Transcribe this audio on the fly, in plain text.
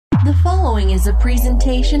The following is a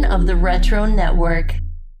presentation of the Retro Network. 15,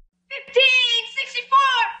 64,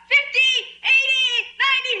 50,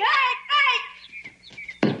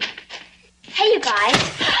 80, 90, hey! Hey, you guys.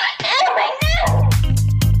 Oh, my no!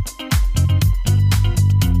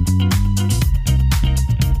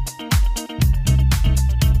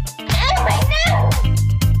 Oh, my no!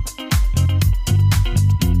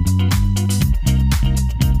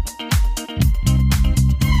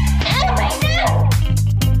 Oh, my no!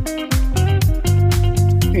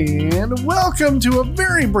 And welcome to a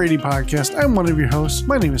very Brady podcast. I'm one of your hosts.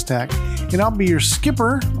 My name is Tach, and I'll be your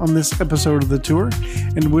skipper on this episode of the tour.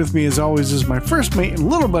 And with me, as always, is my first mate and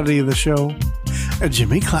little buddy of the show,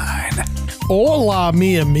 Jimmy Klein. Hola,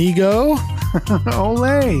 mi amigo.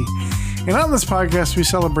 Olé. And on this podcast, we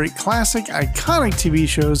celebrate classic, iconic TV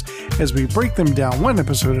shows as we break them down one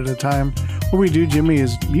episode at a time. What we do, Jimmy,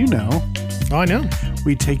 is, you know, Oh, I know.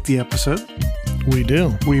 we take the episode, We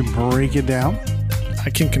do. we break it down, I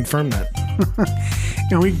can confirm that.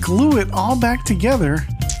 and we glue it all back together,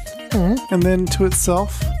 and then to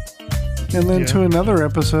itself, and then to another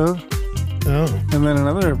episode, Oh, and then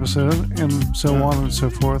another episode, and so on and so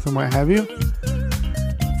forth, and what have you,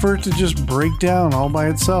 for it to just break down all by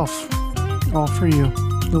itself, all for you,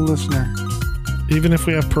 the listener. even if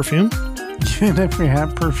we have perfume? Even if we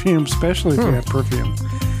have perfume, especially if we have perfume.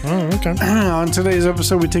 Oh, okay. On today's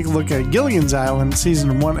episode, we take a look at Gilligan's Island,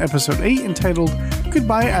 Season 1, Episode 8, entitled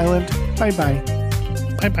Goodbye Island, Bye-Bye.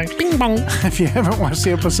 Bye-bye. Bing bong. If you haven't watched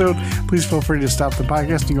the episode, please feel free to stop the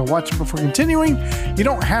podcast and go watch it before continuing. You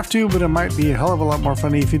don't have to, but it might be a hell of a lot more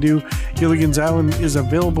funny if you do. Gilligan's Island is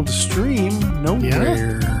available to stream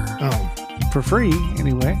nowhere. Oh, For free,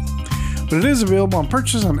 anyway. But it is available on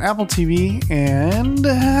purchase on Apple TV and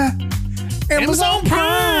Amazon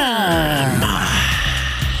Prime.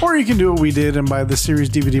 Or you can do what we did and buy the series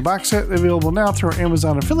DVD box set, available now through our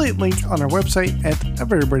Amazon affiliate link on our website at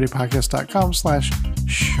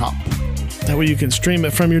averybradypodcast.com/shop. that way you can stream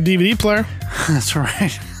it from your DVD player. That's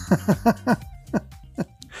right.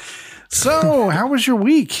 So, how was your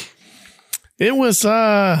week? It was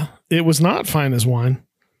not fine as wine,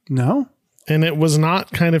 No? and it was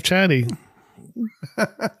not kind of chatty, Well,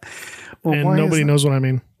 and why nobody is knows what I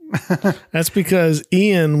mean. That's because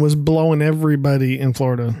Ian was blowing everybody in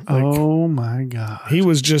Florida. Like, oh my God. he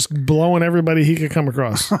was just blowing everybody he could come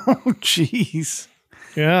across. Oh, jeez.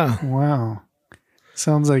 Yeah. Wow.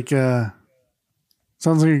 Sounds like a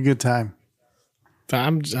good time. I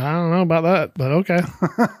don't know about that, but okay.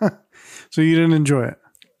 So you didn't enjoy it?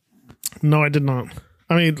 No, I did not.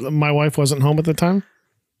 I mean, my wife wasn't home at the time.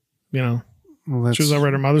 You know, Well, that's, she was over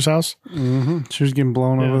at her mother's house. She was getting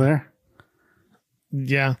blown over there.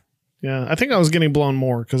 Yeah. Yeah. I think I was getting blown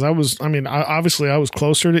more because I was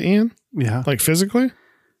closer to Ian, Yeah. like physically.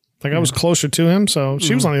 Like I was closer to him. So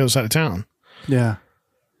she was on the other side of town. Yeah.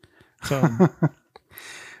 So, I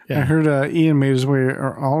yeah. heard Ian made his way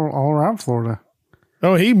all around Florida.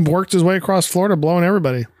 Oh, he worked his way across Florida, blowing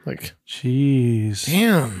everybody. Like, Jeez.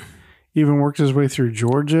 damn. Even worked his way through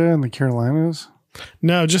Georgia and the Carolinas.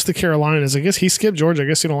 No, just the Carolinas. I guess he skipped Georgia. I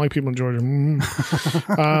guess he don't like people in Georgia.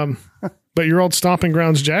 But your old stomping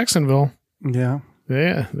grounds, Jacksonville. Yeah.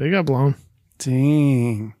 Yeah, they got blown.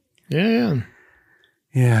 Dang. Yeah.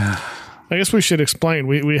 Yeah. I guess we should explain.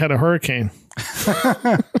 We had a hurricane.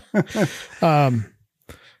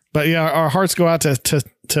 But yeah, our hearts go out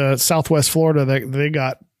to Southwest Florida. They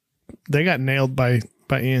got nailed by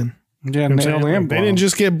Ian. Yeah, You know what I'm nailed saying? and They blown. didn't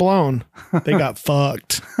just get blown. They got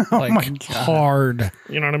fucked. Like my God. hard.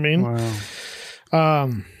 You know what I mean? Wow.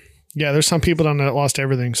 Yeah, there's some people down there that lost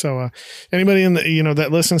everything. So anybody in the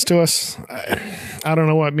that listens to us, I don't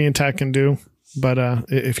know what me and Tach can do, but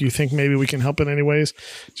if you think maybe we can help in any ways,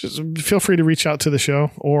 just feel free to reach out to the show,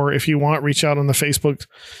 or if you want, reach out on the Facebook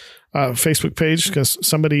page, because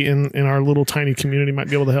somebody in our little tiny community might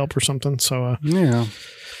be able to help or something. So Yeah.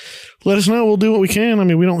 let us know. We'll do what we can. I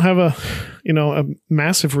mean, we don't have a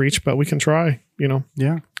massive reach, but we can try.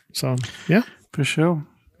 Yeah. So yeah. For sure.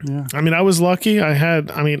 Yeah. I mean, I was lucky. I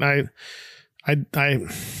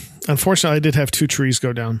unfortunately I did have 2 trees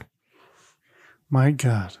go down. My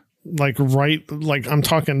God. Like I'm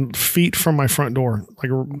talking feet from my front door.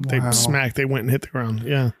 Like they went and hit the ground.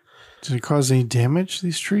 Yeah. Did it cause any damage,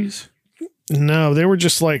 these trees? No, they were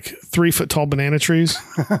just like 3-foot tall banana trees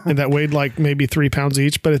and that weighed like maybe 3 pounds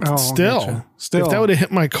each, but it's still, if that would have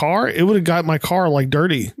hit my car, it would have got my car like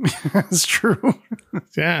dirty. That's true.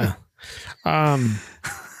 Yeah. And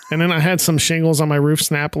then I had some shingles on my roof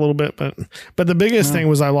snap a little bit, but the biggest thing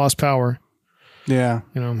was I lost power. Yeah.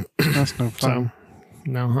 You know, That's no fun. so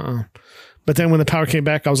no, But then when the power came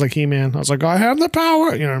back, I was like, He-Man. I was like, I have the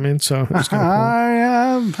power. You know what I mean? So it was kind of cool. I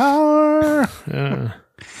have power. Yeah.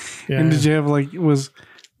 And did you have like was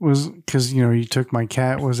because you took my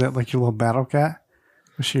cat? Was that like your little battle cat?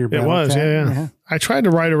 Was she your battle cat? Yeah. I tried to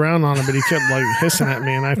ride around on him, but he kept like hissing at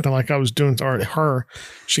me and acting like I was doing, or her.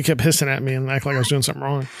 She kept hissing at me and acting like I was doing something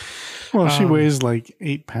wrong. Well, she weighs like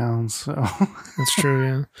 8 pounds, so that's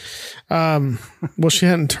true. Yeah. Well, she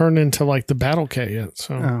hadn't turned into like the battle cat yet.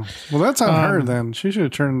 So, well, that's on her. Then she should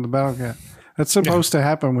have turned into the battle cat. That's supposed to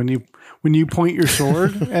happen when you point your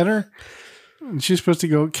sword at her. And she's supposed to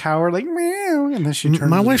go cower like meow, and then she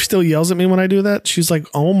turns. My wife still yells at me when I do that. She's like,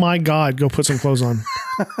 "Oh my god, go put some clothes on."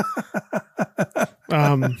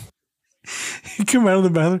 You come out of the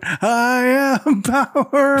bathroom. I am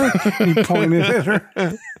power. You pointed at her.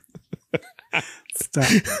 Stop.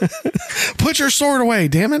 Put your sword away,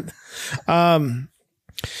 damn it.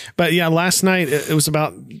 But yeah, last night it was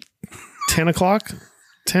about 10 o'clock,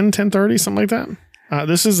 10:30, something like that.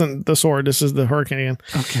 This isn't the sword. This is the hurricane again.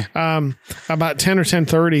 Okay. About 10 or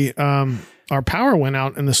 10:30, our power went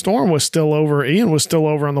out and the storm was still over. Ian was still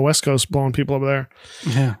over on the West Coast blowing people over there.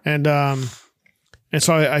 Yeah. And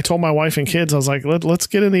so I told my wife and kids, I was like, let's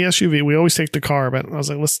get in the SUV. We always take the car, but I was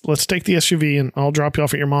like, let's take the SUV and I'll drop you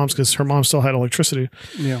off at your mom's because her mom still had electricity.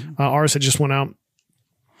 Yeah. Ours had just went out.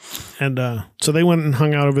 And so they went and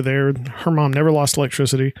hung out over there. Her mom never lost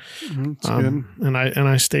electricity. That's good. And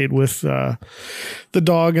I stayed with the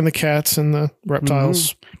dog and the cats and the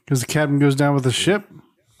reptiles. Because the captain goes down with the ship.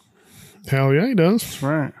 Hell yeah, he does. That's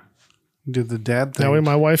right. Do the dad thing. That way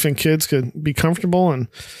my wife and kids could be comfortable and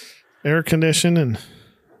air conditioned and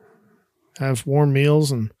have warm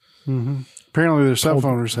meals and apparently their cell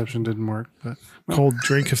phone reception didn't work, but cold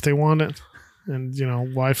drink if they want it, and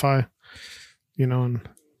Wi-Fi, and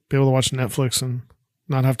be able to watch Netflix and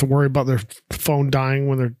not have to worry about their phone dying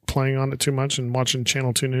when they're playing on it too much and watching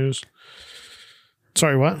Channel 2 News.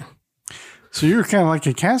 Sorry, what? So you're kind of like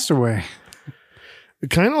a castaway.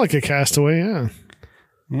 Kind of like a castaway, yeah.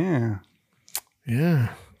 Yeah.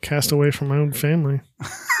 Yeah. Cast away from my own family.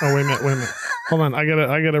 Oh, wait a minute. Hold on. I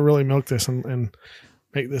gotta really milk this and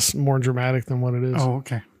make this more dramatic than what it is. Oh,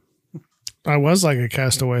 okay. I was like a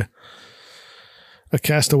castaway. A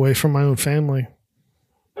castaway from my own family.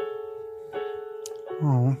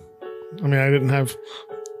 Oh. I mean, I didn't have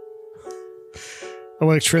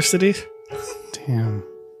electricity. Damn.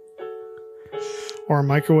 Or a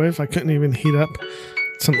microwave. I couldn't even heat up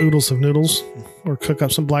some oodles of noodles or cook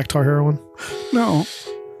up some black tar heroin. No.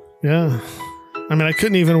 Yeah. I mean, I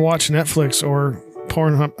couldn't even watch Netflix or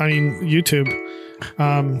YouTube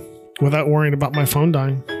without worrying about my phone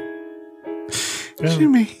dying. Yeah.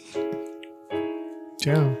 Jimmy.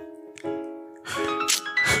 Yeah.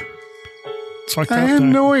 I had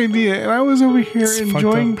no idea. And I was over here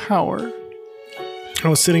enjoying power. I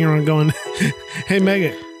was sitting around going, hey,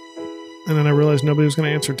 Megan. And then I realized nobody was going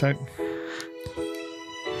to answer tech.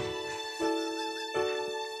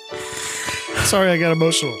 Sorry, I got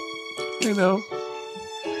emotional.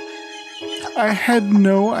 I had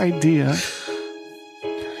no idea.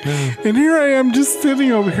 Yeah. And here I am just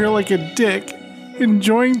sitting over here like a dick,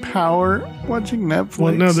 enjoying power, watching Netflix.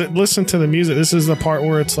 Well, no, listen to the music. This is the part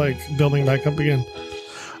where it's like building back up again.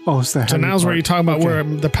 Oh, it's the So now's part. where you talk about where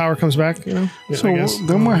the power comes back, Yeah, so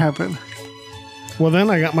then what happened? Well,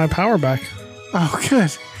 then I got my power back. Oh,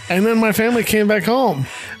 good. And then my family came back home.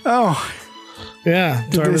 Oh. Yeah.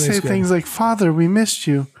 Did they say things like, Father, we missed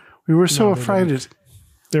you. We were so affrighted.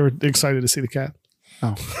 They were excited to see the cat.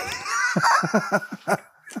 Oh.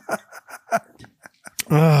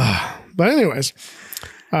 But anyways,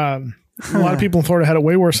 a lot of people in Florida had it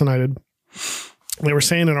way worse than I did. They were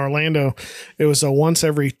saying in Orlando, it was a once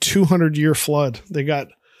every 200-year flood.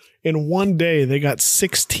 In one day, they got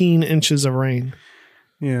 16 inches of rain.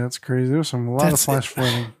 Yeah, that's crazy. There was a lot of flash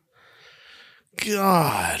flooding.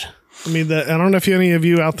 God. I mean, I don't know if any of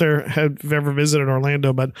you out there have ever visited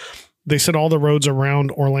Orlando, but they said all the roads around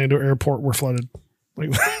Orlando Airport were flooded. Like,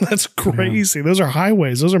 that's crazy. Yeah. Those are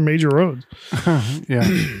highways. Those are major roads. Yeah.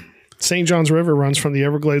 St. John's River runs from the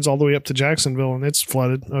Everglades all the way up to Jacksonville, and it's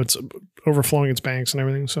flooded. It's overflowing its banks and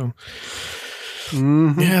everything. So,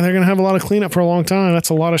 yeah, they're going to have a lot of cleanup for a long time. That's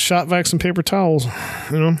a lot of shot vacs and paper towels,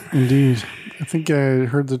 Indeed. I think I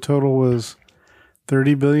heard the total was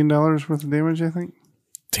 $30 billion worth of damage, I think.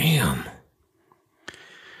 Damn.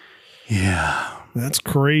 Yeah. That's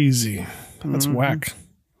crazy. That's whack.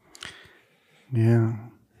 Yeah.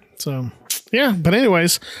 So, yeah. But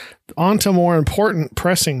anyways, on to more important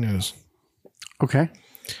pressing news. Okay.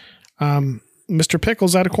 Mr.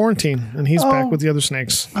 Pickle's out of quarantine, and he's back with the other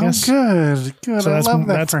snakes. Oh, yes. Good. So I love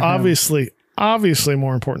that that's for him. obviously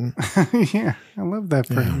more important. Yeah, I love that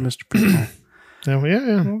for Mr. People.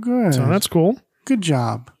 Yeah. Oh, good. So that's cool. Good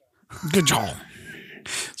job. Good job.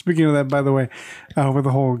 Speaking of that, by the way, with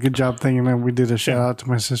the whole good job thing, and then we did a shout out to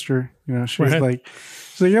my sister. You know, she was like,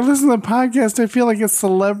 I listen to the podcast. I feel like a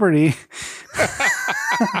celebrity.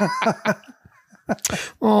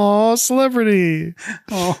 Oh, celebrity.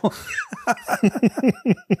 Oh.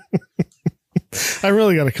 I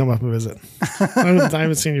really got to come up and visit. I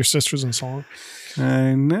haven't seen your sisters in so long.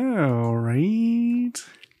 I know, right?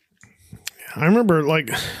 I remember, like,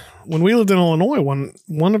 when we lived in Illinois,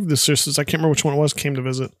 one of the sisters, I can't remember which one it was, came to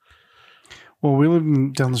visit. Well, we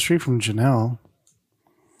lived down the street from Janelle.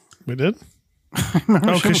 We did?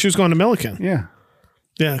 Because she was going to Milliken. Yeah.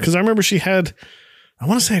 Yeah, because I remember she had, I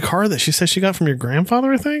want to say a car that she said she got from your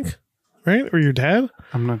grandfather, I think, right? Or your dad?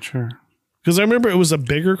 I'm not sure. Because I remember it was a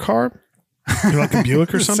bigger car, like a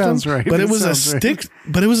Buick or something. Sounds right. But it was a stick. Right.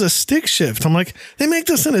 But it was a stick shift. I'm like, they make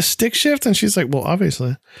this in a stick shift, and she's like, well,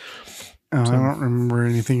 obviously. I don't remember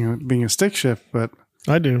anything being a stick shift, but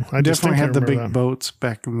I do. I definitely had the big boats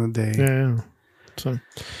back in the day. Yeah. So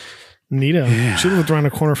neato. Yeah. She lived around the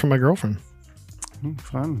corner from my girlfriend.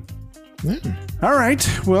 Fun. Yeah. All right.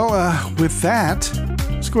 Well, with that,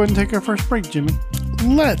 let's go ahead and take our first break, Jimmy.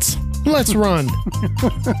 Let's run.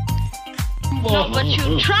 No, but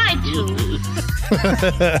you tried to.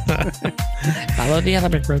 Follow the other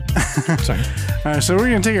big road. Sorry. All right, so we're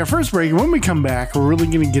going to take our first break. When we come back, we're really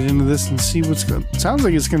going to get into this and see what's going. Sounds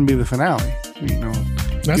like it's going to be the finale. You know,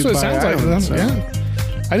 that's what it sounds like. Yeah.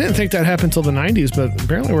 I didn't think that happened until the 90s, but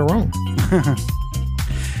apparently we're wrong.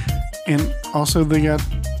 And also, they got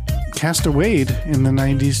Castaways in the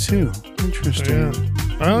 90s too. Interesting. Yeah.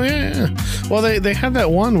 Oh yeah. Well, they had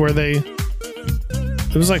that one where it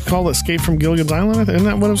was like called Escape from Gilligan's Island. Isn't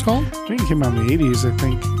that what it was called? I think it came out in the 80s, I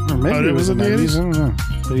think. Or maybe it was in the 80s. I don't know.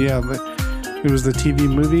 But yeah, it was the TV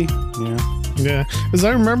movie. Yeah. Yeah. Because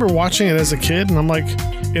I remember watching it as a kid, and I'm like,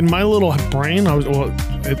 in my little brain, I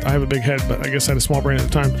have a big head, but I guess I had a small brain at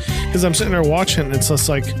the time. Because I'm sitting there watching, and it's just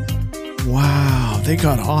like, wow, they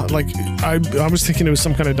got off. Like, I was thinking it was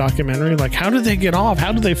some kind of documentary. Like, how did they get off?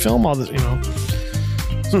 How did they film all this? You know?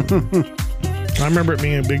 So, I remember it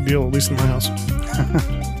being a big deal, at least in my house.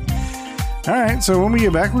 All right, so when we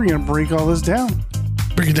get back, we're going to break all this down.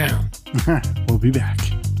 Break it down. We'll be back.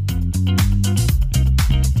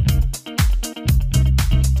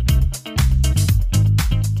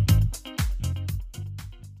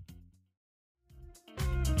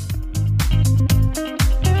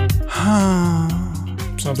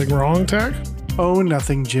 Something wrong, Tach? Oh,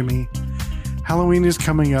 nothing, Jimmy. Halloween is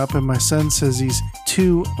coming up, and my son says he's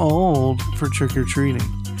too old for trick-or-treating.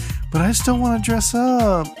 But I still want to dress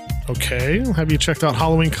up. Okay. Have you checked out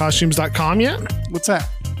HalloweenCostumes.com yet? What's that?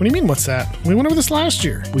 What do you mean, what's that? We went over this last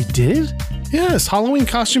year. We did? Yes,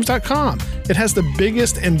 HalloweenCostumes.com. It has the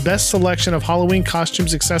biggest and best selection of Halloween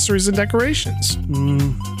costumes, accessories, and decorations.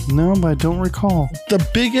 No, but I don't recall. The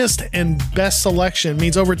biggest and best selection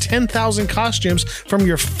means over 10,000 costumes from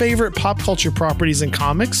your favorite pop culture properties in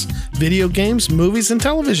comics, video games, movies, and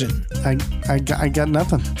television. I got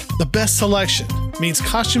nothing. The best selection means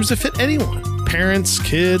costumes that fit anyone. Parents,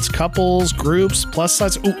 kids, couples, groups, plus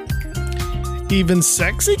size. Ooh. Even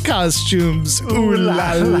sexy costumes. Ooh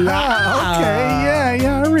la la. Okay,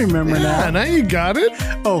 yeah, I remember now. Now you got it.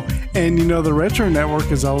 Oh, and you know the Retro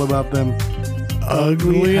Network is all about them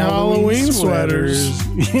ugly Halloween sweaters.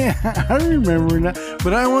 Yeah, I remember now.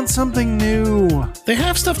 But I want something new. They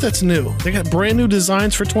have stuff that's new. They got brand new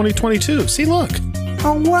designs for 2022. See, look.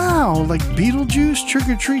 Oh, wow. Like Beetlejuice, Trick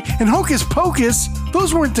or Treat, and Hocus Pocus.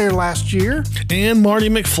 Those weren't there last year. And Marty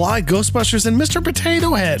McFly, Ghostbusters, and Mr.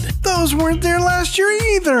 Potato Head. Those weren't there last year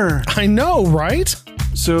either. I know, right?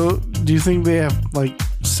 So, do you think they have, like,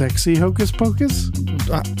 sexy Hocus Pocus?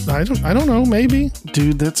 I don't know. Maybe.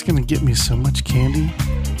 Dude, that's going to get me so much candy.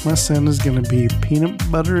 My son is going to be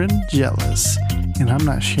peanut butter and jealous, and I'm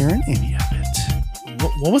not sharing any of it.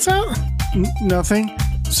 What was that? Nothing.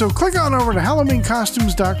 So click on over to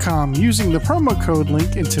HalloweenCostumes.com using the promo code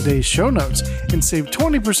link in today's show notes and save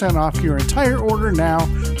 20% off your entire order now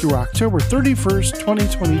through October 31st,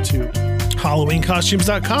 2022.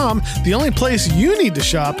 HalloweenCostumes.com, the only place you need to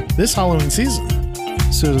shop this Halloween season.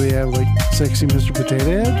 So do they have like sexy Mr. Potato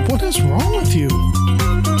Head? What is wrong with you?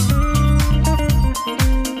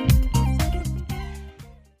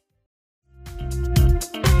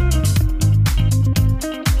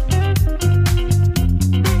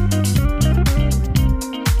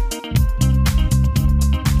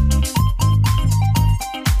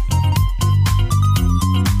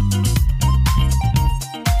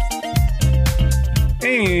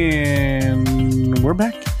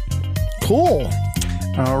 Cool.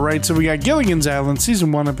 All right, so we got Gilligan's Island,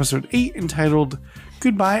 Season 1, Episode 8, entitled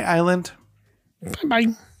Goodbye Island.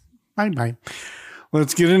 Bye. Bye-bye.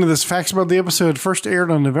 Let's get into this. Facts about the episode. First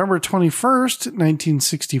aired on November 21st,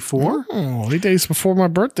 1964. Oh, 8 days before my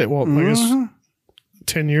birthday. Well, I guess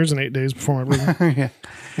 10 years and 8 days before my birthday.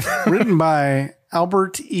 Yeah. Written by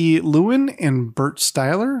Albert E. Lewin and Bert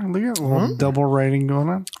Styler. Look at a little double writing going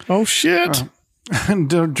on. Oh, shit. And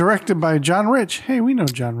directed by John Rich. Hey, we know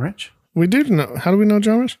John Rich. We do know. How do we know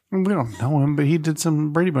John Rich? We don't know him, but he did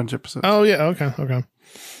some Brady Bunch episodes. Oh, yeah. Okay.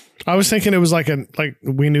 I was thinking it was like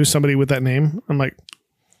we knew somebody with that name. I'm like,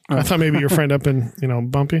 I thought maybe your friend up in,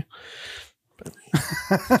 Bumpy.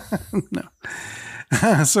 No.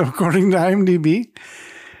 So according to IMDb,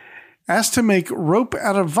 asked to make rope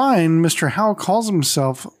out of vine, Mr. Howell calls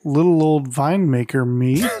himself Little Old Vine Maker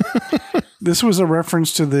Me. This was a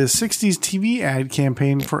reference to the 60s TV ad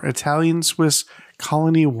campaign for Italian-Swiss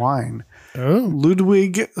Colony Wine. Oh.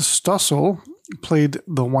 Ludwig Stossel played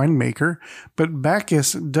the winemaker, but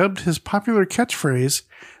Bacchus dubbed his popular catchphrase,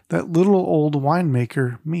 that little old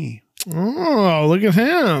winemaker me. Oh, look at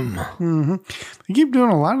him. Mm-hmm. They keep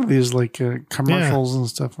doing a lot of these commercials and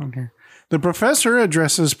stuff on here. The professor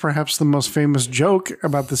addresses perhaps the most famous joke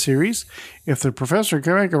about the series. If the professor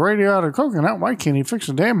can make a radio out of coconut, why can't he fix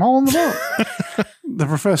a damn hole in the boat? The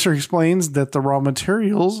professor explains that the raw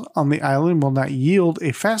materials on the island will not yield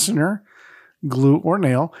a fastener, glue, or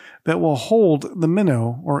nail that will hold the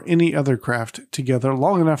minnow or any other craft together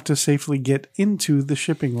long enough to safely get into the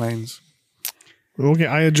shipping lanes. Okay,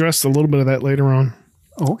 I addressed a little bit of that later on.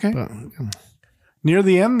 Okay. Near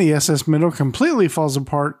the end, the SS Minnow completely falls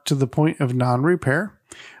apart to the point of non-repair.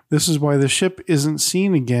 This is why the ship isn't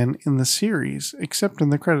seen again in the series, except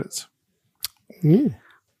in the credits.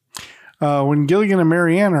 When Gilligan and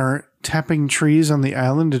Marianne are tapping trees on the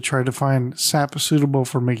island to try to find sap suitable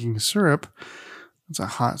for making syrup. It's a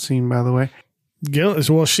hot scene, by the way.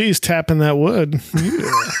 Well, she's tapping that wood.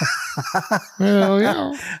 Hell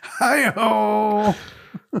yeah. Hi-ho!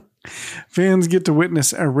 Fans get to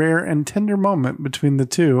witness a rare and tender moment between the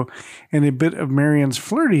two and a bit of Marianne's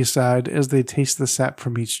flirty side as they taste the sap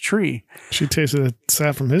from each tree. She tasted the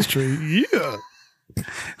sap from his tree. Yeah. They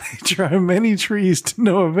try many trees to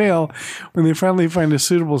no avail. When they finally find a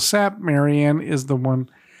suitable sap, Marianne is the one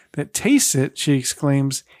that tastes it. She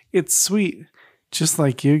exclaims, "It's sweet, just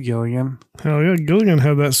like you, Gilligan." Hell yeah, Gilligan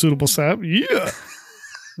had that suitable sap. Yeah.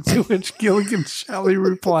 To which Gilligan shyly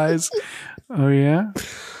replies, "Oh yeah."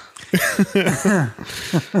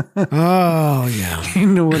 Oh yeah. You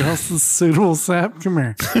know what else is suitable sap? Come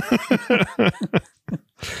here.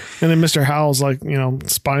 And then Mr. Howell's like,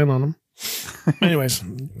 spying on him. Anyways,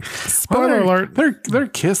 spoiler alert. They're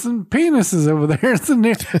kissing penises over there.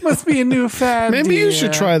 Must be a new fad. Maybe you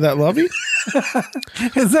should try that, Lovey.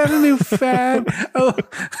 Is that a new fad? Oh,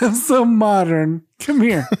 I'm so modern. Come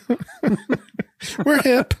here. We're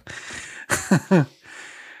hip.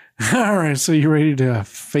 All right, so you ready to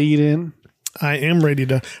fade in? I am ready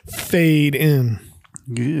to fade in.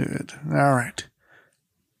 Good. All right.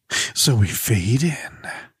 So we fade in.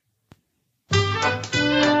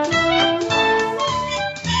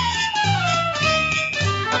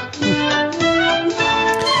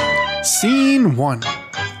 Scene 1.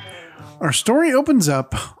 Our story opens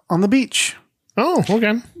up on the beach. Oh,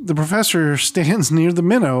 okay. The professor stands near the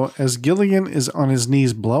minnow as Gilligan is on his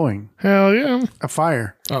knees blowing. Hell yeah. A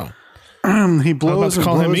fire. Oh. He blows and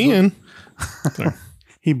call blows. him Ian.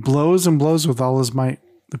 He blows and blows with all his might.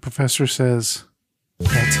 The professor says,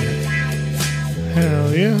 "That's it.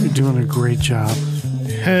 Hell yeah. You're doing a great job."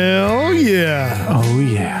 Hell yeah. Oh,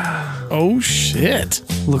 yeah. Oh, shit.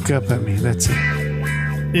 Look up at me. That's it.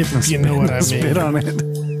 If you know what I mean. Spit on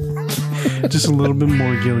it. Just a little bit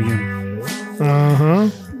more, Gilligan. Uh-huh.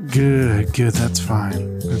 Good. That's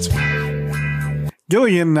fine. That's fine.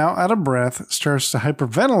 Gilligan, now out of breath, starts to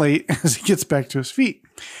hyperventilate as he gets back to his feet.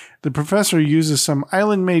 The professor uses some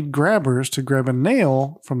island-made grabbers to grab a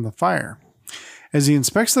nail from the fire. As he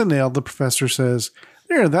inspects the nail, the professor says,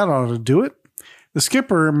 "There, that ought to do it." The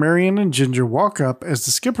skipper, Marianne, and Ginger walk up as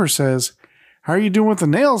the skipper says, "How are you doing with the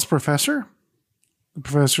nails, Professor?" The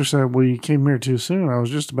professor said, "Well, you came here too soon. I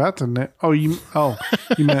was just about to you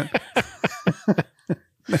meant."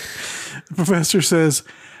 The professor says,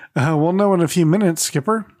 "We'll know in a few minutes,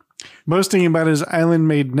 Skipper." Boasting about his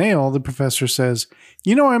island-made nail, the professor says,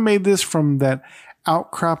 I made this from that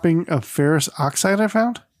outcropping of ferrous oxide I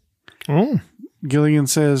found?" Oh. Gilligan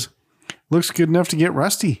says, "Looks good enough to get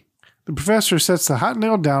rusty." The professor sets the hot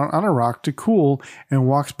nail down on a rock to cool and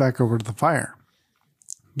walks back over to the fire.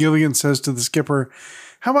 Gilligan says to the skipper,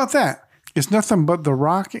 "How about that? It's nothing but the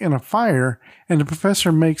rock and a fire," and the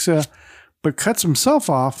professor makes a but cuts himself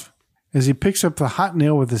off as he picks up the hot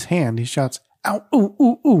nail with his hand. He shouts, "Ow, ooh,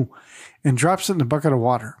 ooh, ooh," and drops it in a bucket of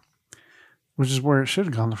water, which is where it should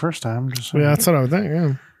have gone the first time. Yeah, that's what I would think,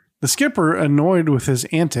 yeah. The skipper, annoyed with his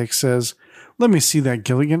antics, says, "Let me see that,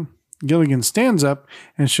 Gilligan." Gilligan stands up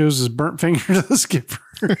and shows his burnt finger to the skipper.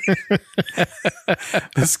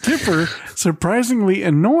 The skipper, surprisingly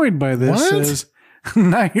annoyed by this, says,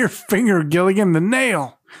 "Not your finger, Gilligan, the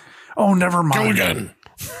nail." "Oh, never mind." Gilligan.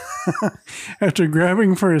 After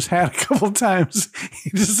grabbing for his hat a couple times,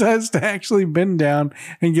 he decides to actually bend down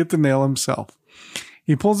and get the nail himself.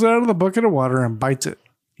 He pulls it out of the bucket of water and bites it.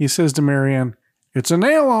 He says to Marianne, "It's a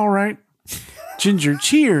nail, all right." Ginger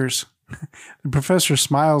cheers. The professor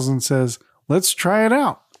smiles and says, "Let's try it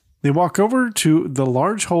out." They walk over to the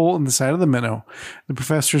large hole in the side of the minnow. The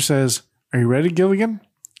professor says, "Are you ready, Gilligan?"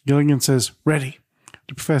 Gilligan says, "Ready."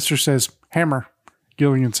 The professor says, "Hammer."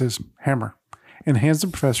 Gilligan says, "Hammer," and hands the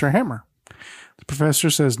professor a hammer. The professor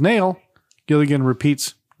says, "Nail." Gilligan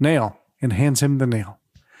repeats, "Nail," and hands him the nail.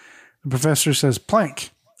 The professor says,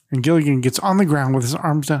 "Plank," and Gilligan gets on the ground with his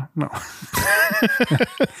arms down. No.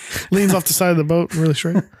 Leans off the side of the boat really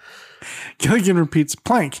straight. Gilligan repeats,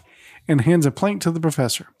 "Plank," and hands a plank to the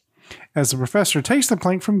professor. As the professor takes the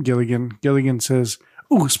plank from Gilligan, Gilligan says,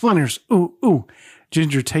 "Ooh, splinters, ooh, ooh."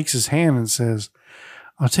 Ginger takes his hand and says,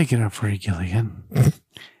 "I'll take it up for you, Gilligan."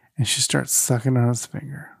 And she starts sucking on his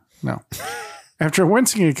finger. No. After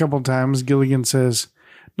wincing a couple times, Gilligan says,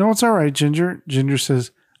 "No, it's all right, Ginger." Ginger says,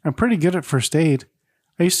 "I'm pretty good at first aid.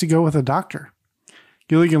 I used to go with a doctor."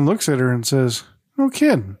 Gilligan looks at her and says, "No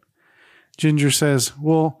kidding." Ginger says,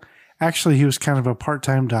 "Well, actually, he was kind of a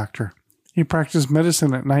part-time doctor. He practiced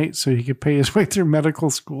medicine at night so he could pay his way through medical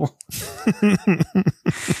school."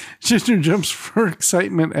 Ginger jumps for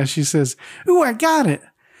excitement as she says, "Ooh, I got it."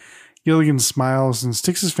 Gilligan smiles and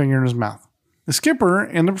sticks his finger in his mouth. The skipper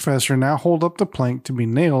and the professor now hold up the plank to be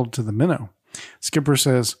nailed to the minnow. Skipper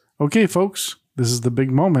says, "Okay, folks, this is the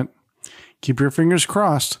big moment. Keep your fingers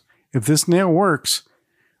crossed. If this nail works,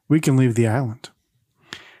 we can leave the island."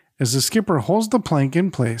 As the skipper holds the plank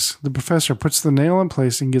in place, the professor puts the nail in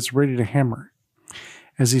place and gets ready to hammer it.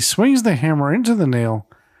 As he swings the hammer into the nail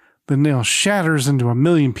shatters into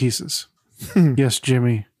 1,000,000 pieces. Yes,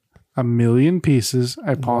 Jimmy, 1,000,000 pieces.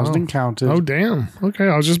 I paused and counted. Oh, damn. Okay,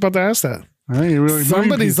 I was just about to ask that. Really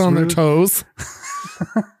Somebody's on their toes.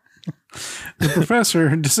 The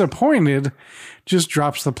professor, disappointed, just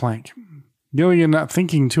drops the plank. Gilligan, not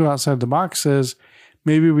thinking too outside the box, says,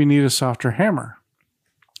 "Maybe we need a softer hammer."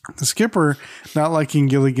 The skipper, not liking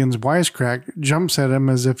Gilligan's wisecrack, jumps at him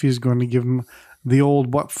as if he's going to give him the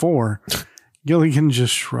old "what for?" Gilligan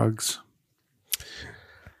just shrugs.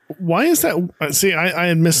 Why is that? See, I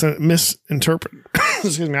had misinterpreted.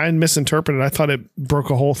 Excuse me, I had misinterpreted. I thought it broke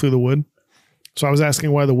a hole through the wood. So I was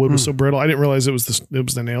asking why the wood was so brittle. I didn't realize it was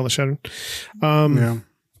the nail that shattered.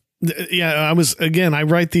 Yeah, I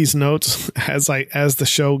write these notes as the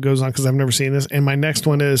show goes on because I've never seen this. And my next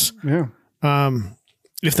one is,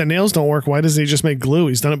 if the nails don't work, why doesn't he just make glue?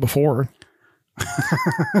 He's done it before.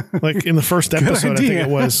 Like in the first episode, I think it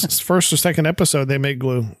was first or second episode, they make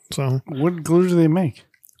glue. So what glue do they make?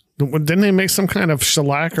 Didn't they make some kind of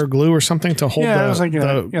shellac or glue or something to hold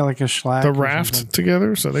like a shellac, the raft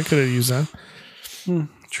together? So they could have used that.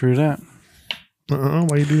 True that.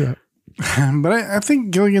 Why you do that? But I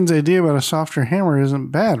think Gilligan's idea about a softer hammer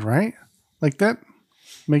isn't bad, right? Like that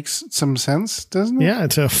makes some sense, doesn't it? Yeah,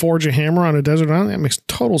 to forge a hammer on a desert island, that makes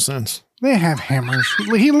total sense. They have hammers.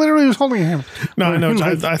 He literally was holding a hammer. No, I know.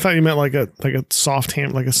 I thought you meant like a soft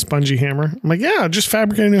hammer, like a spongy hammer. I'm like, yeah, just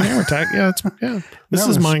fabricate a new hammer tack. Yeah. This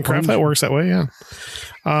is Minecraft. Spongy. That works that way. Yeah.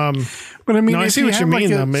 But I mean, I see what you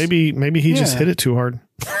mean though. Maybe he just hit it too hard.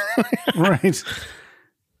 Right.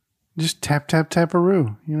 Just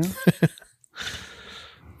tap-a-roo, you know?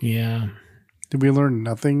 Yeah. Did we learn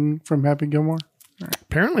nothing from Happy Gilmore? Right.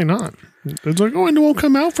 Apparently not. It's like, it won't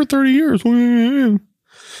come out for 30 years. All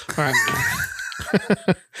right.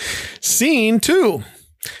 Scene 2.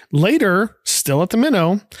 Later, still at the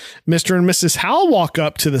Minnow, Mr. and Mrs. Howell walk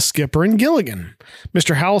up to the skipper and Gilligan.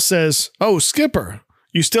 Mr. Howell says, "Oh, skipper,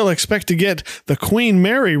 you still expect to get the Queen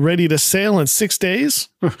Mary ready to sail in 6 days?"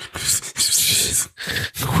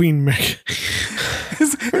 Queen Mary.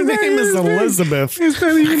 Her name is Elizabeth. It's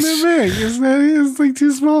not even that big. It's like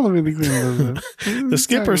too small to be the Queen Elizabeth. The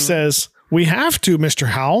skipper says, "We have to, Mr.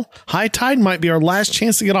 Howell. High tide might be our last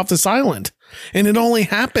chance to get off this island. And it only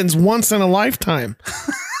happens once in a lifetime."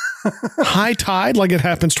 High tide? Like it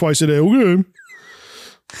happens twice a day. Okay.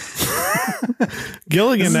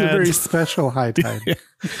 Gilligan adds, a very special high tide.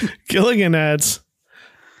 Gilligan adds,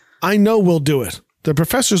 "I know we'll do it. The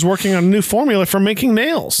professor's working on a new formula for making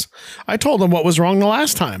nails. I told him what was wrong the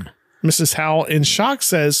last time. Mrs. Howell, in shock,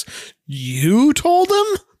 says, you told him?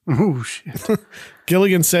 Oh, shit.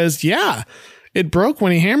 Gilligan says, yeah, it broke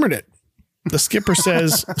when he hammered it. The skipper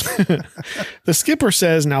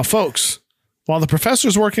says, now, folks, while the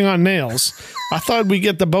professor's working on nails, I thought we'd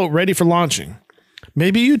get the boat ready for launching.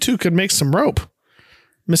 Maybe you two could make some rope.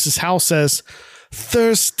 Mrs. Howell says,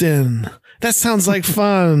 Thurston, that sounds like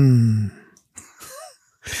fun.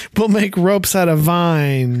 We'll make ropes out of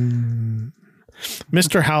vine.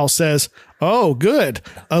 Mr. Howell says, oh, good.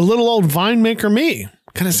 A little old vine maker me.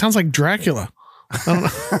 Kind of sounds like Dracula. I don't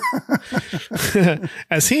know.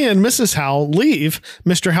 As he and Mrs. Howell leave,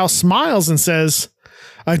 Mr. Howell smiles and says,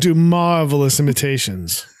 I do marvelous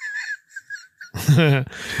imitations.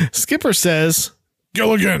 Skipper says,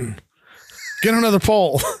 Gilligan, get another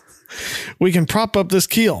pole. We can prop up this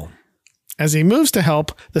keel. As he moves to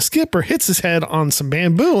help, the skipper hits his head on some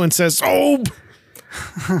bamboo and says, oh!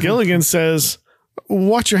 Gilligan says,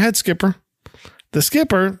 watch your head, skipper. The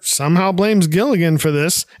skipper somehow blames Gilligan for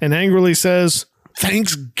this and angrily says,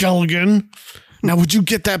 thanks, Gilligan. Now, would you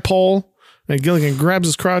get that pole? And Gilligan grabs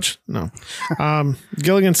his crotch. No.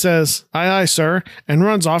 Gilligan says, aye, sir, and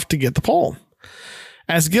runs off to get the pole.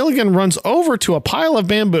 As Gilligan runs over to a pile of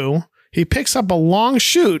bamboo, he picks up a long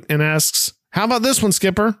shoot and asks, how about this one,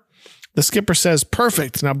 skipper? The skipper says,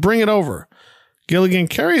 perfect. Now bring it over. Gilligan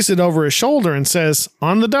carries it over his shoulder and says,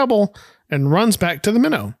 on the double, and runs back to the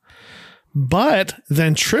minnow. But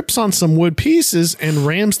then trips on some wood pieces and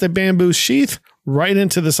rams the bamboo sheath right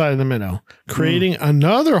into the side of the minnow, creating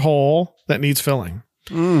another hole that needs filling.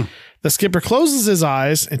 The skipper closes his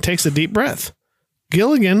eyes and takes a deep breath.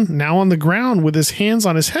 Gilligan, now on the ground with his hands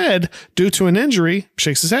on his head due to an injury,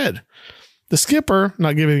 shakes his head. The skipper,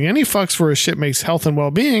 not giving any fucks for his shipmate's health and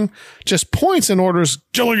well-being, just points and orders,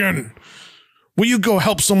 Gilligan, will you go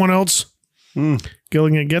help someone else?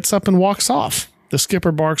 Gilligan gets up and walks off. The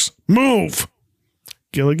skipper barks, move!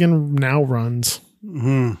 Gilligan now runs.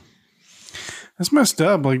 That's messed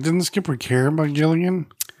up. Like, didn't the skipper care about Gilligan?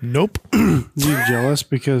 Nope. Is he jealous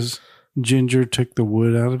because Ginger took the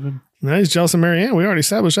wood out of him? No, he's jealous of Marianne. We already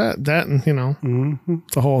established that. That and, you know,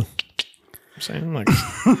 the whole saying, like...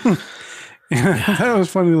 That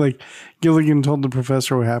was funny. Like, Gilligan told the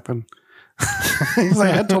professor what happened. He's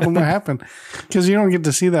like, I told him what happened. Because you don't get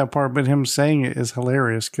to see that part, but him saying it is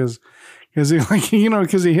hilarious. Because he, like, you know,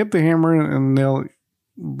 because he hit the hammer and the nail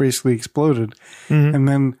basically exploded. And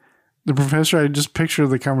then the professor, I just picture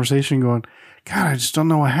the conversation going, God, I just don't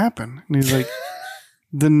know what happened. And he's like,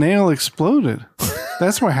 the nail exploded.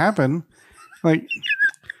 That's what happened. Like,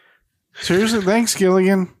 seriously, thanks,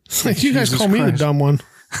 Gilligan. Like, you guys call me the dumb one.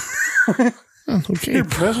 Okay, Hey,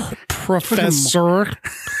 Professor.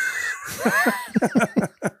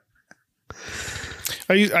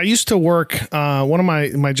 I used to work, one of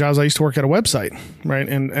my jobs, I used to work at a website, right?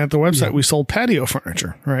 And at the website, we sold patio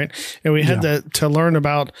furniture, right? And we had to learn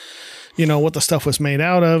about, you know, what the stuff was made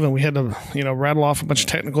out of. And we had to, you know, rattle off a bunch of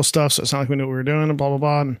technical stuff. So it's not like we knew what we were doing and blah, blah,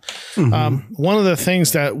 blah. And one of the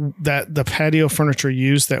things that the patio furniture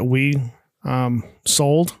used that we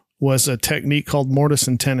sold was a technique called mortise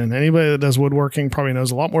and tenon. Anybody that does woodworking probably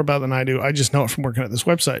knows a lot more about it than I do. I just know it from working at this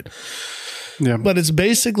website. Yeah. But it's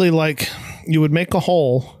basically like you would make a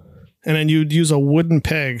hole and then you'd use a wooden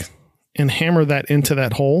peg and hammer that into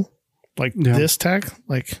that hole, like this tack.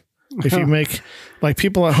 Like if you make, like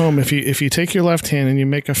people at home, if you take your left hand and you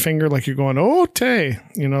make a finger like you're going, oh, tay,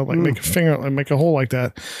 you know, like make a finger, like make a hole like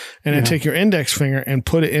that. And then take your index finger and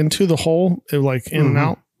put it into the hole, like in and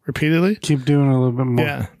out. Repeatedly. Keep doing it a little bit more.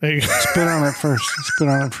 Yeah. There you go. Spit on it first. Spit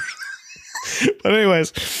on it first. But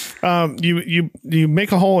anyways, you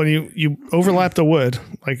make a hole and you overlap the wood,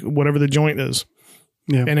 like whatever the joint is.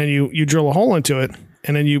 Yeah. And then you drill a hole into it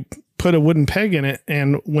and then you put a wooden peg in it.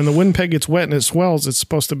 And when the wooden peg gets wet and it swells, it's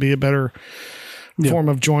supposed to be a better form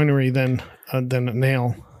of joinery than a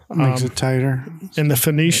nail. Makes it tighter. And the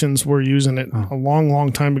Phoenicians were using it a long,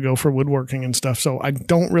 long time ago for woodworking and stuff. So I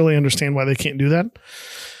don't really understand why they can't do that.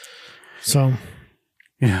 So,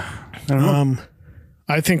 yeah, I don't know.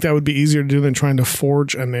 I think that would be easier to do than trying to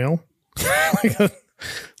forge a nail. I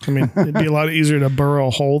mean, it'd be a lot easier to burrow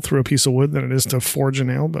a hole through a piece of wood than it is to forge a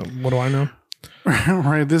nail. But what do I know?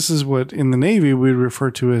 Right. This is what in the Navy we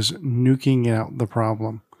refer to as nuking out the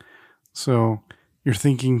problem. So you're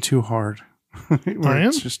thinking too hard. I am?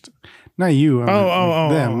 It's just not you. I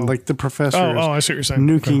mean, them. Like the professor. I see what you're saying.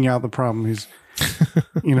 Nuking out the problem. He's,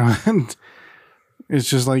 you know, and it's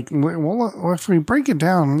just like, well, if we break it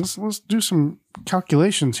down, let's do some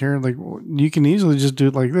calculations here. Like you can easily just do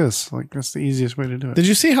it like this. Like that's the easiest way to do it. Did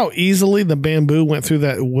you see how easily the bamboo went through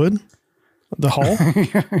that wood? The hull?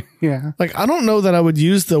 Yeah. Like, I don't know that I would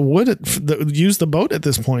use the wood, use the boat at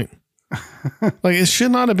this point. Like, it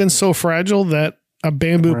should not have been so fragile that a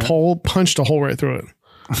bamboo pole punched a hole right through it.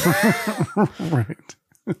 Right.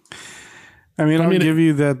 I mean, I'll give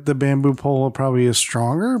you that the bamboo pole probably is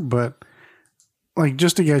stronger, but like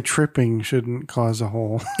just a guy tripping shouldn't cause a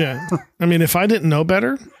hole. Yeah. I mean, if I didn't know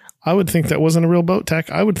better, I would think that wasn't a real boat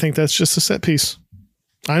tack. I would think that's just a set piece.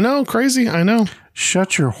 I know, crazy. I know.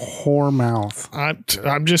 Shut your whore mouth.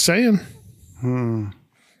 I'm just saying.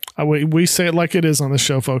 We say it like it is on this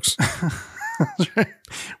show, folks.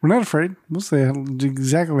 We're not afraid. We'll say it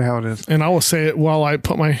exactly how it is. And I will say it while I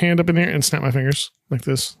put my hand up in here and snap my fingers like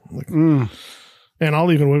this. And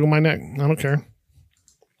I'll even wiggle my neck. I don't care.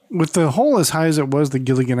 With the hole as high as it was, the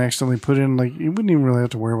Gilligan accidentally put in, like, you wouldn't even really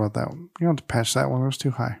have to worry about that one. You don't have to patch that one. It was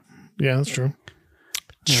too high. Yeah, that's true.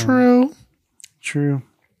 True.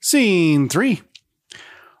 Scene 3.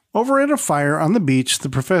 Over at a fire on the beach, the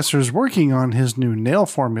professor is working on his new nail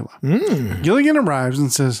formula. Gilligan arrives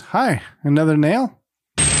and says, "Hi, another nail?"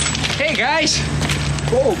 Hey, guys.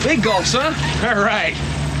 Whoa, big gulps, huh? All right.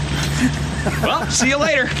 Well, see you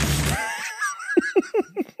later.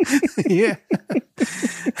 Yeah.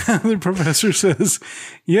 The professor says,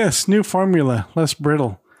 "Yes, new formula, less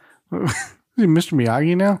brittle." Mr.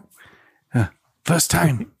 Miyagi now? First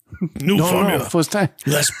time. New formula. No, first time.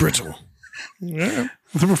 Less brittle. Yeah.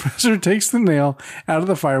 The professor takes the nail out of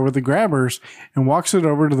the fire with the grabbers and walks it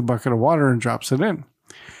over to the bucket of water and drops it in.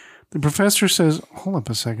 The professor says, "Hold up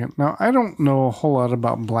a second. Now, I don't know a whole lot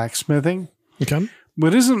about blacksmithing, Okay.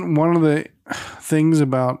 but isn't one of the things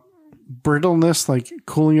about brittleness like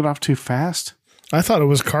cooling it off too fast?" I thought it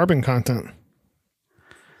was carbon content.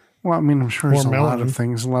 Well, I mean, I'm sure there's a lot melanin. of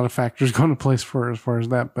things, a lot of factors go into place for as far as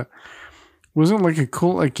that, but wasn't like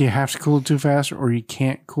you have to cool it too fast or you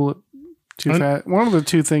can't cool it too fast? One of the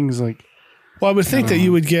two things, like. Well, I would think that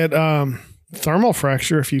you would get thermal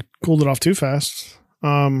fracture if you cooled it off too fast.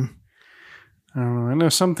 I don't know. I know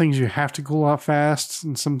some things you have to cool off fast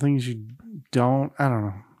and some things you don't. I don't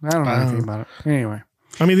know. I don't know anything about it. Anyway.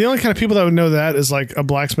 I mean, the only kind of people that would know that is like a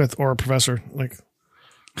blacksmith or a professor. Like,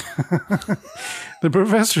 the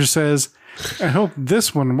professor says, "I hope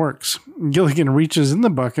this one works." Gilligan reaches in the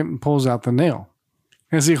bucket and pulls out the nail.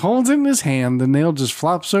 As he holds it in his hand, the nail just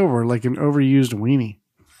flops over like an overused weenie.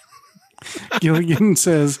 Gilligan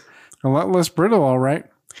says, "A lot less brittle, all right."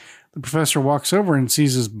 The professor walks over and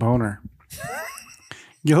sees his boner.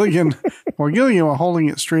 Gilligan, while holding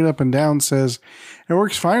it straight up and down, says, "It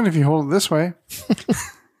works fine if you hold it this way.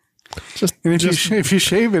 If you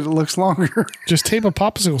shave it, it looks longer." just tape a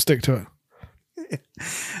popsicle stick to it.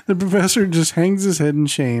 The professor just hangs his head in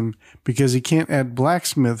shame because he can't add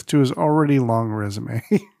blacksmith to his already long resume.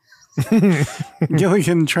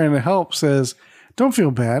 Gilligan, trying to help, says, "Don't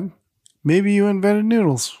feel bad. Maybe you invented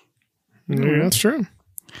noodles." Yeah, that's true.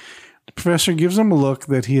 The professor gives him a look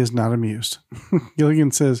that he is not amused.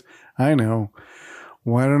 Gilligan says, "I know.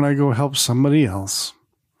 Why don't I go help somebody else?"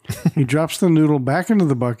 He drops the noodle back into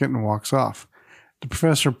the bucket and walks off. The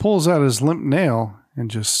professor pulls out his limp nail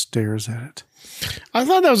and just stares at it. I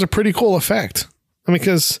thought that was a pretty cool effect. I mean,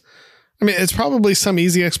 it's probably some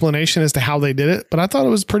easy explanation as to how they did it, but I thought it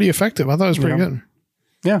was pretty effective. I thought it was pretty good.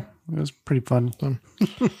 Yeah, it was pretty fun.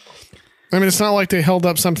 I mean, it's not like they held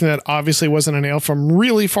up something that obviously wasn't a nail from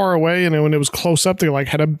really far away, and then when it was close up, they like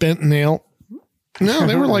had a bent nail. No,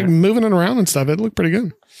 they were like moving it around and stuff. It looked pretty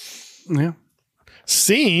good. Yeah.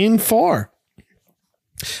 Scene 4.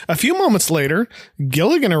 A few moments later,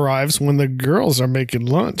 Gilligan arrives when the girls are making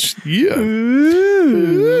lunch. Yeah.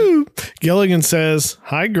 Ooh. Gilligan says,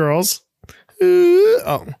 "Hi, girls."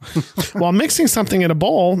 Oh. While mixing something in a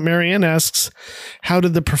bowl, Marianne asks, "How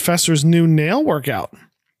did the professor's new nail work out?"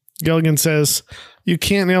 Gilligan says, "You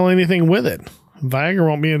can't nail anything with it. Viagra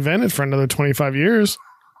won't be invented for another 25 years.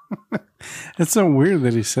 It's so weird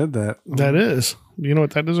that he said that. That is. You know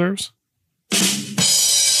what that deserves?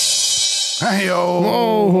 Hi-yo.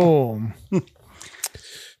 Oh.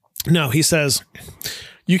 No, he says,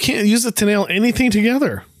 "You can't use it to nail anything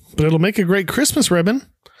together, but it'll make a great Christmas ribbon."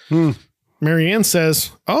 Marianne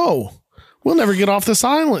says, "Oh, we'll never get off this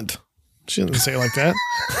island." She didn't say it like that.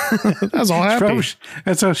 That's all happy.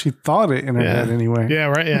 That's how she thought it in her head anyway. Yeah,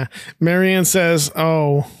 right. Yeah. Marianne says,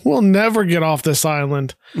 "Oh, we'll never get off this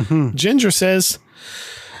island." Ginger says,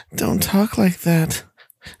 "Don't talk like that.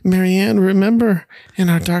 Marianne, remember in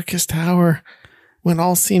our darkest hour, when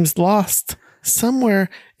all seems lost, somewhere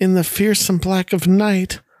in the fearsome black of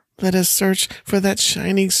night, let us search for that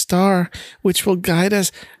shining star which will guide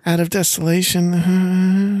us out of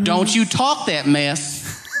desolation." Don't you talk that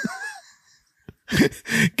mess.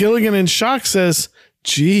 Gilligan in shock says,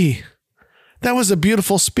 "Gee, That was a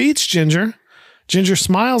beautiful speech, Ginger. Ginger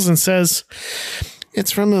smiles and says,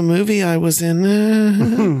 it's from a movie I was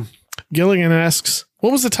in. Gilligan asks,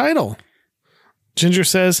 what was the title? Ginger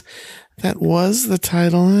says, that was the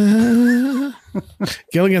title.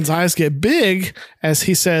 Gilligan's eyes get big as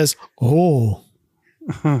he says, oh.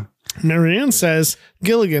 Marianne says,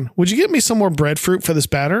 Gilligan, would you get me some more breadfruit for this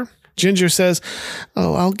batter? Ginger says,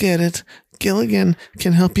 oh, I'll get it. Gilligan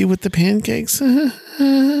can help you with the pancakes.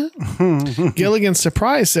 Gilligan,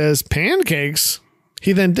 surprised, says, pancakes?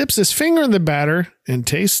 He then dips his finger in the batter and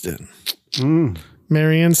tastes it.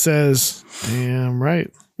 Marianne says, damn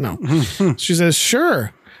right. No. She says,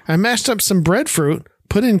 sure. I mashed up some breadfruit,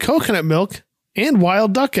 put in coconut milk, and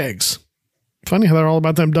wild duck eggs. Funny how they're all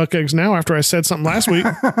about them duck eggs now after I said something last week.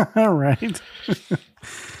 All right.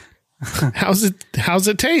 How's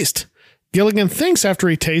it taste? Gilligan thinks after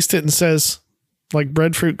he tastes it and says, like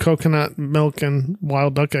breadfruit, coconut milk, and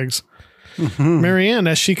wild duck eggs. Marianne,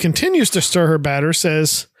 as she continues to stir her batter,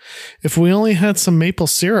 says, if we only had some maple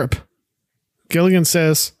syrup. Gilligan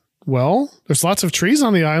says, well, there's lots of trees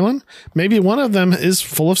on the island. Maybe one of them is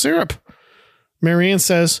full of syrup. Marianne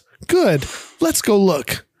says, good, let's go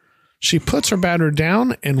look. She puts her batter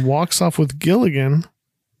down and walks off with Gilligan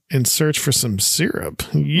in search for some syrup.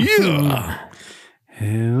 Yeah.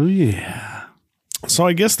 Hell yeah. So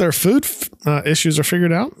I guess their food issues are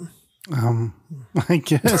figured out. I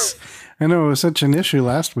guess. I know it was such an issue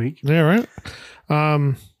last week. Yeah, right.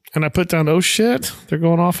 And I put down, oh shit, they're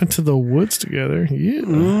going off into the woods together.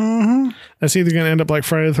 Yeah. That's either going to end up like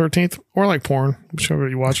Friday the 13th or like porn, whichever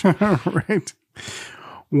you watch. Right.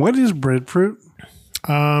 What is breadfruit?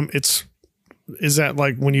 Is that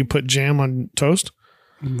like when you put jam on toast?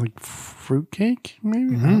 Like fruitcake,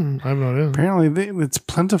 maybe? I have no idea. Apparently, it's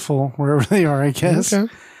plentiful wherever they are, I guess.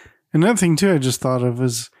 Okay. Another thing, too, I just thought of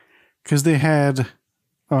is because they had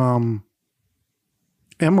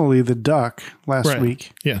Emily the duck last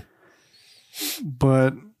week. Yeah.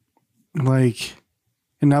 But, like,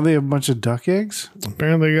 and now they have a bunch of duck eggs?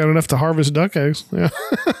 Apparently, they got enough to harvest duck eggs. Yeah.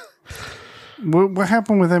 What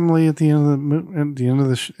happened with Emily at the end of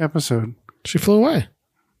the episode? She flew away.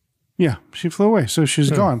 Yeah, she flew away, so she's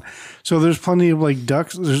gone. So there's plenty of like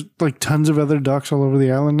ducks. There's like tons of other ducks all over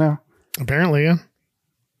the island now. Apparently, yeah.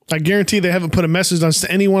 I guarantee they haven't put a message on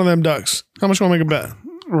to any one of them ducks. How much want to make a bet?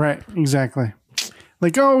 Right, exactly.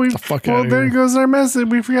 Like, oh, there here. goes our message.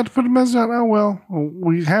 We forgot to put a message on. Oh well,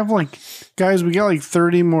 we have like guys. We got like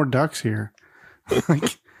 30 more ducks here.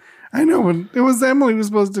 Like, I know, but it was Emily who was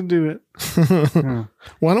supposed to do it. Yeah.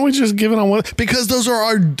 Why don't we just give it on one? Because those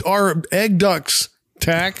are our egg ducks.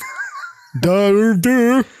 Tack. Duh.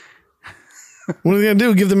 What are they going to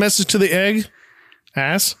do? Give the message to the egg?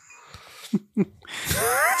 Ass?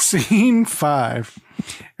 Scene 5.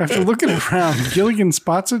 After looking around, Gilligan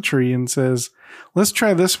spots a tree and says, let's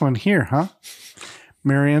try this one here, huh?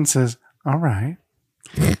 Marianne says, all right.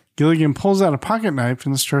 Gilligan pulls out a pocket knife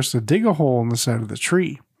and starts to dig a hole in the side of the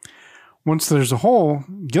tree. Once there's a hole,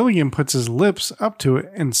 Gilligan puts his lips up to it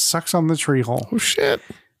and sucks on the tree hole. Oh, shit.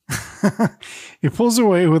 He pulls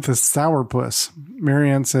away with a sourpuss.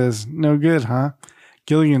 Marianne says, no good, huh?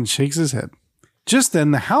 Gilligan shakes his head. Just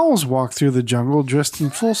then, the Howells walk through the jungle dressed in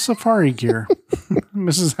full safari gear.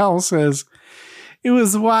 Mrs. Howell says, it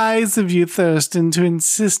was wise of you, Thurston, to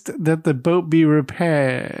insist that the boat be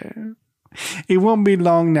repaired. It won't be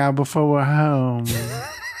long now before we're home.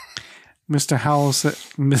 Mr. Howell said,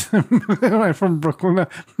 am I from Brooklyn?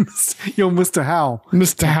 Yo, Mr. Howell.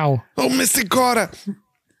 Mr. Howell. Oh, Mr. Carter.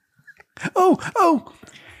 Oh.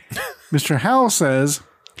 Mr. Howell says,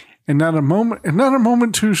 and not a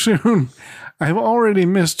moment too soon. I've already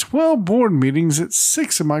missed 12 board meetings at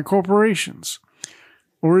 6 of my corporations.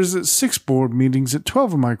 Or is it 6 board meetings at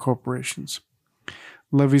 12 of my corporations?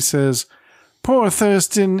 Levy says, poor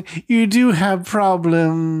Thurston, you do have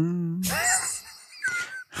problems.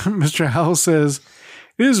 Mr. Howell says,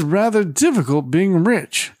 it is rather difficult being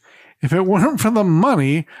rich. If it weren't for the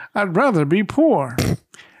money, I'd rather be poor.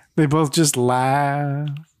 They both just laugh.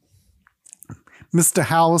 Mr.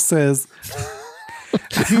 Howell says,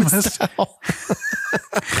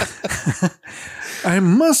 I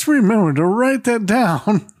must remember to write that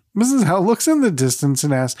down. Mrs. Howell looks in the distance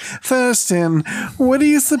and asks, Thurston, what do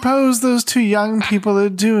you suppose those 2 young people are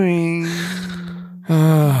doing?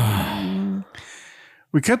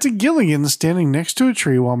 We cut to Gilligan standing next to a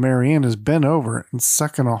tree while Marianne is bent over and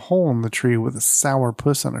sucking a hole in the tree with a sour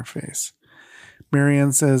puss on her face.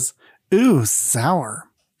 Marianne says, ooh, sour.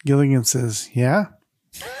 Gilligan says, yeah.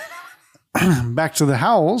 Back to the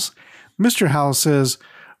Howells. Mr. Howell says,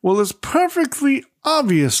 well, it's perfectly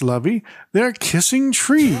obvious, Lovey. They're kissing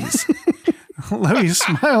trees. Levy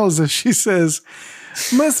smiles as she says,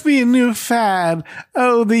 must be a new fad.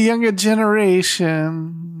 Oh, the younger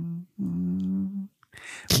generation.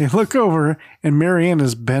 They look over, and Marianne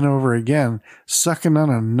is bent over again, sucking on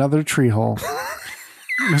another tree hole.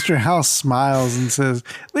 Mr. House smiles and says,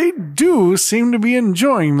 they do seem to be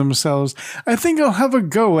enjoying themselves. I think I'll have a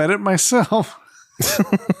go at it myself.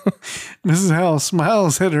 Mrs. House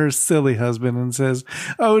smiles at her silly husband and says,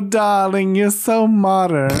 oh, darling, you're so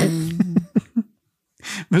modern.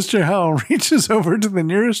 Mr. Howell reaches over to the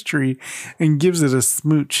nearest tree and gives it a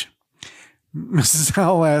smooch. Mrs.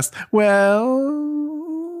 Howell asks,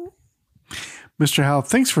 well? Mr. Howell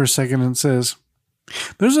thinks for a second and says,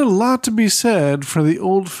 there's a lot to be said for the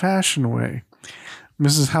old-fashioned way.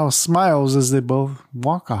 Mrs. Howell smiles as they both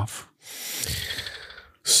walk off.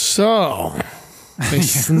 So, they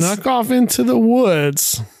snuck off into the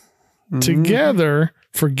woods together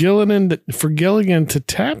for Gilligan to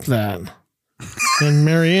tap that. And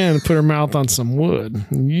Marianne put her mouth on some wood.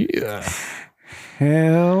 Yeah.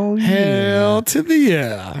 Hell yeah. Hell to the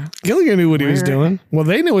yeah. Gilligan knew what he was doing. Well,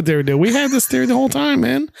 they knew what they were doing. We had this theory the whole time,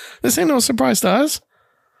 man. This ain't no surprise to us.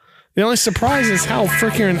 The only surprise is how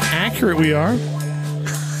freaking accurate we are.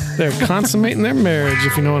 They're consummating their marriage,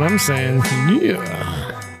 if you know what I'm saying.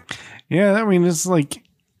 Yeah. Yeah, I mean, it's like,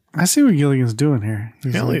 I see what Gilligan's doing here.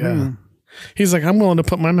 Hell yeah. He's like, I'm willing to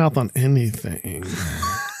put my mouth on anything.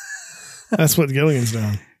 That's what Gilligan's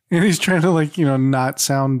doing. And he's trying to, like, you know, not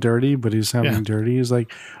sound dirty, but he's sounding dirty. He's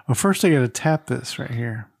like, well, first I got to tap this right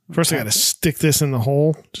here. First I got to stick this in the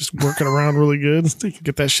hole. Just work it around really good.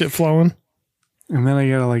 Get that shit flowing. And then I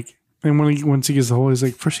got to, like, and once he gets the hole, he's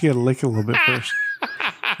like, first you got to lick it a little bit first.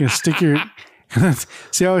 You got to stick your,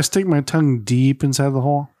 see how I stick my tongue deep inside the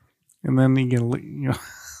hole? And then you get, you know,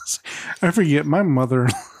 I forget, my mother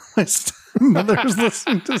was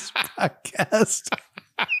listening to this podcast.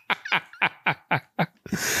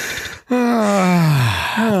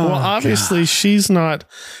 Well, obviously she's not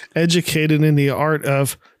educated in the art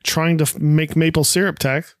of trying to make maple syrup,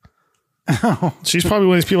 Tech. Oh. She's probably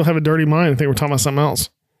one of these people who have a dirty mind and think we're talking about something else.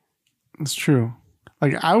 It's true.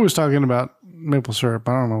 Like, I was talking about maple syrup.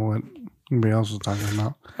 I don't know what anybody else was talking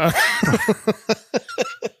about.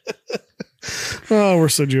 Oh, we're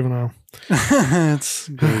so juvenile. It's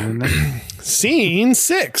good, isn't it? Scene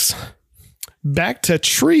 6. Back to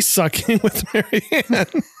tree sucking with Marianne.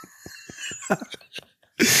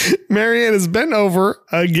 Marianne is bent over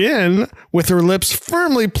again with her lips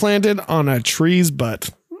firmly planted on a tree's butt.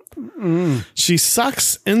 She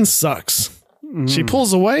sucks and sucks. She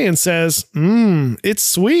pulls away and says, it's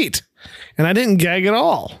sweet. And I didn't gag at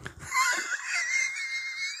all.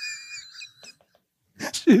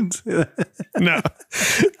 She didn't say that. No.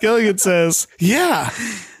 Gilligan says, yeah.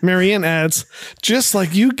 Marianne adds, just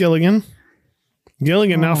like you, Gilligan.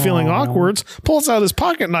 Gilligan, now feeling awkward, pulls out his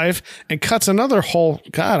pocket knife and cuts another hole.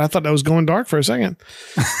 God, I thought that was going dark for a second.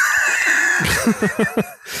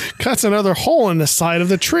 Cuts another hole in the side of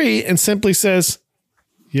the tree and simply says,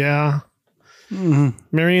 yeah.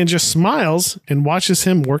 Marianne just smiles and watches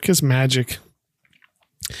him work his magic.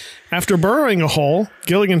 After burrowing a hole,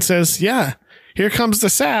 Gilligan says, yeah, here comes the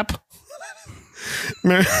sap.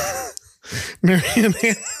 Marianne...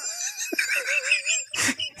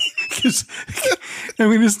 I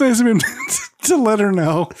mean, it's nice of him to let her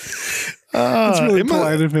know. It's really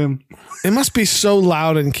polite of him. It must be so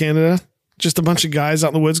loud in Canada. Just a bunch of guys out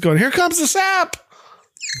in the woods going, here comes the sap.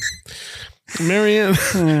 Marianne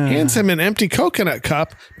hands him an empty coconut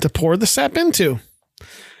cup to pour the sap into.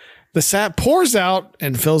 The sap pours out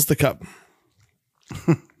and fills the cup.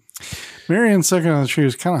 Marianne sucking on the tree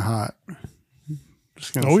was kind of hot.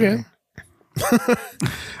 Okay.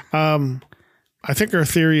 I think our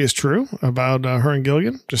theory is true about her and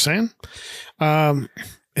Gilligan. Just saying. And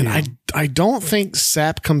I don't think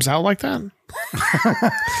sap comes out like that.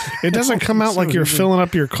 It doesn't come out like you're filling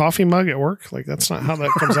up your coffee mug at work. Like, that's not how that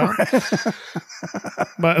comes out.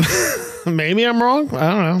 But maybe I'm wrong.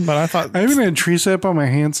 I don't know. But I thought I haven't had tree sap on my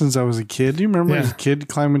hand since I was a kid. Do you remember as a kid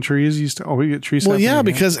climbing trees? You used to always get tree sap. Well, yeah,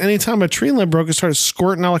 because anytime a tree limb broke, it started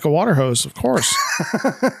squirting out like a water hose. Of course.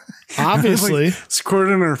 Obviously. Like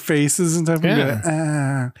squirting in our faces and stuff.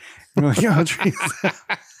 Yeah. You're like, oh, tree sap.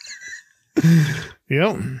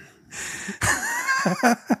 Yep.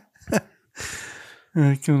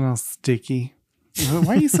 Getting all sticky.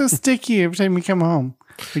 Why are you so sticky every time you come home?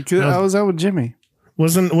 Because I was out with Jimmy.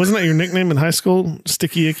 Wasn't that your nickname in high school?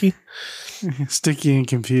 Sticky Icky? Sticky and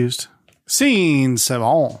confused. Scene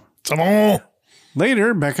 7.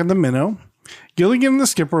 Later, back in the minnow, Gilligan and the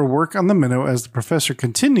skipper work on the minnow as the professor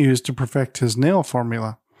continues to perfect his nail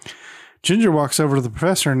formula. Ginger walks over to the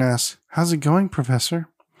professor and asks, how's it going, Professor?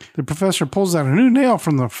 The professor pulls out a new nail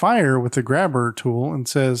from the fire with the grabber tool and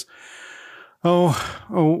says, Oh,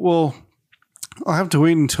 well, I'll have to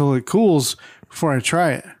wait until it cools before I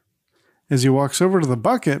try it. As he walks over to the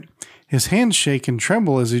bucket, his hands shake and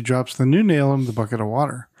tremble as he drops the new nail into the bucket of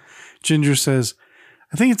water. Ginger says,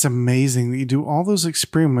 I think it's amazing that you do all those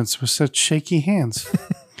experiments with such shaky hands.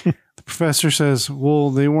 The professor says, well,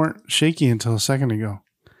 they weren't shaky until a second ago.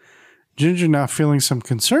 Ginger, now feeling some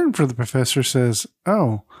concern for the professor, says,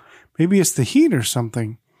 oh, maybe it's the heat or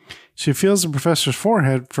something. She feels the professor's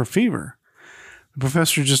forehead for fever. The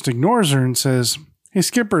professor just ignores her and says, hey,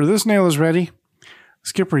 Skipper, this nail is ready.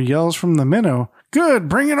 Skipper yells from the minnow, good,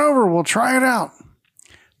 bring it over, we'll try it out.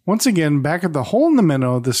 Once again, back at the hole in the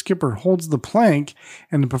minnow, the skipper holds the plank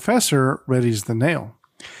and the professor readies the nail.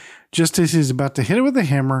 Just as he's about to hit it with a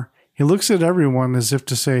hammer, he looks at everyone as if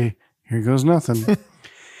to say, here goes nothing.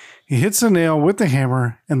 He hits the nail with the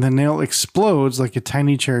hammer and the nail explodes like a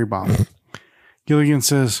tiny cherry bomb. Gilligan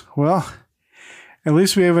says, well, at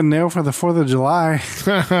least we have a nail for the 4th of July.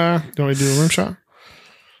 Don't we do a rim shot?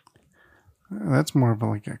 That's more of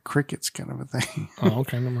like a crickets kind of a thing. Oh,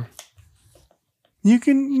 okay. Never mind. You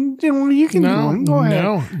can do one. Go ahead.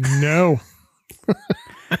 No.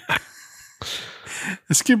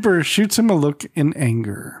 The skipper shoots him a look in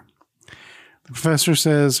anger. The professor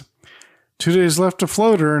says, 2 days left to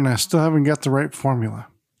floater and I still haven't got the right formula.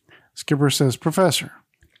 Skipper says, Professor,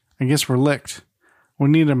 I guess we're licked. We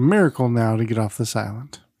need a miracle now to get off this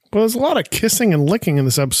island. Well, there's a lot of kissing and licking in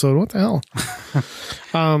this episode. What the hell?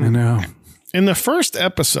 I know. In the first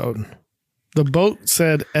episode, the boat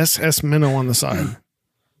said SS Minnow on the side.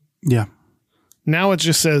 Yeah. Now it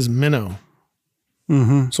just says Minnow.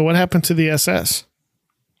 Mm-hmm. So what happened to the SS?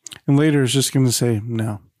 And later it's just going to say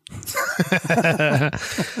no.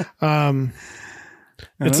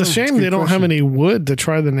 It's a shame they don't have any wood to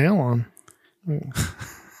try the nail on.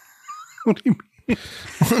 What do you mean?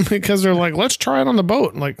 Because they're like, let's try it on the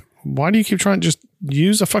boat. Like, why do you keep trying to just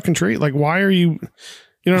use a fucking tree? Like, why are you...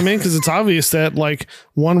 You know what I mean? Because it's obvious that like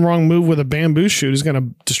one wrong move with a bamboo shoot is going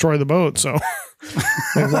to destroy the boat. So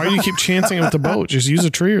like, why do you keep chancing it with the boat? Just use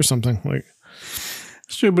a tree or something. Like,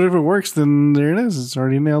 it's true, but if it works, then there it is. It's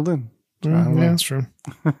already nailed in. So yeah, that's true.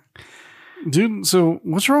 Dude, so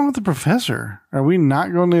what's wrong with the professor? Are we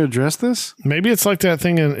not going to address this? Maybe it's like that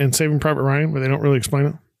thing in Saving Private Ryan where they don't really explain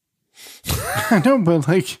it. I know, but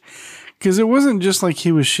like... Because it wasn't just like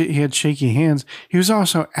he had shaky hands. He was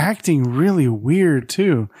also acting really weird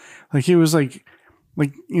too. Like he was like,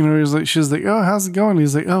 you know, he was like, she was like, oh, how's it going?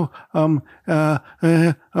 He's like, Marty.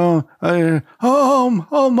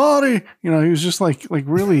 You know, he was just like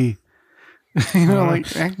really, you know,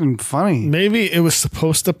 like acting funny. Maybe it was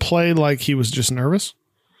supposed to play like he was just nervous.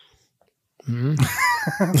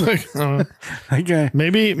 Like, that guy.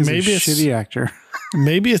 Maybe it's a it's shitty actor.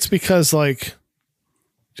 Maybe it's because like,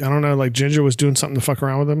 I don't know, like Ginger was doing something to fuck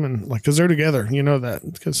around with him and like, cause they're together, you know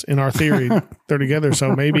that because in our theory they're together.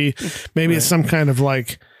 So maybe right. It's some kind of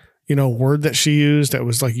like, you know, word that she used that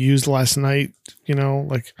was like used last night, you know,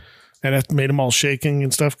 like that made him all shaking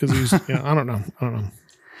and stuff. Cause he's, you know, I don't know.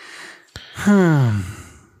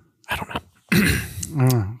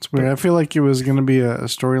 It's weird. I feel like it was going to be a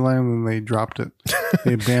storyline and they dropped it.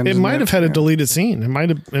 They abandoned it. Might have had a deleted scene. It might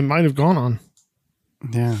have gone on.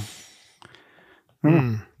 Yeah. I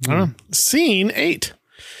don't know. Scene 8.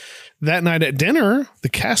 That night at dinner, the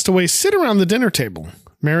castaways sit around the dinner table.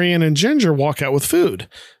 Marianne and Ginger walk out with food.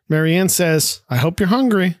 Marianne says, I hope you're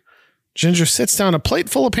hungry. Ginger sits down a plate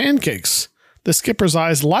full of pancakes. The skipper's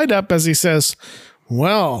eyes light up as he says,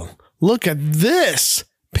 well, look at this.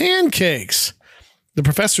 Pancakes. The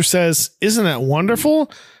professor says, isn't that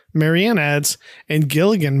wonderful? Marianne adds, and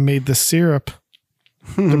Gilligan made the syrup.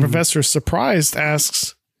 The professor, surprised,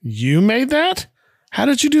 asks, you made that? How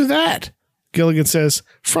did you do that? Gilligan says,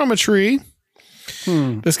 from a tree.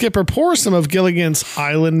 The skipper pours some of Gilligan's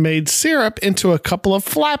island-made syrup into a couple of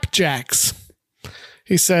flapjacks.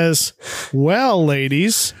 He says, well,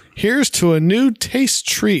 ladies, here's to a new taste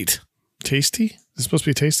treat. Tasty? Is it supposed to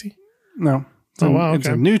be tasty? No. It's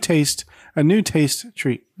a new taste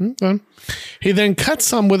treat. He then cuts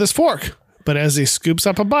some with his fork, but as he scoops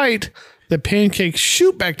up a bite, the pancakes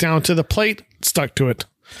shoot back down to the plate stuck to it.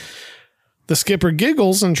 The skipper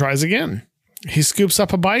giggles and tries again. He scoops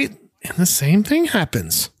up a bite, and the same thing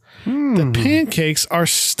happens. The pancakes are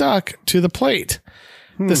stuck to the plate.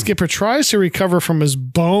 The skipper tries to recover from his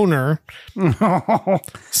boner,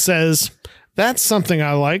 says, that's something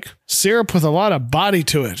I like. Syrup with a lot of body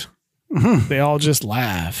to it. They all just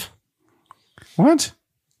laugh. What?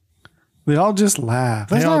 They all just laugh.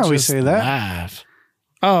 That's not how we say that. Laugh.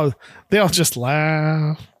 Oh, they all just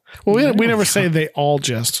laugh. Well, we never say they all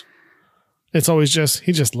just. It's always just,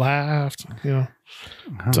 he just laughed,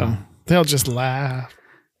 So they'll just laugh.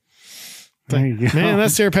 There you go. Man,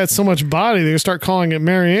 that syrup had so much body, they start calling it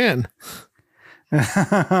Marianne.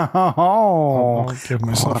 Oh. I'll give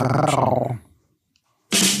myself a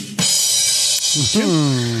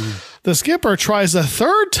The skipper tries a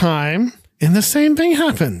third time, and the same thing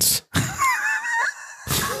happens.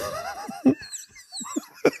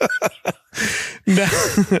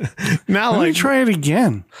 now Let me try it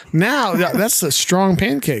again. Now, that's a strong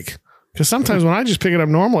pancake. Because sometimes when I just pick it up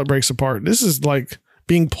normal, it breaks apart. This is like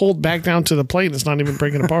being pulled back down to the plate and it's not even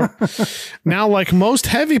breaking apart. Now, like most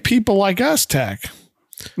heavy people like us, Tach,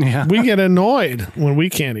 we get annoyed when we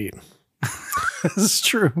can't eat. This is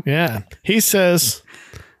true. Yeah. He says,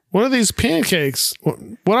 what are these pancakes?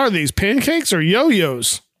 What are these, pancakes or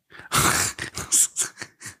yo-yos?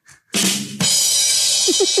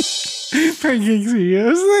 Pancakes and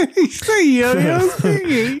yo-yos.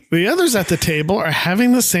 The others at the table are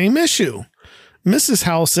having the same issue. Mrs.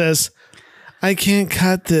 Howell says, I can't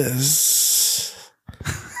cut this.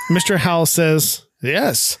 Mr. Howell says,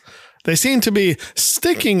 yes. They seem to be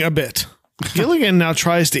sticking a bit. Gilligan now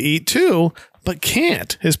tries to eat too, but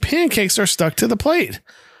can't. His pancakes are stuck to the plate.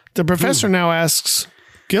 The professor now asks,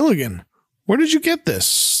 Gilligan, where did you get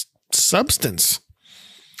this substance?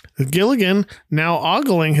 Gilligan, now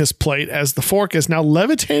ogling his plate as the fork is now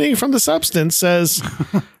levitating from the substance, says,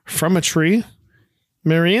 from a tree?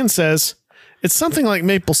 Marianne says, it's something like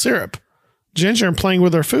maple syrup. Ginger, playing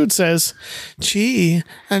with her food, says, gee,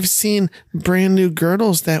 I've seen brand new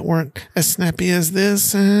girdles that weren't as snappy as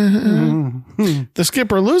this. The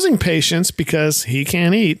skipper, losing patience because he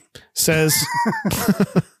can't eat, says,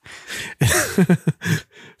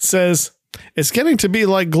 it's getting to be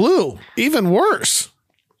like glue, even worse.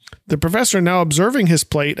 The professor now observing his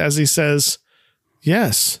plate as he says,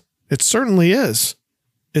 yes, it certainly is.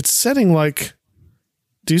 It's setting like,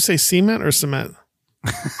 do you say cement or cement?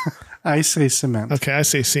 I say cement. Okay, I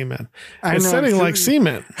say cement. It's setting like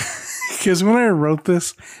cement. Because when I wrote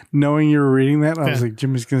this, knowing you were reading that, I was like,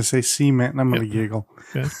 Jimmy's going to say cement, and I'm going to giggle.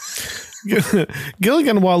 Yeah.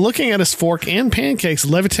 Gilligan, while looking at his fork and pancakes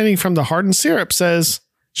levitating from the hardened syrup, says,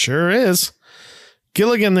 sure is.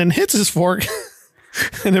 Gilligan then hits his fork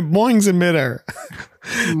and it boings in midair.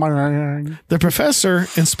 The professor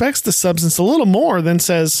inspects the substance a little more, then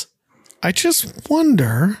says, I just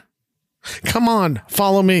wonder. Come on,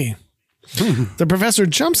 follow me. The professor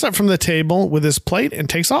jumps up from the table with his plate and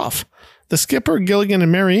takes off. The skipper, Gilligan,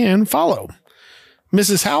 and Marianne follow.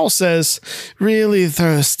 Mrs. Howell says, really,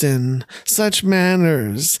 Thurston, such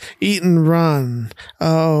manners, eat and run.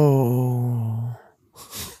 Oh.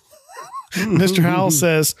 Mr. Howell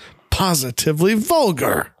says, positively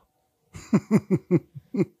vulgar.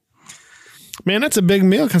 Man, that's a big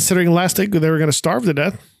meal considering last week they were going to starve to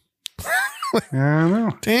death. I don't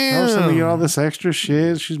know. Damn. All of a sudden, they get all this extra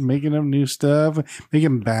shit. She's making up new stuff,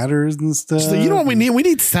 making batters and stuff. So you know what we need? We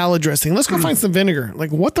need salad dressing. Let's go find some vinegar.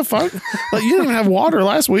 Like, what the fuck? Like, you didn't even have water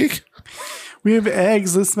last week. We have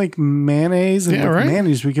eggs. Let's make mayonnaise. And with right?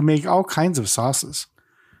 mayonnaise, we can make all kinds of sauces.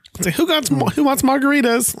 It's like, who wants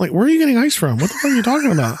margaritas? Like, where are you getting ice from? What the fuck are you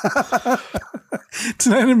talking about?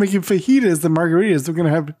 Tonight I'm making fajitas, the margaritas. We're going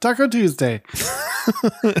to have Taco Tuesday.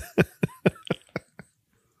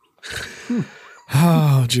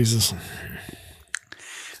 Oh, Jesus.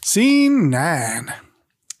 Scene 9.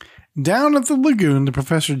 Down at the lagoon, the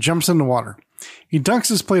professor jumps in the water. He dunks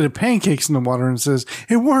his plate of pancakes in the water and says,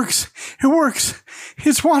 it works. It works.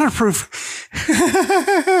 It's waterproof.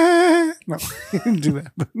 No, he didn't do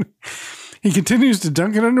that. But he continues to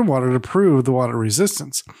dunk it underwater to prove the water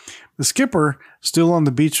resistance. The skipper, still on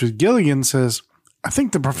the beach with Gilligan, says, I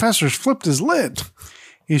think the professor's flipped his lid.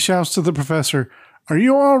 He shouts to the professor, are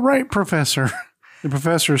you all right, Professor? The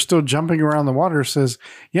professor, still jumping around the water, says,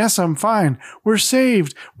 yes, I'm fine. We're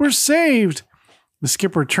saved. We're saved. The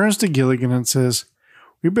skipper turns to Gilligan and says,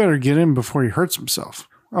 we better get in before he hurts himself.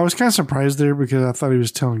 I was kind of surprised there because I thought he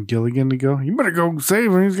was telling Gilligan to go. You better go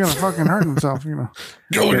save him. He's going to fucking hurt himself, you know.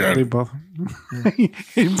 Gilligan. They both.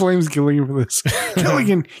 He blames Gilligan for this.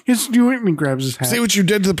 Gilligan, yes, do it. And he grabs his hat. See what you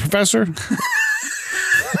did to the professor?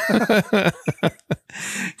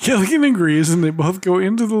 Gilligan agrees, and they both go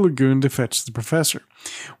into the lagoon to fetch the professor.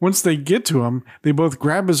 Once they get to him, they both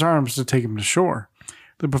grab his arms to take him to shore.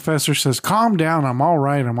 The professor says, calm down, I'm all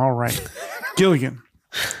right, I'm all right. Gilligan,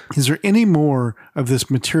 is there any more of this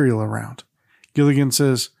material around? Gilligan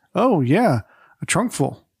says, oh, yeah, a trunk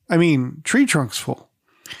full. I mean, tree trunks full.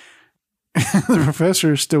 The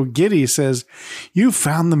professor, still giddy, says, you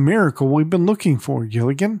found the miracle we've been looking for,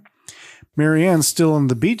 Gilligan. Marianne, still on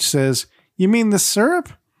the beach, says, you mean the syrup?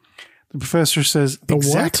 The professor says, The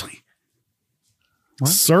exactly. what?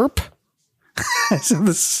 Syrup? I said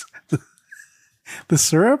the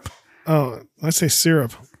syrup? Oh, I say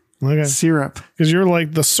syrup. Okay. Syrup. Because you're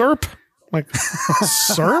like the syrup? Like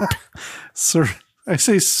syrup? I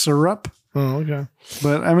say syrup. Oh, okay.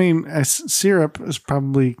 But I mean, syrup is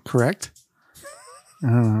probably correct. I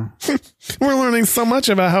don't know. We're learning so much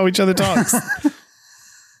about how each other talks.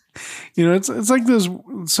 You know, it's like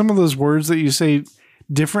some of those words that you say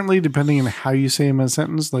differently depending on how you say them in a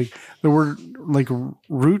sentence. Like the word like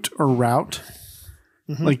root or route.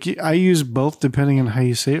 Mm-hmm. Like I use both depending on how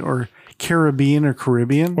you say it, or Caribbean or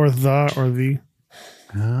Caribbean. Or the.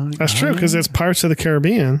 That's true, because it's Pirates of the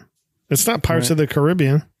Caribbean. It's not Pirates of the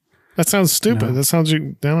Caribbean. That sounds stupid. No. That sounds, I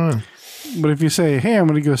don't know. But if you say, hey, I'm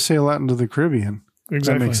going to go sail out into the Caribbean,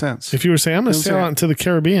 exactly. That makes sense. If you were saying, I'm going to sail out into the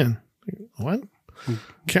Caribbean. What?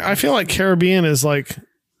 I feel like Caribbean is like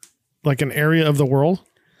an area of the world.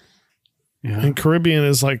 Yeah. And Caribbean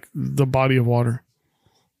is like the body of water.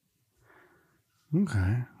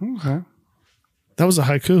 Okay. That was a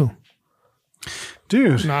haiku.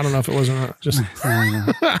 Dude. No, I don't know if it was or not. Just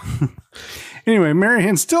Anyway,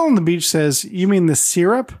 Marianne, still on the beach, says, you mean the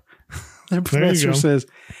syrup? The professor says,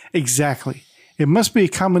 exactly. It must be a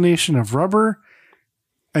combination of rubber.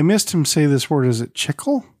 I missed him say this word. Is it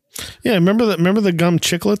chicle? Yeah, remember the gum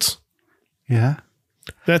Chiclets? Yeah.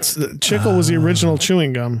 Chicle was the original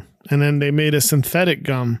chewing gum, and then they made a synthetic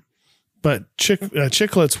gum. But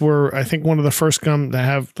Chiclets were, I think, one of the first gum that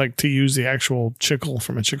have to use the actual chicle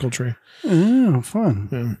from a chicle tree. Oh, fun.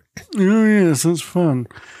 Yeah. Oh, yes, that's fun.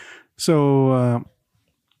 So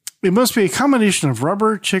it must be a combination of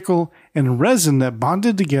rubber, chicle, and resin that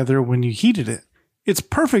bonded together when you heated it. It's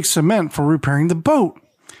perfect cement for repairing the boat.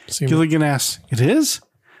 Gilligan asks, it is?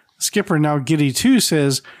 The skipper, now giddy too,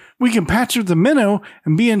 says, we can patch up the minnow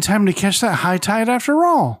and be in time to catch that high tide after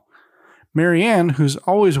all. Marianne, who's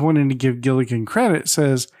always wanting to give Gilligan credit,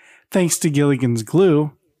 says, thanks to Gilligan's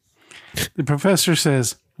glue. The professor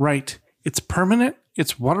says, right, it's permanent,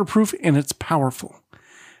 it's waterproof, and it's powerful.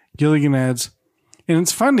 Gilligan adds, and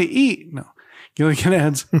it's fun to eat. No, Gilligan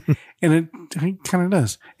adds, and it kind of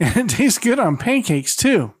does. And it tastes good on pancakes,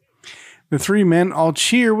 too. The three men all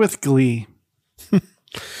cheer with glee.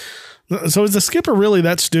 So is the skipper really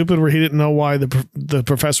that stupid where he didn't know why the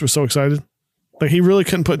professor was so excited? Like he really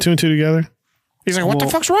couldn't put two and two together? He's like, what the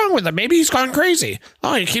fuck's wrong with him? Maybe he's gone crazy.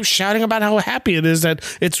 Oh, he keeps shouting about how happy it is that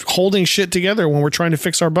it's holding shit together when we're trying to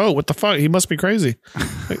fix our boat. What the fuck? He must be crazy.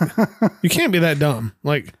 You can't be that dumb.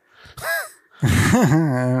 Like, I don't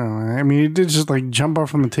know. I mean, he did just jump off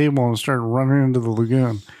from the table and start running into the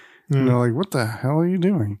lagoon. And they're like, what the hell are you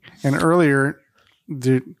doing? And earlier,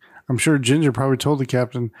 I'm sure Ginger probably told the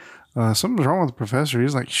captain, something's wrong with the professor.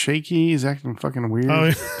 He's shaky. He's acting fucking weird.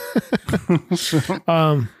 Oh,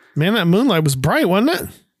 yeah. Man, that moonlight was bright, wasn't it?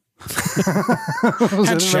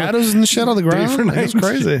 Had shadows and shit on the ground. It was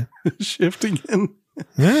crazy. Shifting in.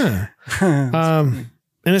 Yeah. And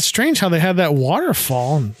it's strange how they had that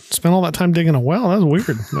waterfall and spent all that time digging a well. That was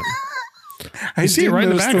weird. I see it right in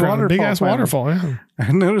the background. Big ass waterfall. Yeah.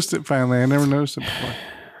 I noticed it finally. I never noticed it before.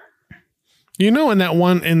 You know, in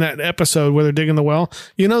that episode where they're digging the well,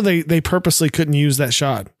 you know, they purposely couldn't use that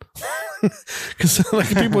shot. Because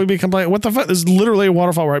people would be complaining, what the fuck? There's literally a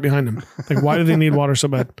waterfall right behind them. Why do they need water so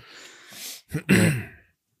bad?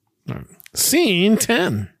 Scene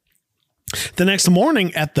 10. The next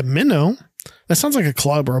morning at the Minnow. That sounds like a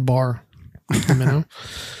club or a bar. The Minnow.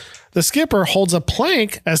 The skipper holds a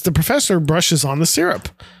plank as the professor brushes on the syrup.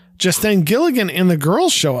 Just then Gilligan and the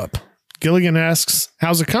girls show up. Gilligan asks,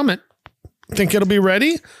 how's it coming? Think it'll be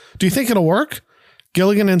ready? Do you think it'll work?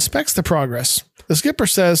 Gilligan inspects the progress. The skipper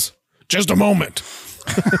says, just a moment.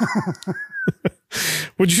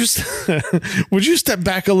 Would you step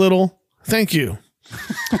back a little? Thank you.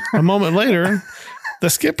 A moment later, the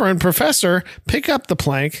skipper and professor pick up the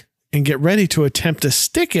plank and get ready to attempt to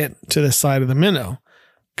stick it to the side of the minnow,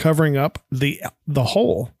 covering up the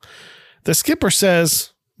hole. The skipper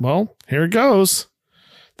says, well, here it goes.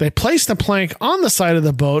 They place the plank on the side of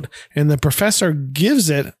the boat, and the professor gives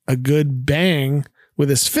it a good bang with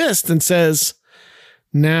his fist and says,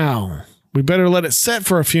 now, we better let it set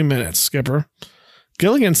for a few minutes, skipper.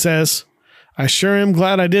 Gilligan says, I sure am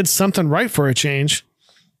glad I did something right for a change.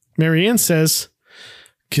 Marianne says,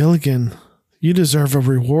 Gilligan, you deserve a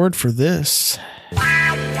reward for this.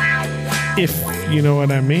 If you know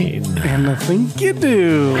what I mean. And I think you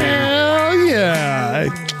do. Hell yeah.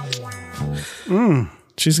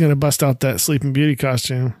 She's going to bust out that Sleeping Beauty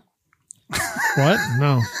costume. What?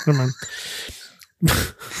 No, never mind.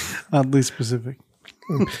 Oddly specific.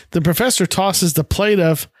 The professor tosses the plate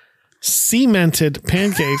of cemented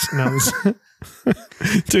pancakes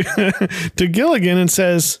to Gilligan and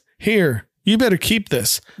says, "Here, you better keep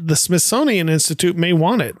this. The Smithsonian Institute may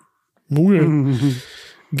want it."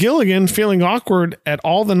 Gilligan, feeling awkward at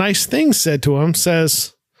all the nice things said to him,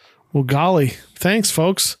 says, "Well, golly, thanks,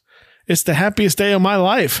 folks. It's the happiest day of my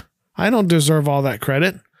life. I don't deserve all that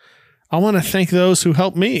credit. I want to thank those who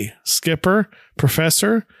helped me, Skipper,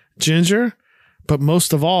 Professor, Ginger, but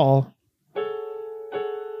most of all,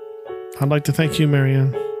 I'd like to thank you,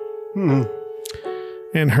 Marianne,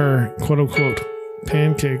 and her quote-unquote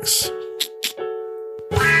pancakes."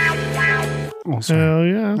 Oh, sorry. Hell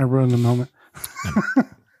yeah. I ruined the moment.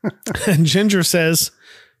 And Ginger says,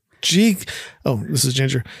 this is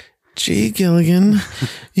Ginger. "Gee, Gilligan,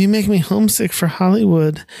 you make me homesick for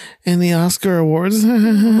Hollywood and the Oscar Awards."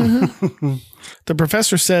 The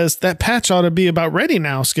professor says, "That patch ought to be about ready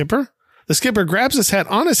now, Skipper." The skipper grabs his hat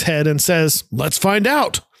on his head and says, "Let's find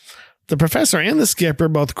out." The professor and the skipper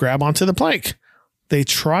both grab onto the plank. They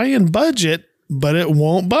try and budge it, but it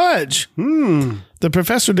won't budge. The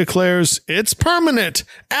professor declares, "It's permanent,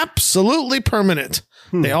 absolutely permanent."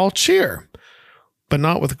 They all cheer, but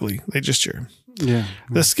not with glee. They just cheer. Yeah.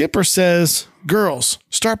 The skipper says, "Girls,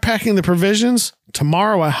 start packing the provisions.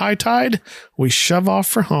 Tomorrow at high tide, we shove off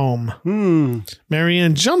for home."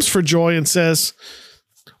 Marianne jumps for joy and says,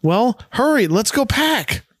 "Well, hurry, let's go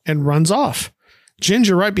pack," and runs off.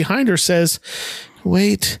 Ginger, right behind her, says,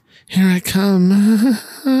 "Wait, here I come."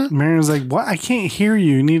 Marianne's like, "What? I can't hear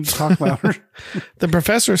you. You need to talk louder." The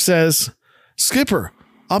professor says, "Skipper,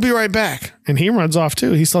 I'll be right back." And he runs off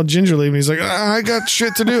too. He saw Ginger leave and he's like, "I got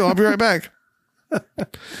shit to do. I'll be right back."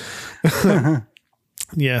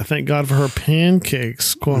 Yeah, thank God for her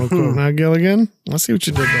pancakes, quote unquote. Now, Gilligan, let's see what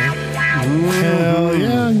you did there. Hell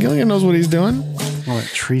yeah, Gilligan knows what he's doing. All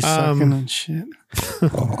that tree sucking and shit.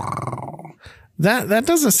 That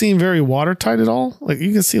doesn't seem very watertight at all. Like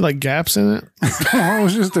you can see like gaps in it. It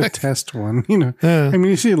was just a test one, you know. I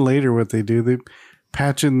mean, you see later what they do. They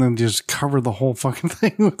patch it and then just cover the whole fucking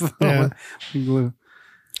thing with all that glue.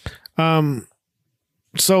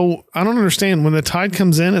 So I don't understand. When the tide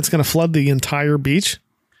comes in, it's going to flood the entire beach.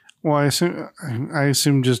 Well, I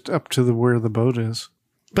assume just up to where the boat is.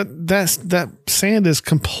 But that sand is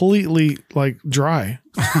completely like dry.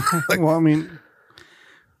 Well, I mean,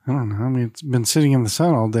 I don't know. I mean, it's been sitting in the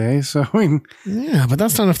sun all day, so I mean, yeah, but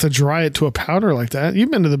that's not enough to dry it to a powder like that.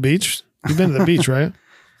 You've been to the beach. You've been to the beach, right?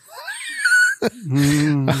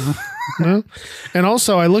 No? And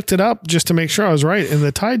also, I looked it up just to make sure I was right. And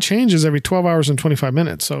the tide changes every 12 hours and 25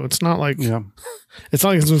 minutes. So it's not like it's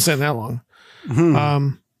been sitting that long.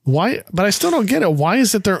 Why? But I still don't get it. Why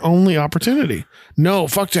is it their only opportunity? No,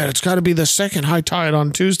 fuck that. It's got to be the second high tide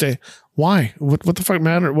on Tuesday. Why? What the fuck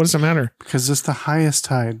matter? What does it matter? Because it's the highest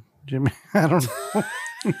tide, Jimmy. I don't know.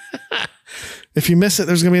 If you miss it,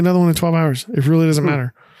 there's going to be another one in 12 hours. It really doesn't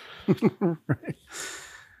matter. Right.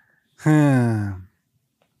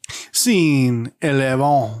 Scene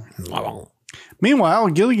 11. Meanwhile,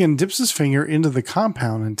 Gilligan dips his finger into the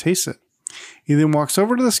compound and tastes it. He then walks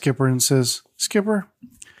over to the skipper and says, "Skipper?"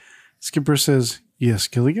 Skipper says, "Yes,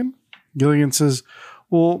 Gilligan?" Gilligan says,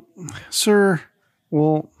 "Well, sir,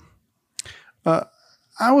 I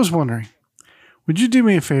was wondering, would you do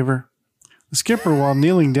me a favor?" The skipper, while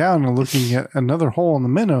kneeling down and looking at another hole in the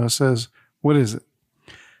minnow, says, "What is it?"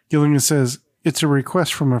 Gilligan says, "It's a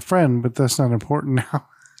request from a friend, but that's not important now."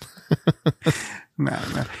 No.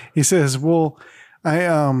 He says, "Well,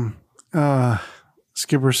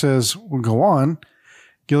 Skipper says, "Well, go on."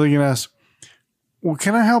 Gilligan asks, "Well,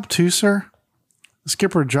 can I help too, sir?" The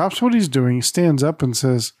skipper drops what he's doing, stands up and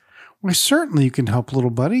says, "Why, certainly you can help, little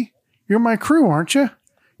buddy. You're my crew, aren't you?"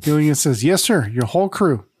 Gilligan says, "Yes, sir. Your whole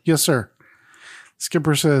crew. Yes, sir."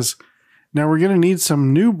 Skipper says, "Now we're going to need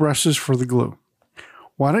some new brushes for the glue.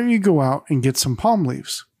 Why don't you go out and get some palm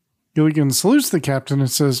leaves?" Gilligan salutes the captain and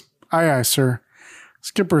says, "Aye, aye, sir."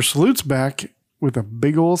 Skipper salutes back with a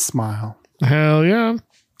big old smile. Hell yeah.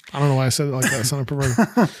 I don't know why I said it like that. It's not a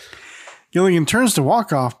perverted. Gilligan turns to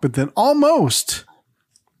walk off, but then almost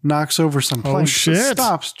knocks over some planks. Shit. But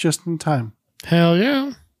stops just in time. Hell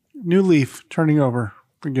yeah. New leaf turning over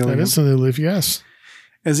for Gilligan. That is a new leaf, yes.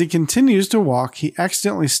 As he continues to walk, he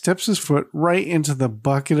accidentally steps his foot right into the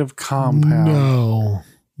bucket of compound. No.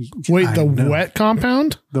 Wait, I the know. wet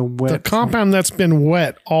compound? The wet The compound that's been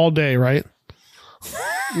wet all day, right?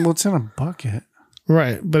 Well, it's in a bucket.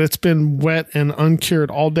 Right, but it's been wet and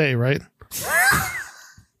uncured all day, right? I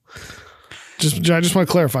just want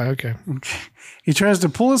to clarify. Okay. He tries to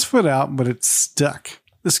pull his foot out, but it's stuck.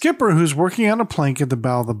 The skipper, who's working on a plank at the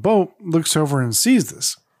bow of the boat, looks over and sees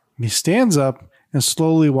this. He stands up and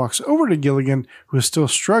slowly walks over to Gilligan, who is still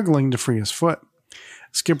struggling to free his foot.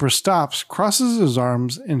 Skipper stops, crosses his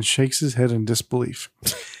arms, and shakes his head in disbelief.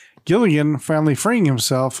 Gilligan, finally freeing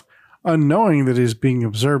himself, unknowing that he is being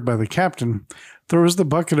observed by the captain, throws the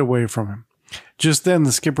bucket away from him. Just then,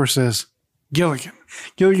 the skipper says, "Gilligan."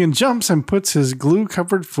 Gilligan jumps and puts his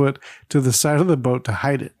glue-covered foot to the side of the boat to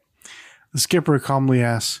hide it. The skipper calmly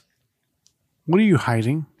asks, "What are you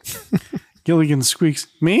hiding?" Gilligan squeaks,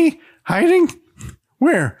 "Me? Hiding?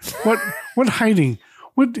 Where? What hiding?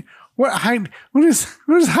 What is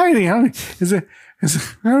hiding?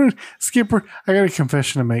 Skipper, I got a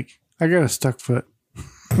confession to make. I got a stuck foot."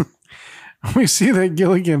 We see that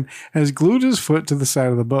Gilligan has glued his foot to the side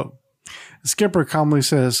of the boat. The skipper calmly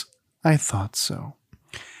says, "I thought so."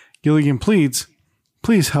 Gilligan pleads,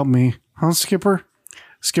 "Please help me, huh, Skipper?"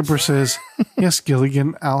 Skipper says, "Yes,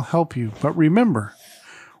 Gilligan, I'll help you. But remember,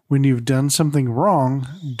 when you've done something wrong,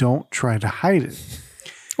 don't try to hide it."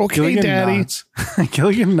 Okay, Gilligan Daddy. nods.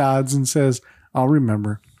 Gilligan nods and says, "I'll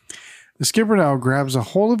remember." The skipper now grabs a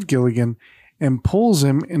hold of Gilligan and pulls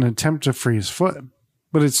him in an attempt to free his foot.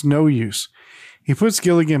 But it's no use. He puts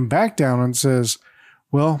Gilligan back down and says,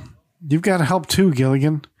 "Well, you've got to help too,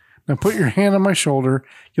 Gilligan. Now put your hand on my shoulder."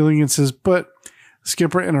 Gilligan says, "But..."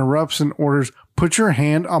 Skipper interrupts and orders, "Put your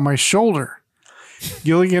hand on my shoulder."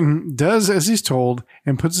 Gilligan does as he's told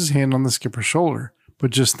and puts his hand on the skipper's shoulder.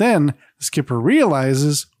 But just then, the skipper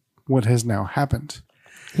realizes what has now happened.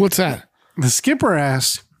 What's that? The skipper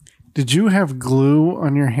asks, "Did you have glue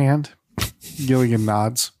on your hand?" Gilligan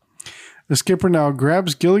nods. The skipper now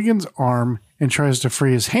grabs Gilligan's arm and tries to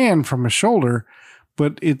free his hand from his shoulder,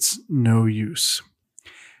 but it's no use.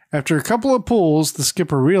 After a couple of pulls, the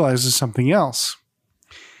skipper realizes something else.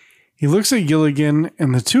 He looks at Gilligan,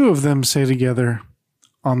 and the two of them say together,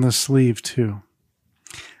 "On the sleeve, too."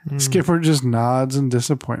 Skipper just nods in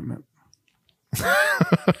disappointment.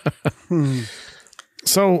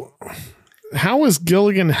 So, how is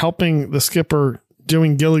Gilligan helping the skipper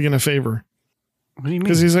doing Gilligan a favor? What do you mean?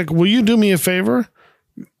 Because he's like, "Will you do me a favor?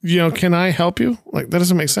 Can I help you?" Like, that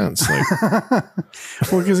doesn't make sense. Like,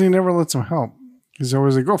 Well, because he never lets him help. He's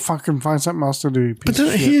always like, "Go fucking find something else to do, you but piece of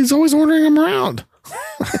then shit." he's always ordering him around.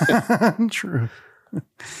 True.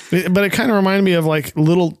 But it kind of reminded me of like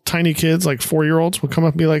little tiny kids, like 4-year-olds, would come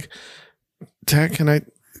up and be like, "Dad, can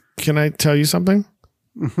I tell you something?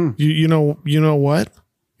 Mm-hmm. You know what?"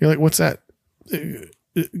 You're like, "What's that?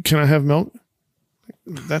 Can I have milk?"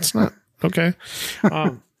 That's not okay.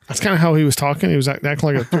 That's kind of how he was talking. He was acting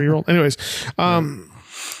like a 3-year-old. Anyways,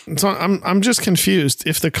 so I'm just confused.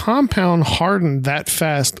 If the compound hardened that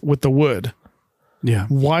fast with the wood, Yeah.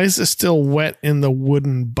 why is it still wet in the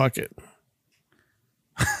wooden bucket?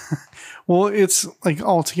 Well, it's like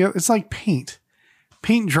all together. It's like paint.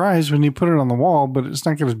 Paint dries when you put it on the wall, but it's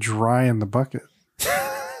not going to dry in the bucket.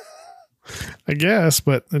 I guess,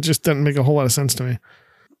 but it just doesn't make a whole lot of sense to me.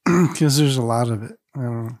 Because there's a lot of it. I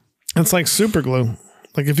don't know. It's like super glue.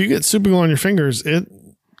 Like if you get super glue on your fingers, it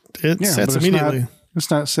sets but immediately.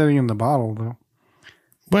 It's not setting in the bottle, though.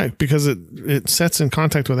 Right, because it sets in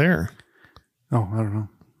contact with air. Oh, I don't know.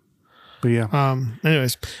 But yeah.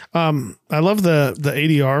 Anyways, I love the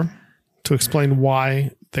ADR to explain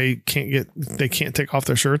why they can't take off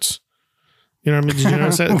their shirts. You know what I mean? Did you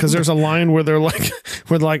notice that? Because there's a line where they're like,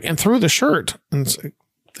 and through the shirt, and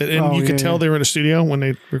you could tell they were in a studio when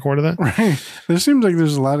they recorded that. Right. There seems like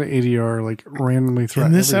there's a lot of ADR like randomly throughout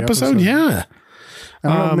In this every episode, yeah. I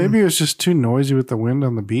don't know. Maybe it was just too noisy with the wind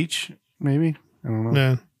on the beach. Maybe. I don't know.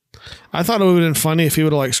 Yeah. I thought it would have been funny if he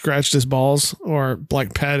would have like scratched his balls or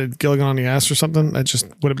like patted Gilligan on the ass or something. That just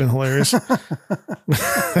would have been hilarious.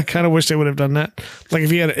 I kind of wish they would have done that. Like if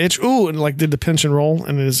he had an itch, and like did the pinch and roll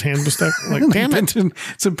and his hand was stuck. Like, damn it.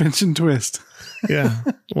 It's a pinch and twist. Yeah.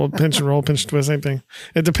 Well, pinch and roll, pinch and twist, same thing.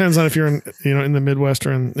 It depends on if you're in the Midwest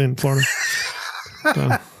or in Florida.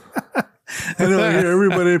 So. I know. I hear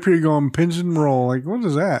everybody up here going pinch and roll. Like, what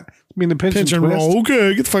is that? I mean, the pinch and twist? roll.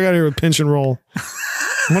 Okay, get the fuck out of here with pinch and roll.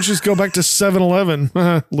 Why don't you just go back to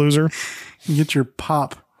 7-Eleven, loser? You get your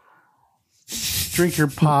pop. Drink your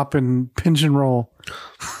pop and pinch and roll.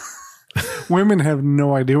 Women have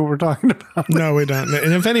no idea what we're talking about. No, we don't.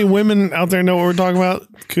 And if any women out there know what we're talking about,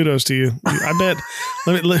 kudos to you. I bet.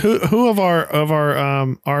 Who of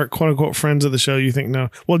our quote unquote friends of the show you think know?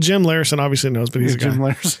 Well, Jim Larison obviously knows, but he's a guy. Jim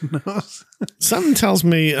Larson knows. Something tells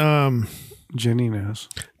me Jenny knows.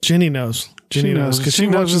 Jenny knows. Jenny knows because she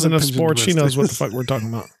watches enough sports. She knows what the fuck we're talking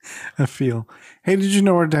about. I feel. Hey, did you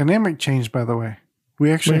know our dynamic changed? By the way,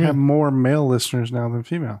 we actually have more male listeners now than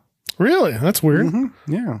female. Really? That's weird.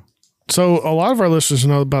 Mm-hmm. Yeah. So a lot of our listeners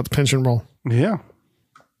know about the pinch and roll. Yeah.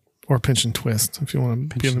 or pinch and twist if you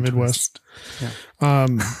want to be in the Midwest. Yeah.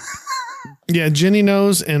 Yeah, Jenny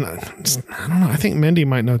knows, and I don't know. I think Mindy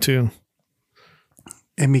might know too.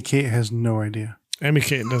 Emmy Kate has no idea. Emmy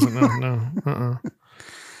Kate doesn't know. No.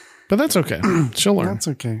 But that's okay. She'll learn. That's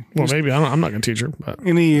okay. Well, maybe I'm not going to teach her. But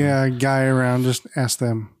any guy around, just ask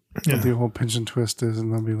them what the whole pinch and twist is,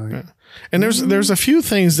 and they'll be like. Yeah. And there's a few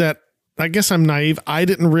things that I guess I'm naive. I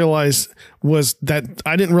didn't realize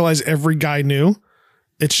every guy knew.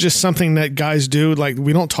 It's just something that guys do. Like,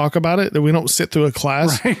 we don't talk about it, that we don't sit through a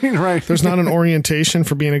class. Right. There's not an orientation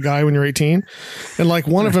for being a guy when you're 18. And like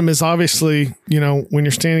one of them is obviously, when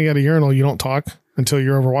you're standing at a urinal, you don't talk until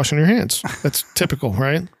you're over washing your hands. That's typical,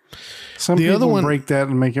 right? Some people break that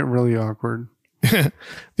and make it really awkward.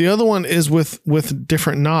 The other one is with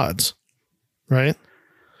different nods, right?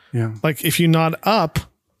 Yeah. Like if you nod up,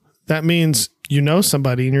 that means you know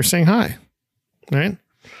somebody and you're saying hi, right?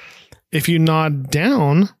 If you nod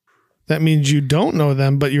down, that means you don't know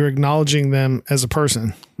them, but you're acknowledging them as a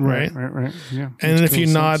person, right? Right. Yeah. And if you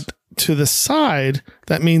nod to the side,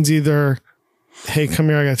 that means either, hey, come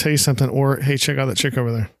here, I got to tell you something, or hey, check out that chick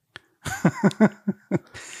over there.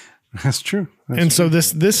 That's true. So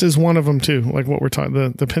this is one of them too. Like what we're talking,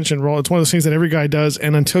 the pinch and roll. It's one of those things that every guy does.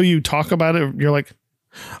 And until you talk about it, you're like,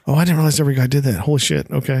 oh, I didn't realize every guy did that. Holy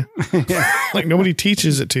shit. Okay. Like nobody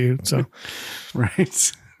teaches it to you. So,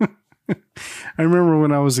 right. I remember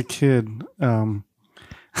when I was a kid,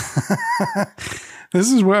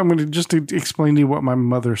 this is what I'm going to just to explain to you what my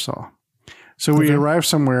mother saw. So we arrived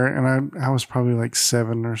somewhere and I was probably like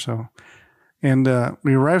 7 or so. And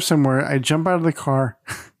we arrived somewhere. I jump out of the car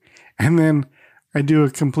and then I do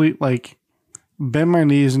a complete, like, bend my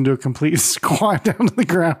knees and do a complete squat down to the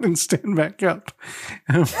ground and stand back up.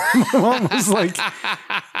 And my mom was like,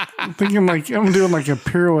 thinking like I'm doing like a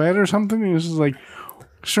pirouette or something. And it was just like,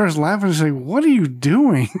 starts laughing. She's like, what are you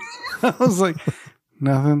doing? I was like,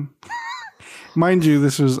 nothing. Mind you,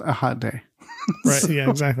 this was a hot day. Right. Yeah,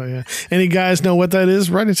 exactly. Yeah. Any guys know what that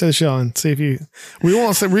is? Write into the show and see if we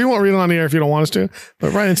won't read it on the air if you don't want us to,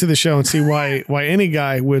 but write into the show and see why any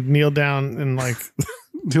guy would kneel down and like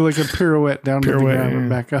do like a pirouette down to the ground and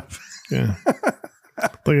back up. Yeah.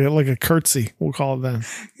 like a curtsy. We'll call it that.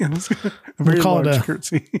 Yeah, we'll call it a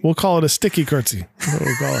curtsy. We'll call it a sticky curtsy. That's what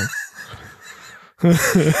we call it.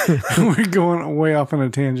 We're going way off on a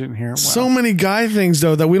tangent here. Wow. So many guy things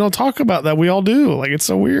though that we don't talk about that we all do. Like it's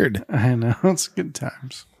so weird. I know. It's good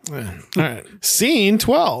times. Yeah. All right. Scene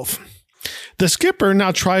 12. The skipper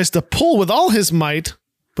now tries to pull with all his might,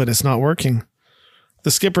 but it's not working.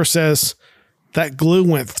 The skipper says, that glue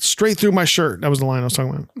went straight through my shirt. That was the line I was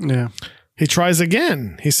talking about. Yeah. He tries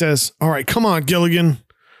again. He says, all right, come on, Gilligan.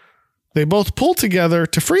 They both pull together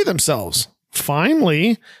to free themselves.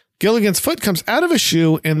 Finally, Gilligan's foot comes out of his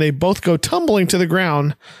shoe and they both go tumbling to the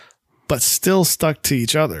ground, but still stuck to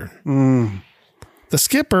each other. Mm. The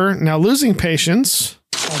skipper, now losing patience.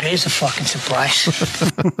 Oh, here's a fucking surprise.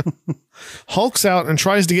 Hulks out and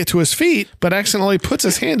tries to get to his feet, but accidentally puts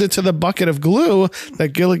his hand into the bucket of glue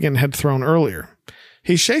that Gilligan had thrown earlier.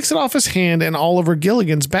 He shakes it off his hand and all over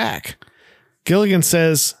Gilligan's back. Gilligan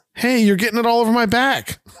says, hey, you're getting it all over my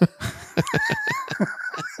back.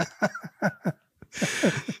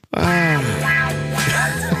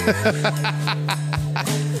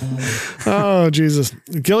 Oh, Jesus.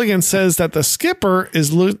 Gilligan says that the skipper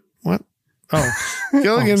is what? Oh,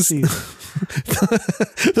 Gilligan's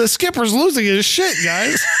the skipper's losing his shit,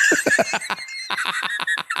 guys.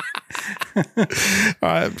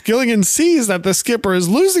 Gilligan sees that the skipper is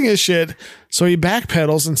losing his shit, so he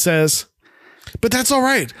backpedals and says, but that's all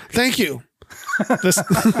right. Thank you.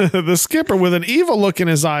 The skipper, with an evil look in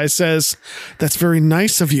his eyes, says, that's very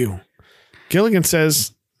nice of you. Gilligan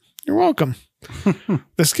says, you're welcome.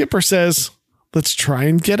 The skipper says, let's try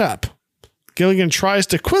and get up. Gilligan tries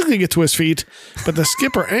to quickly get to his feet, but the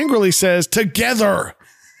skipper angrily says, together.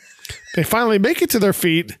 They finally make it to their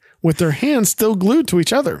feet with their hands still glued to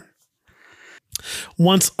each other.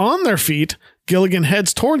 Once on their feet, Gilligan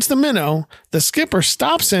heads towards the minnow. The skipper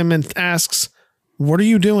stops him and asks, what are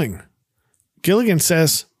you doing? Gilligan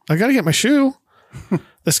says, I got to get my shoe.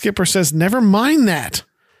 The skipper says, never mind that.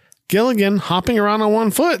 Gilligan, hopping around on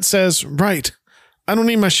one foot, says, right, I don't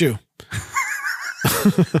need my shoe.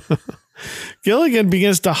 Gilligan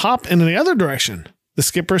begins to hop in the other direction. The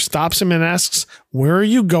skipper stops him and asks, where are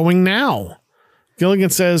you going now?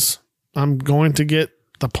 Gilligan says, I'm going to get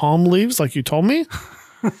the palm leaves like you told me.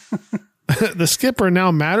 The skipper,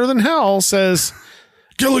 now madder than hell, says,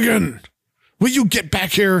 Gilligan, will you get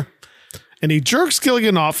back here? And he jerks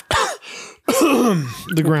Gilligan off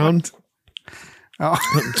the ground. Oh,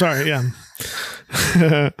 sorry. Yeah.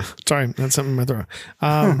 Sorry. That's something in my throat.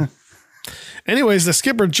 Anyways, the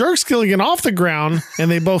skipper jerks Gilligan off the ground and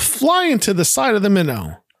they both fly into the side of the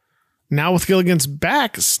minnow. Now with Gilligan's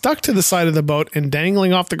back stuck to the side of the boat and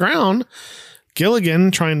dangling off the ground,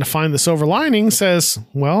 Gilligan, trying to find the silver lining, says,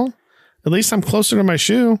 well, at least I'm closer to my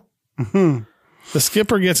shoe. Mm-hmm. The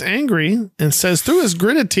skipper gets angry and says through his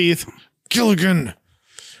gritted teeth, Gilligan,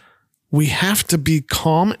 we have to be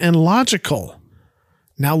calm and logical.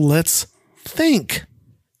 Now let's think.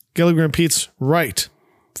 Gilligan repeats, right,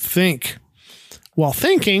 think. While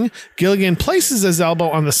thinking, Gilligan places his elbow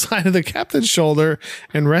on the side of the captain's shoulder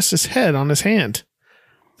and rests his head on his hand.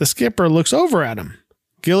 The skipper looks over at him.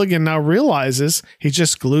 Gilligan now realizes he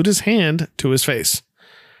just glued his hand to his face.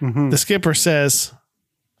 Mm-hmm. The skipper says,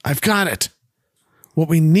 I've got it. What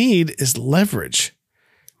we need is leverage.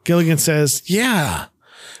 Gilligan says, yeah.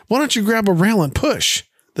 Why don't you grab a rail and push?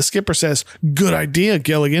 The skipper says, good idea,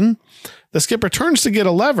 Gilligan. The skipper turns to get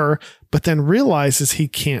a lever, but then realizes he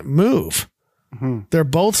can't move. Mm-hmm. They're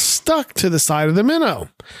both stuck to the side of the minnow.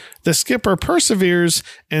 The skipper perseveres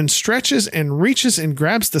and stretches and reaches and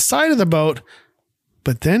grabs the side of the boat,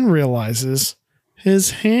 but then realizes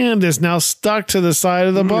his hand is now stuck to the side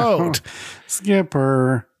of the boat.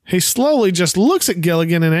 Skipper. He slowly just looks at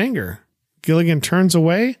Gilligan in anger. Gilligan turns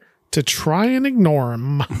away to try and ignore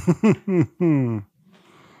him.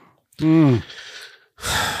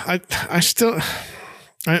 I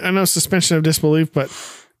know suspension of disbelief, but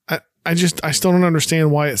I still don't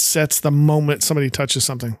understand why it sets the moment somebody touches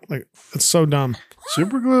something. Like, it's so dumb.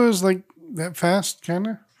 Super glue is like that fast, kind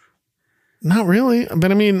of? Not really.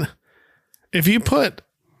 But I mean, if you put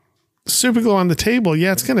super glue on the table,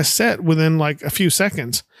 yeah, it's going to set within like a few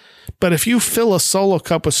seconds. But if you fill a Solo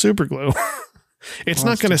cup with super glue, it's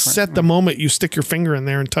not going to set the moment you stick your finger in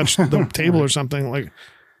there and touch the table or something. Like,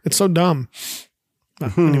 it's so dumb.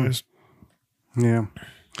 Anyways. Yeah.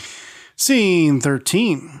 Scene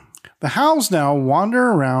 13. The Howells now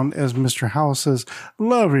wander around as Mr. Howell says,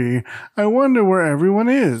 Lovey, I wonder where everyone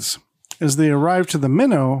is. As they arrive to the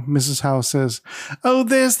minnow, Mrs. Howell says, oh,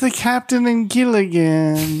 there's the captain and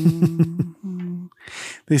Gilligan.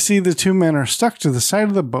 They see the two men are stuck to the side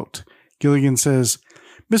of the boat. Gilligan says,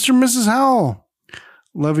 Mr. and Mrs. Howell.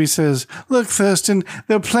 Lovey says, look, Thurston,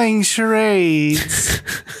 they're playing charades.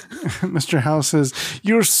 Mr. Howell says,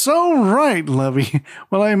 you're so right, Lovey.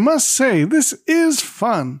 Well, I must say, this is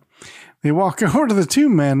fun. They walk over to the two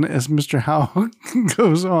men as Mr. Howell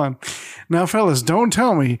goes on. Now, fellas, don't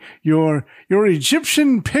tell me your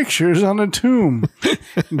Egyptian pictures on a tomb.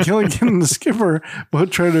 Gilligan and the skipper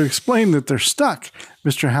both try to explain that they're stuck.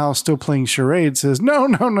 Mr. Howell, still playing charades, says,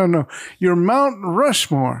 no. You're Mount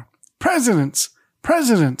Rushmore. Presidents.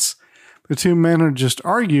 The two men are just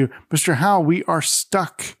argue. Mr. Howell, we are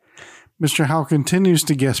stuck. Mr. Howell continues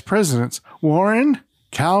to guess presidents. Warren?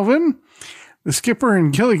 Calvin? The skipper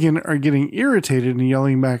and Gilligan are getting irritated and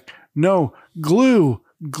yelling back, no, glue.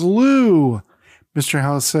 Mr.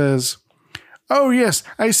 Howell says, oh, yes,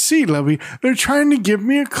 I see, Lovey. They're trying to give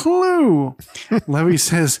me a clue. Lovey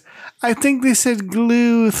says, I think they said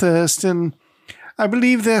glue, Thurston. I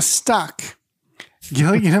believe they're stuck.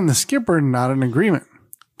 Gilligan and the skipper nod in agreement.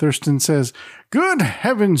 Thurston says, good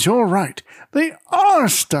heavens, you're right. They are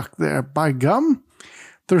stuck there, by gum.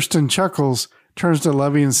 Thurston chuckles, turns to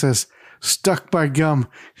Lovey and says, stuck by gum.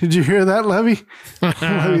 Did you hear that, Lovey?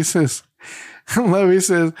 Lovey says,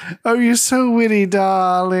 oh, you're so witty,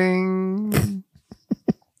 darling.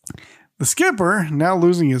 The skipper, now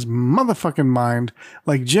losing his motherfucking mind,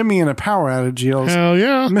 like Jimmy in a power outage, yells, hell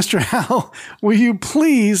yeah. Mr. Howell, will you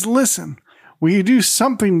please listen? Will you do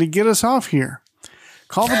something to get us off here?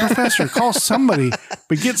 Call the professor, call somebody,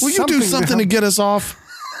 but get will you do something to get us off?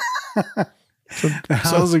 The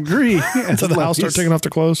Howells agree. So the Howells start taking off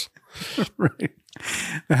their clothes. Right.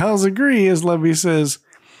 The Howells agree as Lovey says,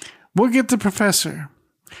 we'll get the professor.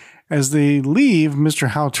 As they leave, Mr.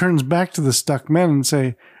 Howell turns back to the stuck men and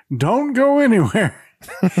say, don't go anywhere.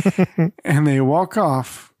 And they walk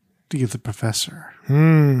off to get the professor.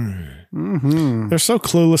 Mm-hmm. They're so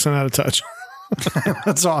clueless and out of touch.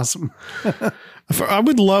 That's awesome. I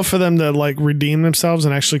would love for them to like redeem themselves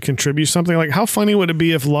and actually contribute something. Like, how funny would it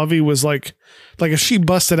be if Lovey was like if she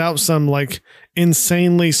busted out some like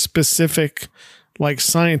insanely specific, like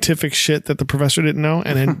scientific shit that the professor didn't know,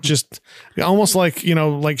 and then just almost like, you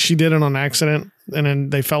know, like she did it on accident and then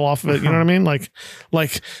they fell off of it. You know what I mean? Like,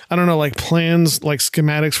 I don't know, like plans, like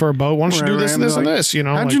schematics for a boat. Why don't you do this and this and this? You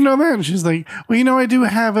know, how'd you know that? And she's like, well, you know, I do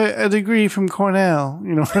have a degree from Cornell,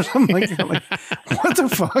 you know, or something like that. Like, what the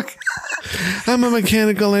fuck? I'm a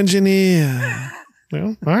mechanical engineer.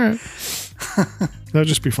 Well, all right. That'd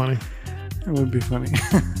just be funny. It would be funny.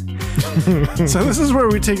 So this is where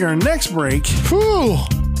we take our next break. Whew.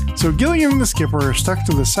 So Gilligan and the skipper are stuck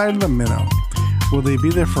to the side of the minnow. Will they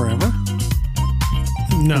be there forever?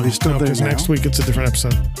 No, Are they still there because now? next week it's a different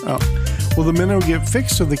episode. Oh. Will the minnow get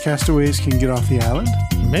fixed so the castaways can get off the island?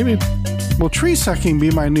 Maybe. Will tree sucking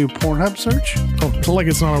be my new Pornhub search? Oh, like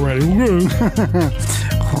it's not already.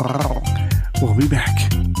 We'll be back.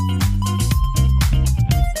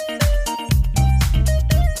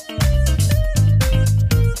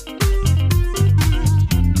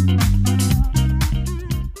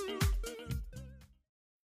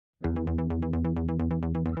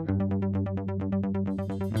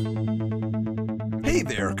 Hey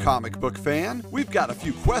there, comic book fan. We've got a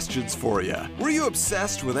few questions for you. Were you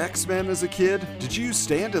obsessed with X-Men as a kid? Did you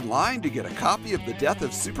stand in line to get a copy of The Death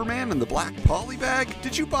of Superman in the black poly bag?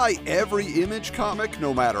 Did you buy every Image comic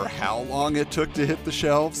no matter how long it took to hit the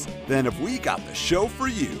shelves? Then have we got the show for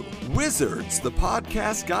you. Wizards, the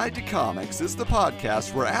podcast guide to comics, is the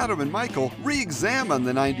podcast where Adam and Michael re-examine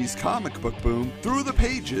the 90s comic book boom through the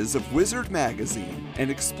pages of Wizard magazine and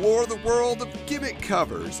explore the world of gimmick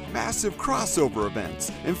covers, massive crossover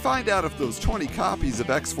events, and find out if those 20 copies of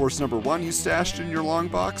X-Force #1 you stashed in your long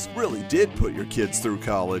box really did put your kids through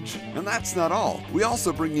college. And that's not all. We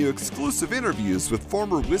also bring you exclusive interviews with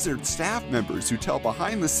former Wizard staff members who tell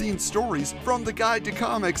behind-the-scenes stories from the guide to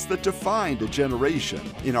comics that defined a generation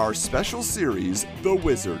in our special series, The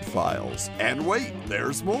Wizard Files. And wait,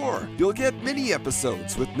 there's more. You'll get mini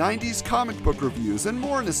episodes with 90s comic book reviews and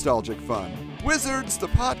more nostalgic fun. Wizards, the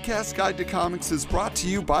podcast guide to comics, is brought to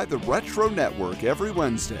you by the Retro Network every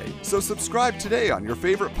Wednesday. So subscribe today on your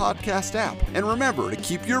favorite podcast app. And remember to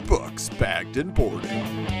keep your books bagged and boarded.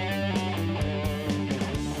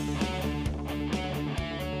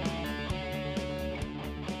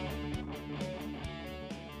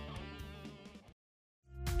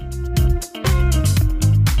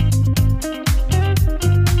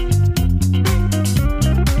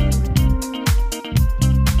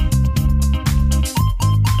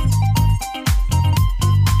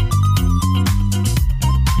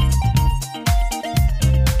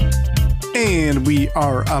 And we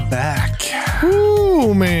are back.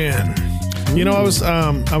 Ooh, man. You know,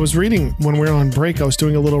 I was reading when we were on break. I was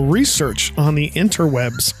doing a little research on the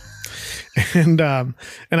interwebs, and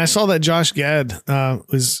I saw that Josh Gad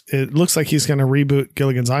it looks like he's going to reboot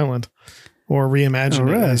Gilligan's Island or reimagine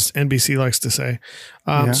it, as NBC likes to say.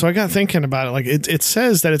 So I got thinking about it. Like it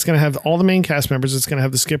says that it's going to have all the main cast members. It's going to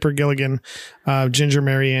have the skipper, Gilligan, Ginger,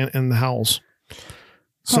 Mary Ann, and the Howells.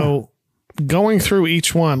 So going through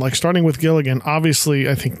each one, like starting with Gilligan, obviously,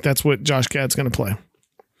 I think that's what Josh Gad's going to play.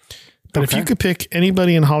 But if you could pick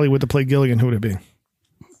anybody in Hollywood to play Gilligan, who would it be?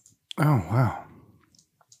 Oh, wow.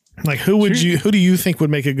 Like, who do you think would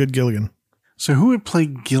make a good Gilligan? So who would play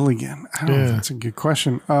Gilligan? I don't know. That's a good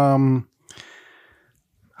question. Like,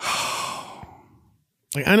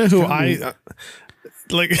 I know who I'm,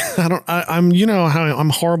 you know how I'm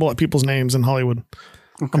horrible at people's names in Hollywood.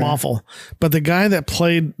 Okay. I'm awful. But the guy that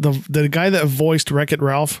played the guy that voiced Wreck-It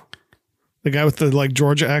Ralph, the guy with the like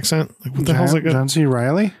Georgia accent, like what the hell's that guy? John C.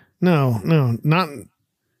 Reilly? No, not.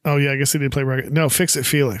 Oh yeah, I guess he did play Wreck-It. No, Fix It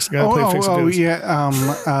Felix. The guy that played Fix It Felix.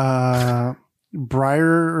 Yeah.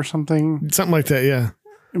 Briar or something. Something like that. Yeah.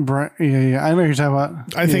 Yeah. I know who you're talking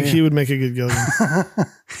about. I think he would make a good Gilligan.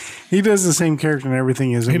 He does the same character and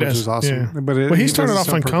everything as him, which is awesome. Yeah. But he started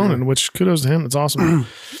off on Conan, which kudos to him. That's awesome.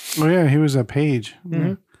 Oh yeah, he was a page.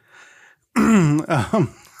 Mm-hmm.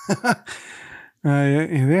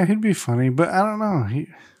 Yeah, he'd be funny, but I don't know.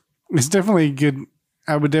 It's definitely good.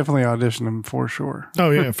 I would definitely audition him for sure.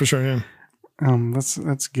 Oh yeah, for sure. Yeah.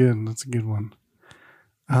 That's good. That's a good one.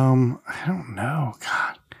 I don't know.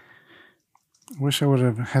 God, I wish I would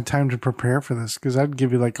have had time to prepare for this because I'd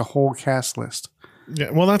give you like a whole cast list. Yeah,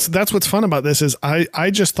 well, that's what's fun about this is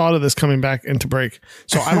I just thought of this coming back into break,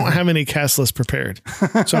 so I don't have any cast list prepared.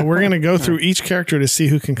 So we're gonna go through each character to see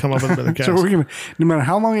who can come up with a better cast. So we're gonna, no matter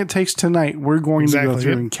how long it takes tonight, we're going to go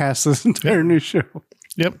through and cast this entire new show.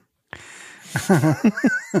 Yep.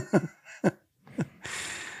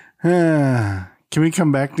 Can we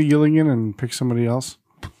come back to Gilligan and pick somebody else?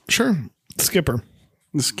 Sure. The skipper.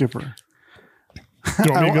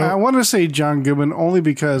 I want to say John Goodman only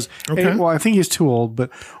because, I think he's too old,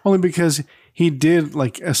 but only because he did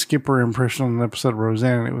like a skipper impression on an episode of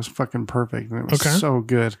Roseanne and it was fucking perfect. And it was so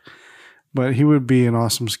good. But he would be an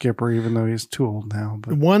awesome skipper even though he's too old now.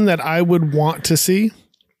 But one that I would want to see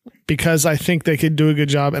because I think they could do a good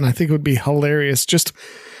job and I think it would be hilarious. Just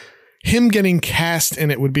him getting cast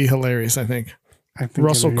in it would be hilarious, I think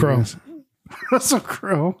Russell Crowe. Russell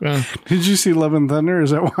Crowe? Yeah. Did you see Love and Thunder?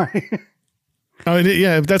 Is that why? Oh,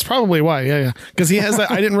 yeah, that's probably why. Yeah. Because he has that.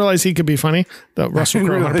 I didn't realize he could be funny. The Russell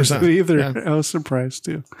Crowe, 100%. Either. Yeah. I was surprised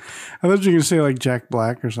too. I thought you were going to say like Jack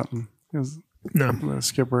Black or something. No, the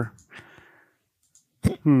skipper.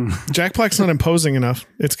 Jack Black's not imposing enough.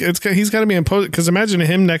 He's got to be imposing. Because imagine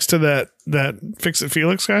him next to that Fix It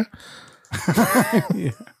Felix guy.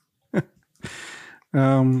 Yeah.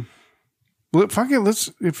 Well, fuck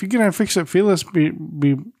it. If you can have Fix It Felix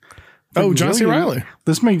be John C. Reilly.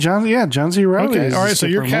 Let's make John C. Reilly. Okay. All right. So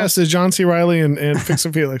your cast is John C. Reilly and Fix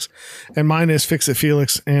It Felix, and mine is Fix It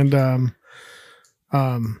Felix and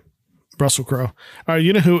Russell Crowe. All right.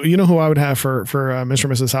 You know who I would have for Mr. and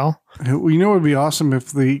Mrs. Howell? You know, it would be awesome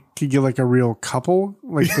if they could get like a real couple,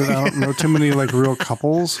 like I don't know too many like real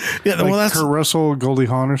couples. Yeah. Like Well, that's Kurt Russell, Goldie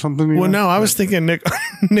Hawn, or something. Well, no, I was thinking Nick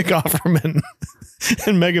Offerman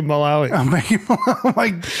and Megan Mullally. Oh my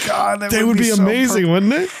God. They would be amazing,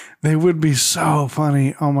 wouldn't it? They would be so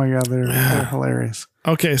funny. Oh my God. They're hilarious.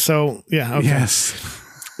 Okay. So yeah. Okay. Yes.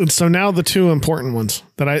 So now the two important ones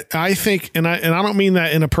that I think, and I don't mean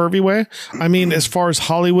that in a pervy way. I mean, as far as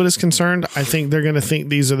Hollywood is concerned, I think they're going to think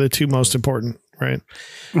these are the two most important. Right.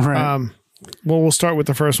 Right. Well, we'll start with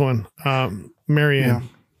the first one. Marianne. Yeah.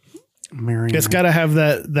 Marianne. It's got to have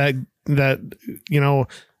that,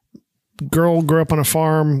 girl grew up on a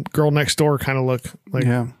farm, girl next door kind of look. Like,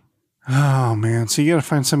 yeah. Oh man. So you got to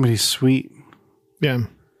find somebody sweet. Yeah.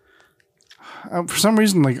 For some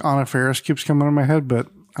reason, like Anna Faris keeps coming in my head, but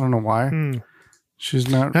I don't know why. She's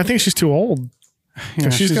not. I think she's too old. Yeah,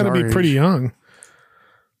 she's got to be pretty young.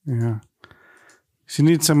 Yeah. She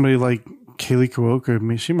needs somebody like Kaylee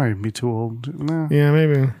Cuoco. She might be too old. No. Yeah,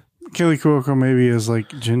 maybe. Kaylee Cuoco maybe is like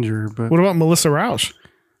Ginger, but what about Melissa Rauch?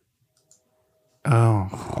 Oh,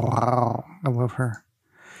 wow. I love her.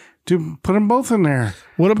 Dude, put them both in there.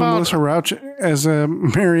 What put about Melissa Rauch as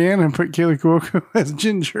Marianne and put Kaylee Cuoco as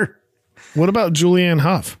Ginger? What about Julianne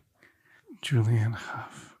Hough? Julianne Hough.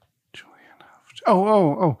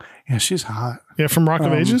 Oh. Yeah, she's hot. Yeah, from Rock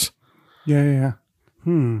of Ages? Yeah.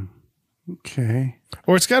 Okay.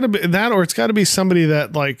 Or it's got to be that, or it's got to be somebody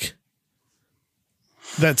that like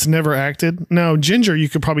that's never acted. No, Ginger, you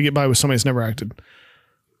could probably get by with somebody that's never acted.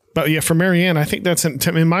 But yeah, for Marianne, I think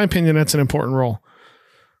in my opinion, that's an important role.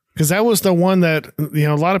 Because that was the one that,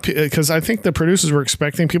 a lot of people, because I think the producers were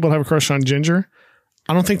expecting people to have a crush on Ginger.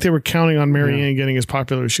 I don't think they were counting on Marianne getting as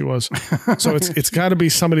popular as she was. So it's got to be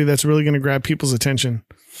somebody that's really going to grab people's attention.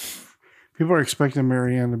 People are expecting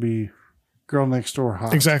Marianne to be girl next door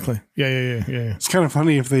hot. Exactly. Yeah. It's kind of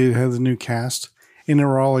funny if they had the new cast and they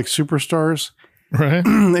were all like superstars. Right.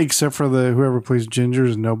 Except for whoever plays Ginger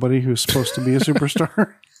is nobody who's supposed to be a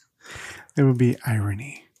superstar. It would be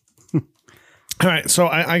irony. All right. So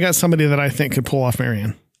I got somebody that I think could pull off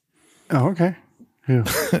Marianne. Oh, okay. Yeah.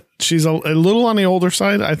 She's a little on the older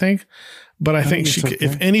side, I think, but I think she,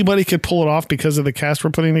 if anybody could pull it off because of the cast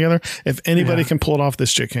we're putting together, if anybody can pull it off,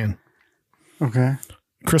 this chick can. Okay.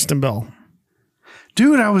 Kristen Bell.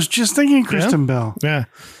 Dude, I was just thinking Kristen Bell. Yeah.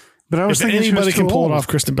 But I was if thinking anybody can pull old. it off,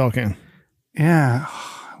 Kristen Bell can. Yeah.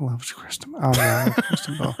 Oh, I love Kristen. Oh, yeah, I love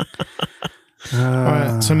Kristen Bell. All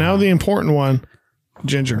right. So now the important one,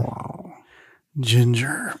 Ginger. Wow.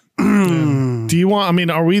 Ginger. Do you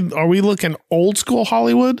want, are we looking old school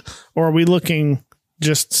Hollywood, or are we looking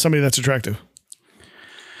just somebody that's attractive?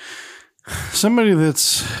 Somebody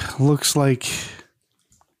looks like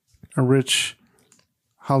a rich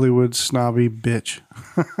Hollywood snobby bitch.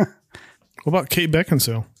 What about Kate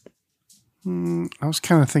Beckinsale? I was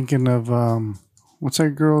kind of thinking of what's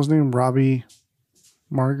that girl's name?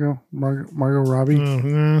 Margot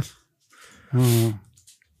Robbie.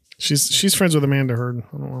 She's friends with Amanda Heard.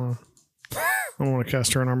 I don't want to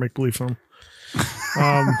cast her in our make believe film.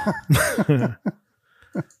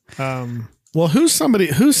 Well, who's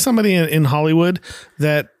somebody in Hollywood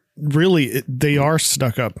that really they are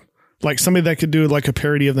stuck up, like somebody that could do like a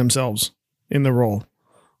parody of themselves in the role,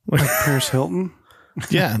 like Paris Hilton.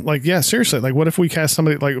 Yeah, seriously. Like, what if we cast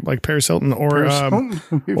somebody like Paris Hilton or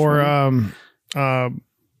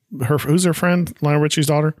who's her friend, Lionel Richie's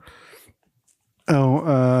daughter?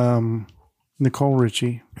 Oh, Nicole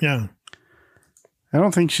Richie. Yeah. I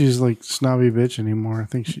don't think she's like snobby bitch anymore. I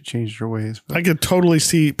think she changed her ways. But. I could totally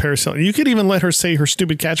see Paris Hilton. You could even let her say her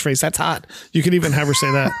stupid catchphrase. That's hot. You could even have her say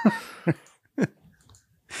that.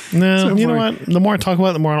 No, so you know what? The more I talk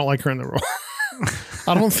about it, the more I don't like her in the role.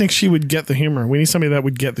 I don't think she would get the humor. We need somebody that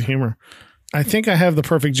would get the humor. I think I have the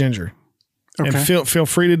perfect Ginger. Okay. And feel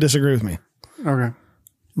free to disagree with me. Okay.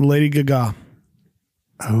 Lady Gaga.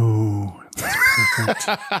 Oh, that's perfect.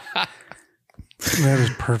 That is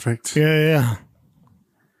perfect. Yeah.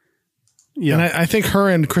 And I think her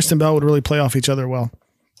and Kristen Bell would really play off each other well.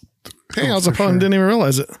 Hey, I was a pun. Didn't even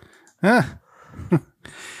realize it. Yeah.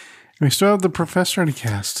 We still have the professor to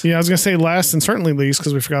cast. Yeah, I was going to say last and certainly least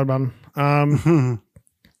because we forgot about him.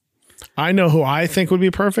 I know who I think would be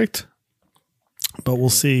perfect, but we'll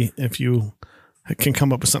see if you can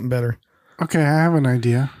come up with something better. Okay, I have an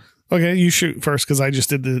idea. Okay, you shoot first because I just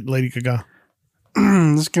did the Lady Gaga.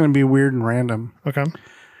 This is going to be weird and random. Okay.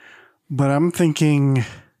 But I'm thinking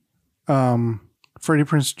Freddie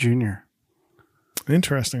Prinze Jr.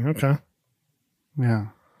 Interesting. Okay. Yeah.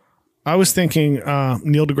 I was thinking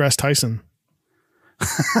Neil deGrasse Tyson.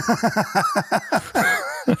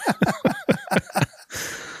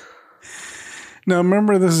 Now,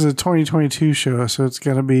 remember, this is a 2022 show, so it's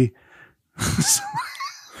got to be...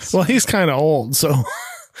 Well, he's kind of old, so...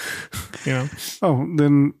 you know. Oh,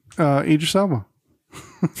 then Idris Elba.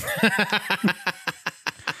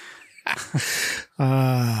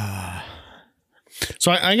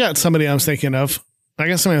 So I got somebody I was thinking of.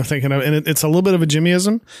 And it's a little bit of a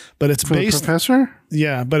Jimmyism, but it's For based... the professor?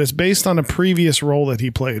 Yeah, but it's based on a previous role that he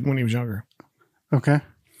played when he was younger. Okay.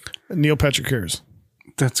 Neil Patrick Harris.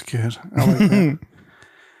 That's good. I like that.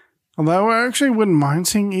 Although I actually wouldn't mind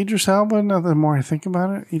seeing Idris Elba. Now the more I think about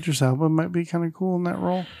it, Idris Elba might be kind of cool in that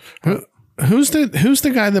role. Who's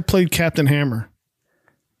the guy that played Captain Hammer?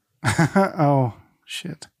 Oh,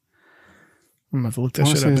 shit. I'm going to have to look that I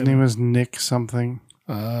want shit to say up. his name was Nick something.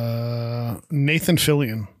 Nathan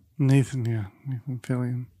Fillion. Nathan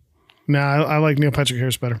Fillion. No, I like Neil Patrick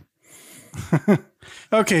Harris better.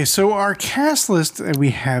 Okay, so our cast list that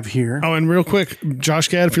we have here. Oh, and real quick, Josh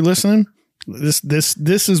Gad, if you're listening, this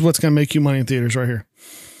is what's going to make you money in theaters right here.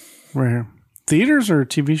 Right here. Theaters or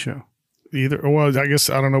TV show? Either. Well, I guess,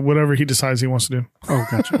 I don't know, whatever he decides he wants to do. Oh,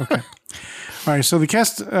 gotcha. Okay. All right, so the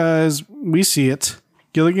cast, as we see it,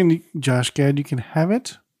 Gilligan, Josh Gad, you can have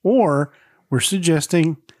it, or we're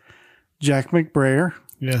suggesting Jack McBrayer.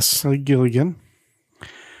 Yes. Like Gilligan.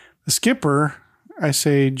 The skipper, I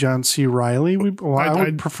say John C. Reilly. I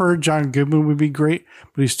would prefer John Goodman would be great,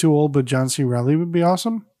 but he's too old, but John C. Reilly would be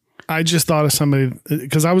awesome. I just thought of somebody,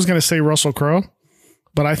 because I was going to say Russell Crowe,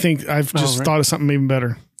 but I think I've just thought of something even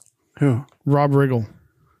better. Who? Rob Riggle.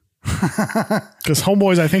 Because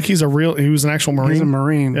Homeboys, I think he was an actual Marine. He's a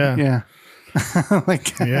Marine. Yeah.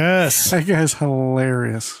 Yes. That guy's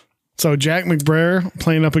hilarious. So Jack McBrayer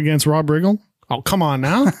playing up against Rob Riggle. Oh, come on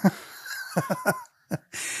now.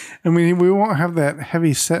 I mean, we won't have that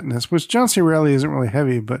heavy setness, which John C. Reilly isn't really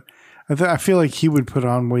heavy, but I feel like he would put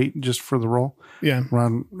on weight just for the role. Yeah.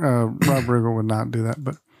 Rob Riggle would not do that,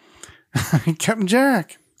 but Captain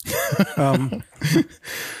Jack.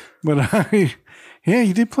 Yeah,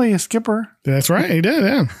 he did play a skipper. That's right. He did,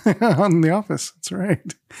 yeah. On The Office. That's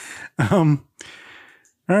right. All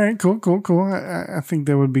right, cool. I think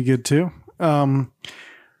that would be good too.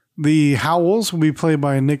 The Howells will be played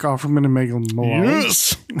by Nick Offerman and Megan Mullally.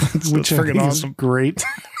 Yes. Which I think awesome. is great.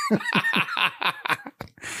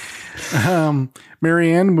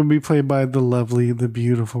 Marianne will be played by the lovely, the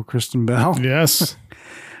beautiful Kristen Bell. Yes.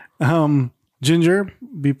 Ginger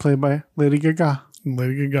be played by Lady Gaga.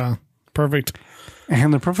 Lady Gaga. Perfect.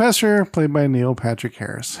 And the professor played by Neil Patrick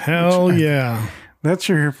Harris. Hell yeah. That's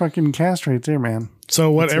your fucking cast right there, man.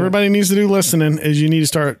 So what everybody needs to do listening is you need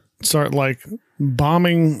to start like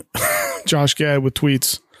bombing Josh Gad with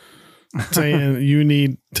tweets saying you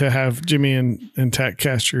need to have Jimmy and Tach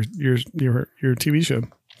cast your TV show.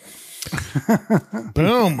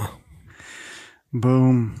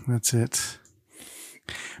 Boom. That's it.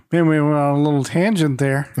 Man, we went on a little tangent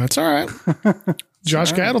there. That's all right.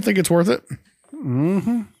 Josh Gad will think it's worth it.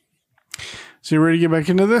 Mm-hmm. So you ready to get back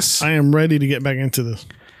into this? I am ready to get back into this.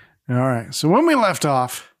 All right. So when we left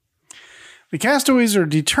off, the castaways are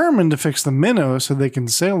determined to fix the minnow so they can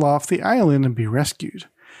sail off the island and be rescued.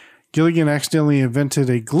 Gilligan accidentally invented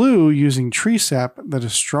a glue using tree sap that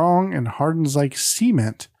is strong and hardens like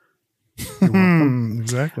cement.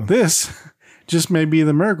 Exactly. This just may be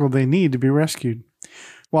the miracle they need to be rescued.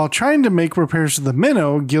 While trying to make repairs to the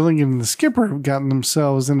minnow, Gilligan and the skipper have gotten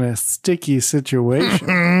themselves in a sticky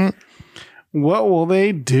situation. What will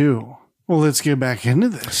they do? Well, let's get back into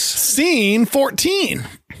this. Scene 14.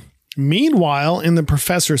 Meanwhile, in the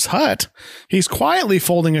professor's hut, he's quietly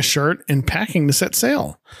folding a shirt and packing to set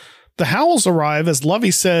sail. The Howells arrive as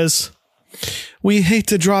Lovey says, "We hate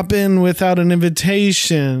to drop in without an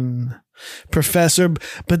invitation, Professor,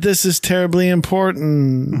 but this is terribly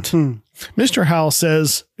important." Mr. Howell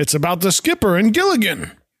says, "It's about the skipper and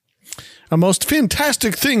Gilligan. A most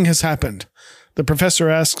fantastic thing has happened." The professor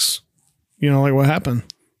asks, what happened?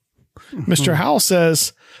 Mr. Howell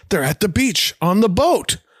says, "They're at the beach on the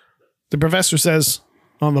boat." The professor says,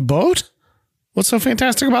 "On the boat? What's so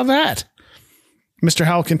fantastic about that?" Mr.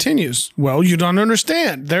 Howell continues, well, you don't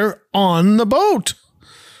understand. They're on the boat.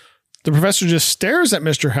 The professor just stares at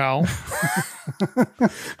Mr. Howell.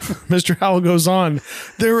 Mr. Howell goes on,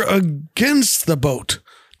 they're against the boat.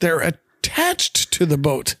 They're attached to the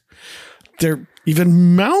boat. They're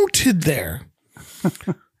even mounted there.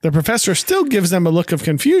 The professor still gives them a look of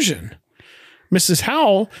confusion. Mrs.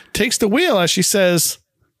 Howell takes the wheel as she says,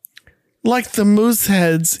 like the moose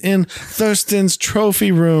heads in Thurston's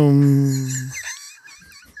trophy room.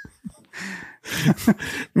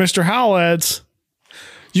 Mr. Howell adds,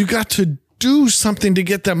 you got to do something to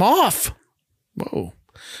get them off. Whoa.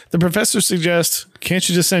 The professor suggests, can't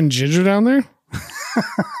you just send Ginger down there?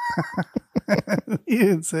 You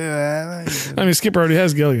didn't say that. I mean, Skipper already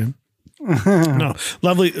has Gilligan. No.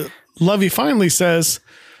 Lovey finally says,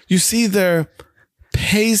 you see, they're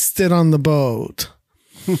pasted on the boat.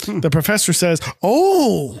 The professor says,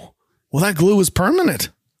 oh, well, that glue is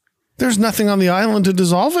permanent. There's nothing on the island to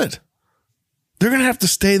dissolve it. They're going to have to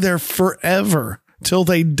stay there forever till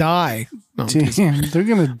they die. No, damn, they're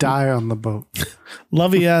going to die on the boat.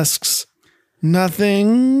 Lovey asks,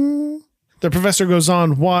 nothing? The professor goes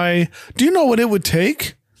on, why, do you know what it would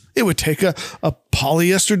take? It would take a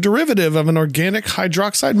polyester derivative of an organic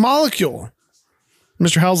hydroxide molecule.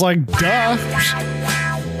 Mr. Howell's like, duh.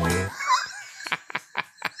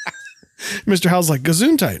 Mr. Howell's like,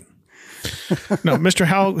 gesundheit. No, Mr.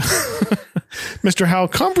 Howell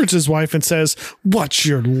comforts his wife and says, what's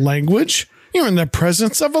your language? You're in the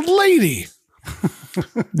presence of a lady.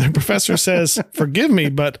 The professor says, forgive me,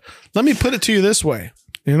 but let me put it to you this way.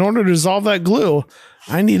 In order to dissolve that glue,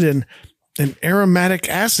 I need an aromatic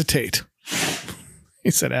acetate.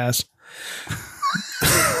 He said ass.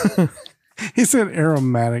 He said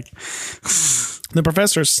aromatic. The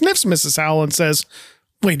professor sniffs Mrs. Howell and says,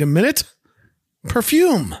 wait a minute.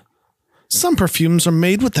 Perfume. Some perfumes are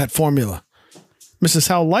made with that formula. Mrs.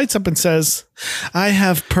 Howell lights up and says, I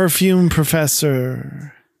have perfume,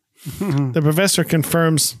 Professor. The professor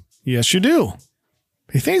confirms, yes, you do.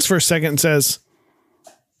 He thinks for a second and says,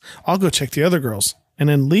 I'll go check the other girls, and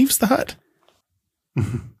then leaves the hut.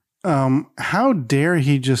 How dare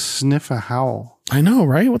he just sniff a Howl? I know,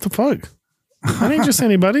 right? What the fuck? That ain't just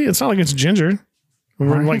anybody. It's not like it's Ginger.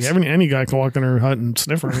 Right. Like any guy can walk in her hut and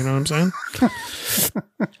sniff her, you know what I'm saying?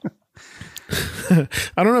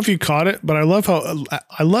 I don't know if you caught it, but I love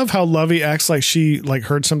how Lovey acts like she like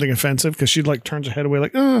heard something offensive because she like turns her head away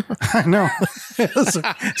like, I know.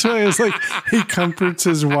 So it's like he comforts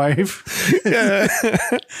his wife. Yeah.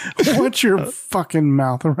 Watch your fucking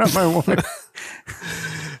mouth around my wife.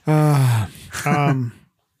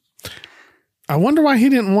 I wonder why he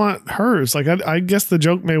didn't want hers. Like I guess the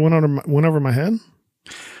joke may went over my head.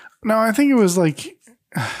 No, I think it was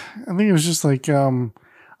just like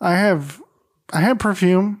I have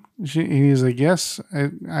perfume. He's like, yes,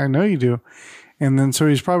 I know you do. And then so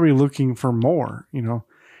he's probably looking for more, you know.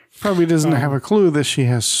 Probably doesn't have a clue that she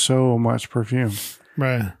has so much perfume.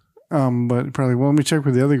 Right. But probably, well, let me check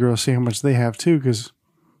with the other girls, see how much they have too, because,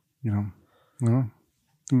 you know,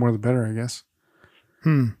 the more the better, I guess.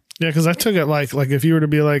 Yeah, because I took it like if you were to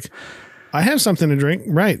be like, I have something to drink,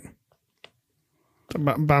 right?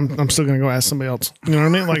 But I'm still gonna go ask somebody else. You know what I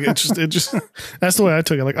mean? Like it just that's the way I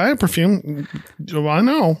took it. Like I have perfume. Well, I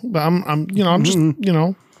know, but I'm just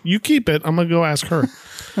you keep it. I'm gonna go ask her.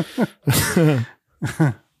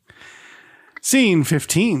 Scene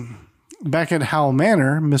 15. Back at Howell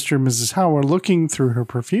Manor, Mr. and Mrs. Howell are looking through her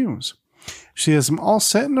perfumes. She has them all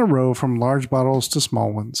set in a row from large bottles to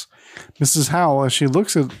small ones. Mrs. Howell, as she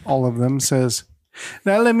looks at all of them, says,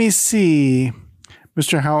 now let me see.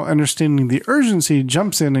 Mr. Howell, understanding the urgency,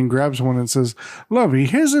 jumps in and grabs one and says, Lovey,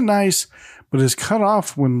 here's a nice, but is cut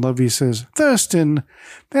off when Lovey says, Thurston,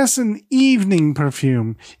 that's an evening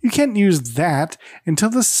perfume. You can't use that until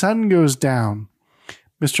the sun goes down.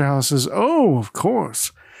 Mr. Howell says, oh, of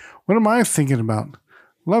course. What am I thinking about?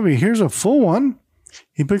 Lovey, here's a full one.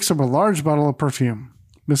 He picks up a large bottle of perfume.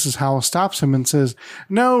 Mrs. Howell stops him and says,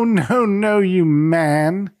 no, you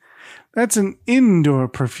man. That's an indoor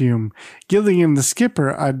perfume. Gilligan and the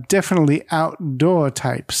skipper are definitely outdoor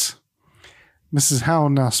types. Mrs. Howell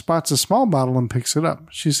now spots a small bottle and picks it up.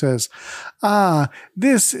 She says,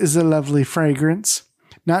 this is a lovely fragrance.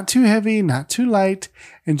 Not too heavy, not too light,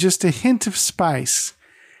 and just a hint of spice.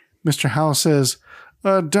 Mr. Howell says,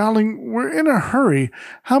 darling, we're in a hurry.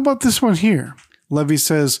 How about this one here? Lovey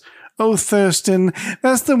says, oh, Thurston,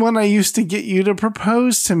 that's the one I used to get you to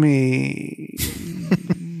propose to me.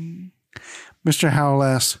 Mr. Howell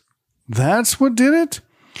asks, that's what did it?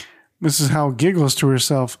 Mrs. Howell giggles to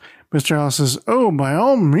herself. Mr. Howell says, oh, by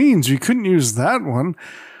all means, you couldn't use that one.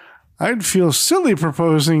 I'd feel silly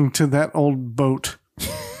proposing to that old boat.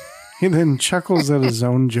 He then chuckles at his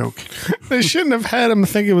own joke. They shouldn't have had him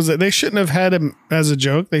think it was. They shouldn't have had him as a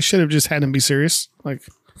joke. They should have just had him be serious. Like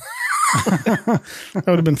that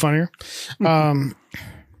would have been funnier.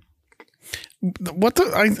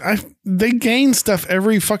 They gain stuff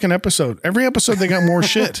every fucking episode. Every episode they got more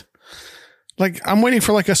shit. Like I'm waiting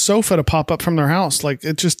for like a sofa to pop up from their house. Like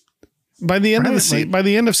it just by the end by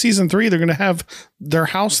the end of season 3, they're gonna have their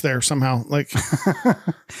house there somehow. Like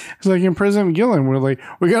it's like in President Gilligan, we're like,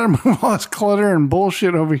 we gotta move all this clutter and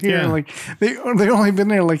bullshit over here. Yeah. Like they only been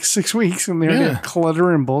there like 6 weeks and they're already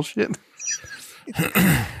clutter and bullshit.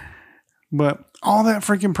 But all that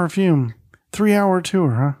freaking perfume, 3-hour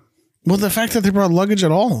tour, huh? Well, the fact that they brought luggage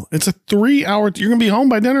at all, it's a 3-hour. You're gonna be home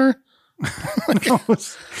by dinner.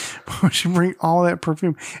 She bring all that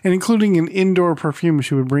perfume, and including an indoor perfume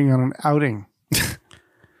she would bring on an outing.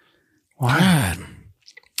 Wow.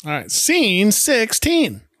 All right, scene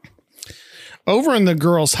 16. Over in the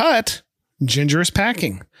girls' hut, Ginger is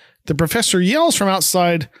packing. The professor yells from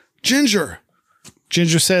outside, "Ginger!"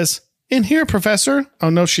 Ginger says, "In here, professor."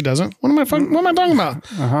 Oh no, she doesn't. What am I talking about?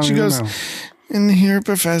 She goes, "In here,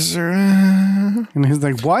 professor." And he's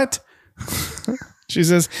like, "What?" She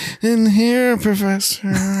says, "In here,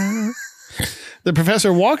 professor." The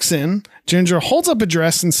professor walks in. Ginger holds up a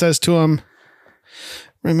dress and says to him,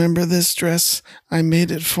 "Remember this dress? I made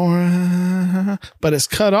it for..." But it's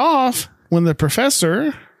cut off when the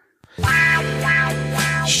professor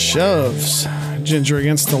shoves Ginger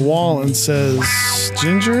against the wall and says,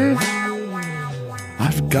 "Ginger,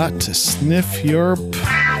 I've got to sniff your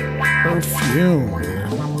perfume."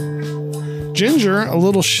 Ginger, a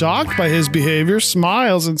little shocked by his behavior,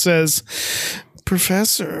 smiles and says,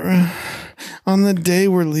 "Professor, on the day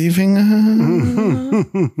we're leaving..."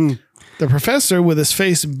 The professor, with his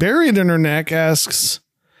face buried in her neck, asks,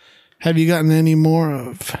 "Have you gotten any more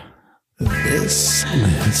of this?"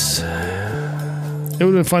 It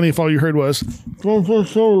would have been funny if all you heard was,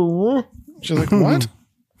 she's like, "What?"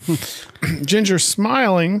 Ginger,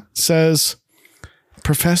 smiling, says,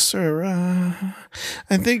 "Professor,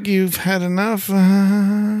 I think you've had enough."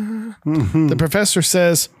 The professor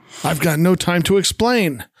says, "I've got no time to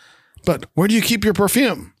explain. But where do you keep your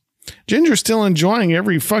perfume?" Ginger, still enjoying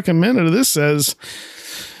every fucking minute of this, says,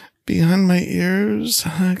 "Behind my ears.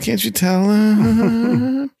 Can't you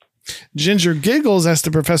tell?" Ginger giggles as the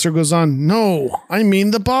professor goes on, "No, I mean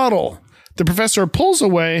the bottle." The professor pulls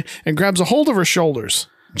away and grabs a hold of her shoulders.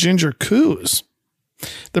 Ginger coos.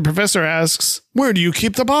 The professor asks, "Where do you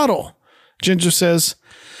keep the bottle?" Ginger says,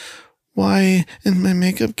 "Why, in my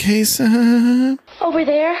makeup case." Over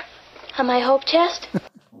there, on my hope chest.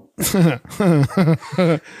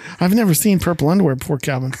 I've never seen purple underwear before,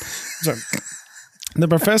 Calvin. Sorry. The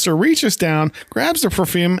professor reaches down, grabs the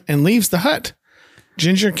perfume, and leaves the hut.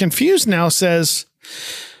 Ginger, confused now, says,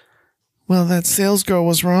 "Well, that sales girl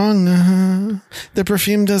was wrong. The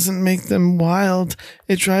perfume doesn't make them wild.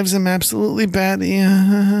 It drives them absolutely batty."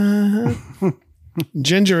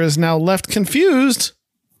 Ginger is now left confused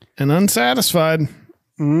and unsatisfied.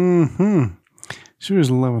 She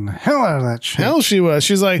was loving the hell out of that shit. Hell, she was.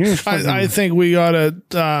 She's like, I think we gotta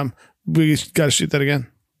shoot that again.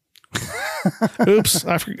 Oops,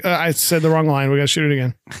 I said the wrong line. We gotta shoot it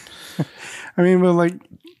again. I mean, but like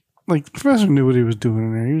the professor knew what he was doing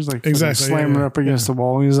in there. He was like slamming her up against the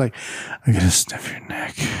wall. And he was like, "I gotta sniff your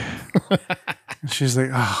neck." And she's like,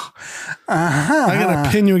 "Oh, I gotta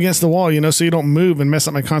pin you against the wall, so you don't move and mess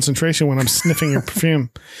up my concentration when I'm sniffing your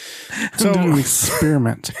perfume." So do an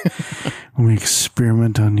experiment. We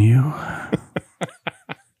experiment on you.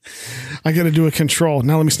 I gotta do a control.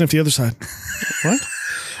 Now let me sniff the other side. What?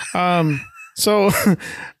 So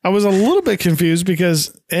I was a little bit confused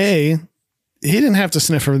because he didn't have to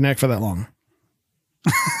sniff her neck for that long.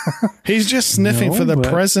 He's just sniffing for the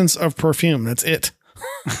presence of perfume. That's it.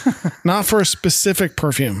 Not for a specific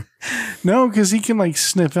perfume. No, because he can like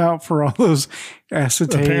sniff out for all those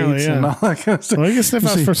acetates and all that kind of stuff. Well, he can sniff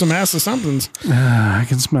out for some acid somethings. I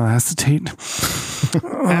can smell acetate.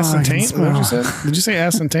 Acetate? What did you say? Did you say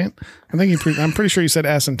acetate? I'm pretty sure you said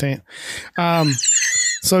acetate.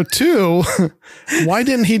 So 2, why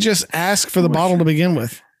didn't he just ask for the bottle to begin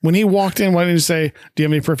with? When he walked in, why didn't he say, "Do you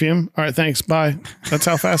have any perfume? All right, thanks. Bye." That's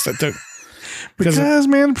how fast it took. Because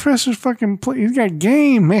man, the professor's fucking he's got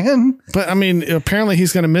game, man. But I mean, apparently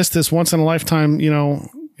he's going to miss this once in a lifetime,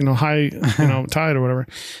 high, tide or whatever.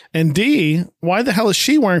 And D, why the hell is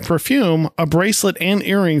she wearing perfume, a bracelet, and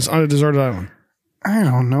earrings on a deserted island? I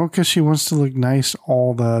don't know, because she wants to look nice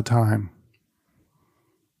all the time.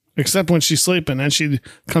 Except when she's sleeping and she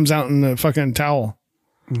comes out in the fucking towel.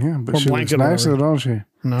 Yeah, but or she looks nicer, don't she?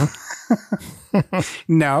 No.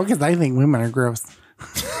 No, because I think women are gross.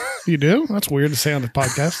 You do? That's weird to say on the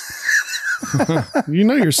podcast. You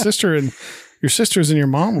know your sister and your sisters and your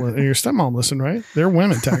mom and your stepmom listen, right? They're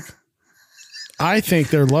women, Tech. I think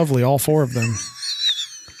they're lovely, all 4 of them.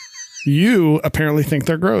 You apparently think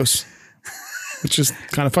they're gross, which is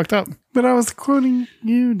kind of fucked up. But I was quoting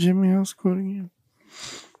you, Jimmy. I was quoting you.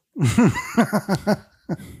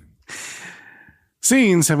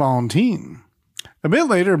 Scene 17. A bit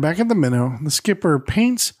later, back at the minnow, the skipper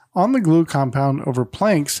paints on the glue compound over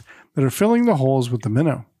planks that are filling the holes with the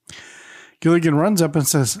minnow. Gilligan runs up and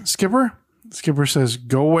says, "Skipper?" The skipper says,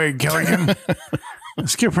 "Go away, Gilligan." The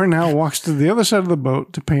skipper now walks to the other side of the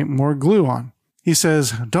boat to paint more glue on. He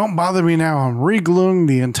says, "Don't bother me now. I'm re-gluing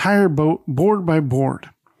the entire boat board by board."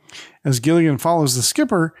 As Gilligan follows the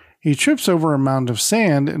skipper, he trips over a mound of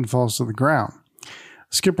sand and falls to the ground.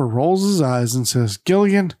 The skipper rolls his eyes and says,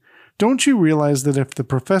 "Gilligan, don't you realize that if the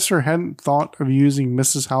professor hadn't thought of using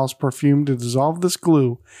Mrs. Howell's perfume to dissolve this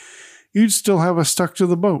glue, you'd still have us stuck to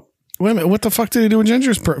the boat?" Wait a minute. What the fuck did he do with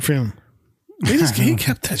Ginger's perfume? He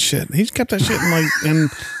kept that shit. He kept that shit and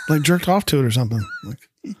jerked off to it or something.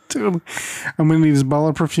 Totally. I'm going to need his bottle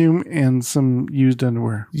of perfume and some used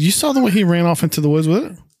underwear. You saw the way he ran off into the woods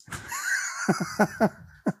with it?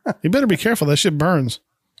 You better be careful. That shit burns.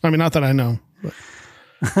 I mean, not that I know. But.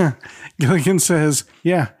 Gilligan says,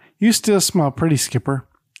 "Yeah, you still smell pretty, Skipper.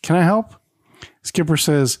 Can I help?" Skipper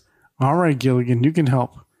says, "All right, Gilligan, you can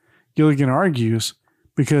help." Gilligan argues,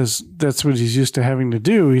 because that's what he's used to having to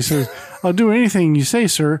do. He says, "I'll do anything you say,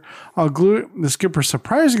 sir. I'll glue it." The skipper,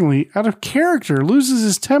 surprisingly, out of character, loses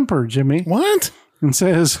his temper, Jimmy. What? And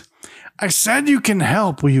says, "I said you can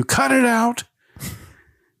help. Will you cut it out?"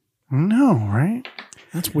 No, right?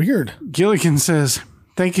 That's weird. Gilligan says,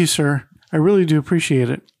 "Thank you, sir. I really do appreciate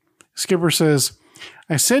it." Skipper says,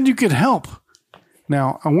 "I said you could help.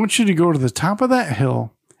 Now, I want you to go to the top of that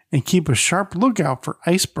hill and keep a sharp lookout for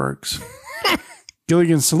icebergs."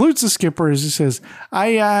 Gilligan salutes the skipper as he says,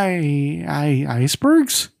 Icebergs?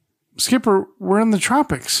 Skipper, we're in the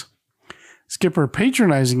tropics." Skipper,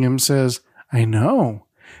 patronizing him, says, "I know.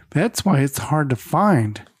 That's why it's hard to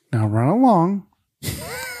find. Now run along."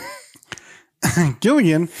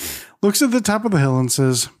 Gilligan looks at the top of the hill and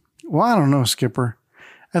says, "Well, I don't know, Skipper.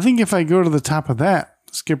 I think if I go to the top of that."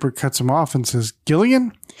 Skipper cuts him off and says,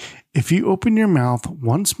 "Gilligan, if you open your mouth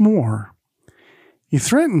once more." He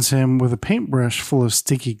threatens him with a paintbrush full of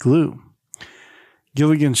sticky glue.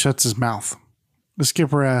 Gilligan shuts his mouth. The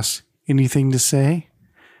skipper asks, "Anything to say?"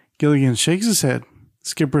 Gilligan shakes his head.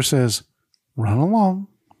 Skipper says, "Run along."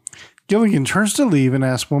 Gilligan turns to leave and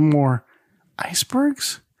asks one more,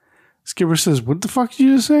 "Icebergs?" Skipper says, "What the fuck did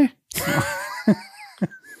you just say?"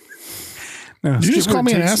 No, did you just call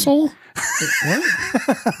me an asshole? What?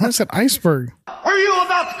 I said iceberg. Are you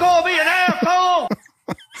about to call me an asshole?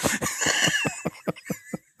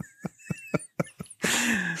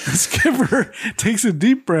 The skipper takes a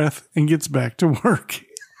deep breath and gets back to work.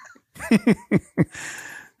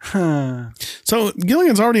 So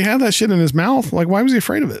Gilligan's already had that shit in his mouth. Like, why was he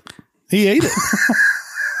afraid of it? He ate it.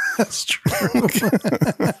 That's true.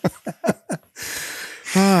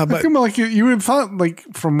 But come on, like you would have thought, like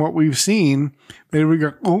from what we've seen, they would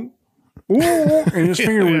go, "Oh, oh," and his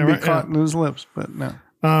finger would be caught in his lips, but no.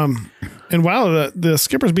 And wow, the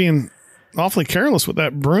skipper's being awfully careless with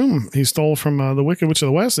that broom he stole from the Wicked Witch of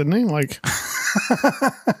the West, didn't he? Like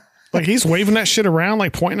he's waving that shit around,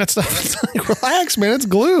 like pointing at stuff. It's like, relax, man, it's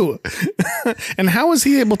glue. And how is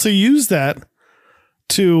he able to use that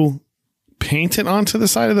to paint it onto the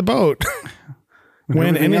side of the boat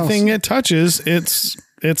when anything it touches, it's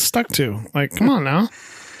stuck to? Like, come on now.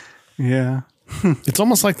 Yeah. It's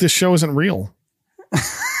almost like this show isn't real.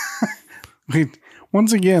 Wait,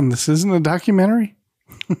 once again, this isn't a documentary?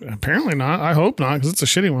 Apparently not. I hope not, because it's a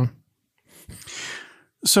shitty one.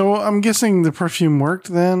 So I'm guessing the perfume worked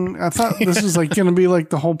then. I thought this was like going to be like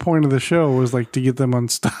the whole point of the show was like to get them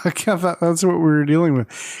unstuck. I thought that's what we were dealing with,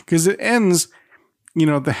 because it ends,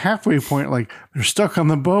 at the halfway point, like they're stuck on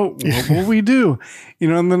the boat. What will we do?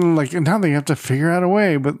 And then like, and now they have to figure out a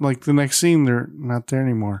way, but like the next scene, they're not there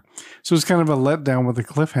anymore. So it's kind of a letdown with a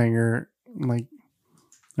cliffhanger. Like,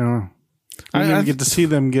 I don't know. I didn't get to see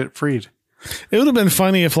them get freed. It would have been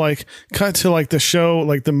funny if like cut to like the show,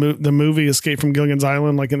 like the movie Escape from Gilligan's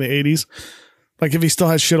Island, like in the 80s. Like if he still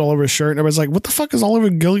had shit all over his shirt and everybody's like, what the fuck is all over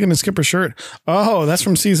Gilligan and Skipper's shirt? Oh, that's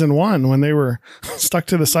from season 1 when they were stuck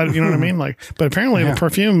to the side of, you know what I mean? Like, but apparently the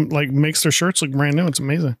perfume like makes their shirts look brand new. It's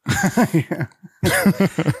amazing. Yeah.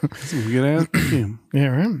 Some good ass perfume. Yeah,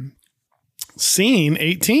 right. Scene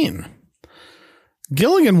 18.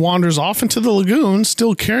 Gilligan wanders off into the lagoon,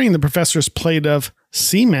 still carrying the professor's plate of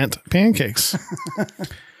cement pancakes.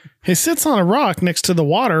 He sits on a rock next to the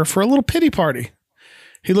water for a little pity party.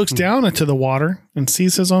 He looks down into the water and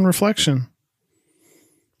sees his own reflection.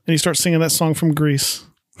 And he starts singing that song from Grease.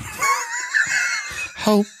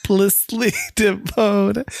 Hopelessly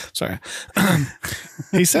devoted. Sorry.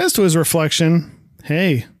 He says to his reflection,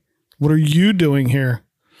 hey, what are you doing here?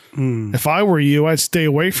 If I were you, I'd stay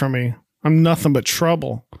away from me. I'm nothing but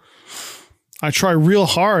trouble. I try real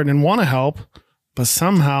hard and want to help, but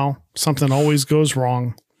somehow something always goes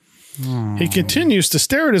wrong. He continues to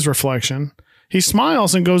stare at his reflection. He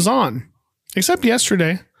smiles and goes on. Except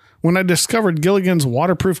yesterday, when I discovered Gilligan's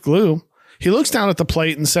waterproof glue, he looks down at the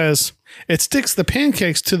plate and says, it sticks the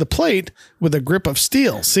pancakes to the plate with a grip of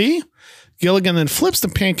steel. See? Gilligan then flips the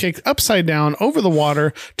pancake upside down over the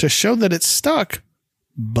water to show that it's stuck.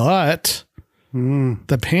 But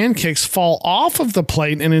the pancakes fall off of the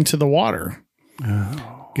plate and into the water.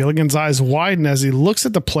 Gilligan's eyes widen as he looks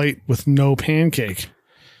at the plate with no pancake.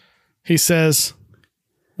 He says,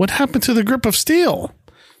 what happened to the grip of steel?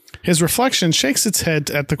 His reflection shakes its head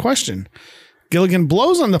at the question. Gilligan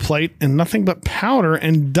blows on the plate and nothing but powder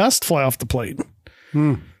and dust fly off the plate.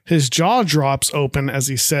 His jaw drops open as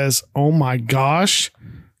he says, oh my gosh,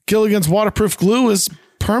 Gilligan's waterproof glue is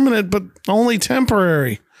permanent but only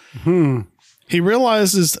temporary. He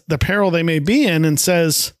realizes the peril they may be in and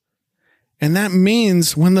says, and that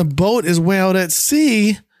means when the boat is way out at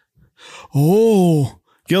sea. Oh,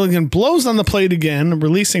 Gilligan blows on the plate again,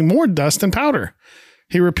 releasing more dust and powder.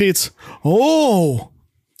 He repeats, oh.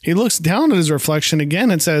 He looks down at his reflection again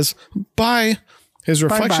and says, bye. His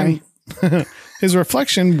reflection, his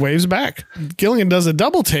reflection waves back. Gilligan does a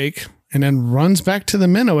double take and then runs back to the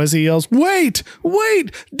minnow as he yells, wait,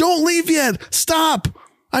 don't leave yet. Stop.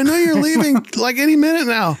 I know you're leaving like any minute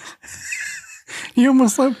now. You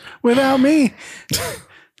almost left without me.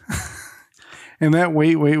 And that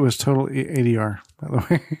wait was total ADR, by the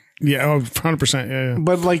way. Yeah, 100%. Yeah.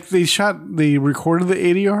 But like they recorded the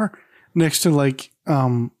ADR next to like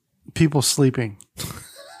people sleeping.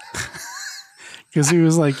 Because he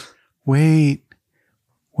was like, wait.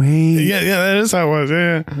 Yeah, that is how it was.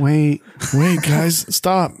 Yeah. Wait, guys,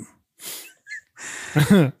 stop.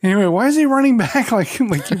 Anyway, why is he running back? Like you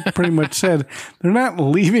pretty much said, they're not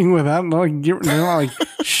leaving without they're not like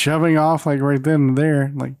shoving off like right then and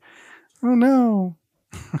there. Like, oh no.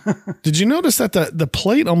 Did you notice that the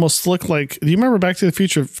plate almost looked like? Do you remember Back to the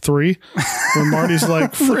Future 3 when Marty's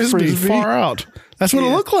like frisbee far out? That's what it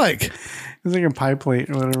looked like. It's like a pie plate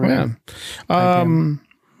or whatever. Yeah.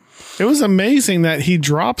 It was amazing that he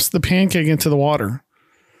drops the pancake into the water.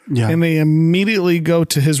 Yeah. And they immediately go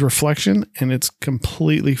to his reflection and it's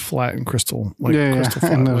completely flat and crystal flat.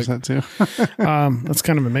 I noticed that too. That's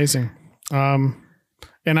kind of amazing. And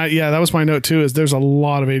that was my note too, is there's a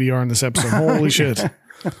lot of ADR in this episode. Holy shit.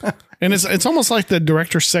 And it's almost like the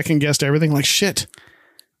director second guessed everything. Like, shit,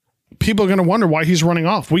 people are going to wonder why he's running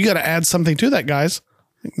off. We got to add something to that, guys.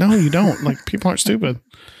 Like, no, you don't. Like, people aren't stupid.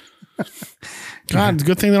 God, it's a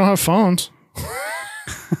good thing they don't have phones.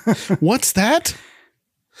 What's that?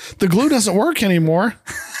 The glue doesn't work anymore.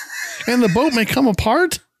 And the boat may come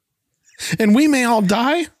apart. And we may all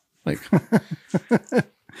die. Like,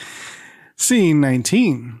 Scene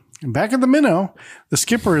 19. Back at the minnow, the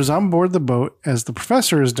skipper is on board the boat as the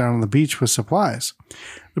professor is down on the beach with supplies.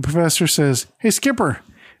 The professor says, hey, skipper,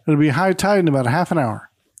 it'll be high tide in about a half an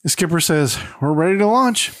hour. The skipper says, we're ready to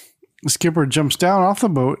launch. The skipper jumps down off the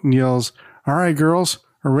boat and yells, all right, girls,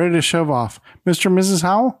 we're ready to shove off. Mr. and Mrs.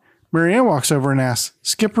 Howell? Marianne walks over and asks,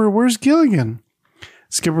 Skipper, where's Gilligan?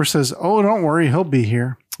 Skipper says, oh, don't worry, he'll be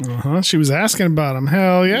here. She was asking about him.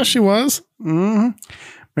 Hell yeah, she was. Mm-hmm.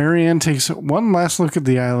 Marianne takes one last look at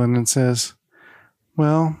the island and says,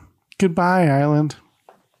 well, goodbye, island.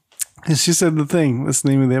 And she said the thing. That's the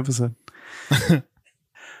name of the episode.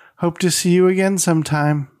 Hope to see you again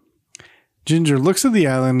sometime. Ginger looks at the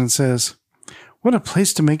island and says, what a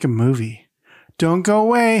place to make a movie. Don't go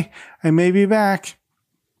away. I may be back.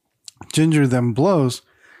 Ginger then blows.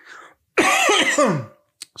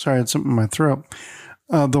 Sorry, I had something in my throat.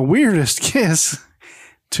 The weirdest kiss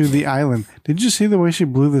to the island. Did you see the way she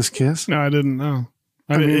blew this kiss? No, I didn't know.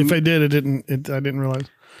 If I did, I didn't realize.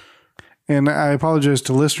 And I apologize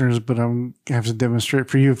to listeners, but I'm gonna have to demonstrate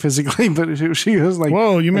for you physically. But she was like,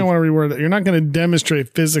 "Whoa, you may want to reword that. You're not going to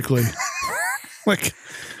demonstrate physically. Like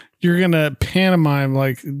you're going to pantomime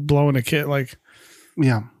like blowing a kid. Like,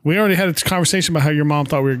 yeah, we already had a conversation about how your mom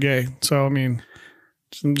thought we were gay. So I mean,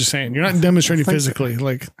 I'm just saying, you're not demonstrating physically.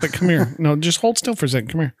 Like, come here. No, just hold still for a second.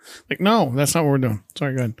 Come here. Like, no, that's not what we're doing.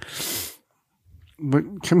 Sorry, go ahead. But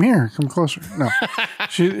come here, come closer. No,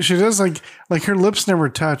 she does like her lips never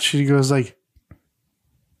touch. She goes like,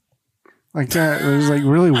 like that. It was like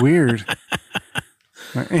really weird.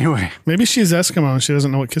 But anyway. Maybe she's Eskimo and she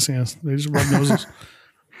doesn't know what kissing is. They just rub noses.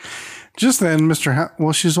 Just then,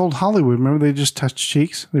 well, she's old Hollywood. Remember they just touched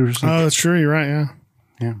cheeks? They were just like, oh, that's true. You're right. Yeah.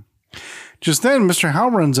 Yeah. Just then, Mr. Howe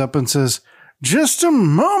runs up and says, "Just a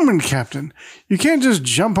moment, Captain. You can't just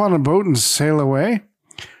jump on a boat and sail away."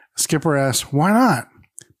 Skipper asks, "Why not?"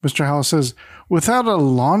 Mr. Howe says, "Without a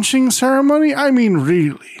launching ceremony? I mean,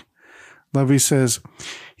 really." Lovey says,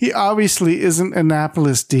 "He obviously isn't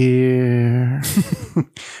Annapolis, dear."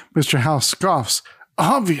 Mr. Howe scoffs,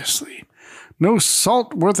 "Obviously. No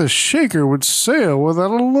salt worth a shaker would sail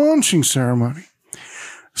without a launching ceremony."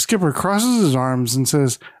 Skipper crosses his arms and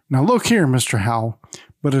says, "Now look here, Mr. Howe,"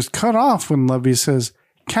 but is cut off when Lovey says,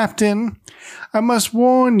 "Captain, I must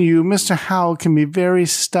warn you, Mr. Howe can be very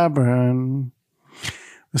stubborn."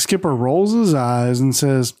 The skipper rolls his eyes and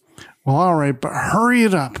says, "Well, all right, but hurry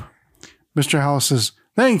it up." Mr. Howe says,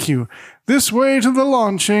 "Thank you. This way to the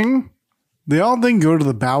launching." They all then go to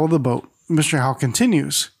the bow of the boat. Mr. Howe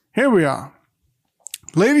continues, "Here we are.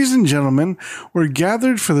 Ladies and gentlemen, we're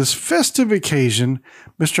gathered for this festive occasion."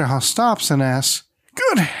 Mr. Howe stops and asks,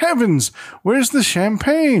 "Good heavens, where's the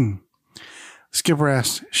champagne?" Skipper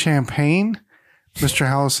asks, "Champagne?" Mr.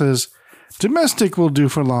 Howe says, "Domestic will do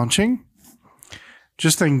for launching."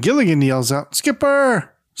 Just then Gilligan yells out,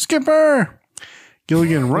 "Skipper! Skipper!"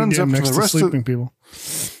 Gilligan runs up to the rest of sleeping people.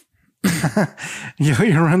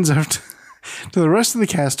 Gilligan runs up to the rest of the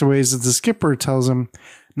castaways as the skipper tells him,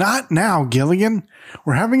 "Not now, Gilligan.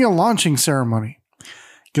 We're having a launching ceremony."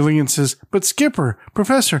 Gilligan says, "But Skipper,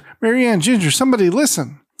 Professor, Marianne, Ginger, somebody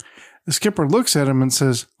listen." The skipper looks at him and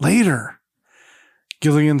says, "Later."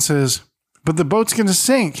 Gilligan says, "But the boat's going to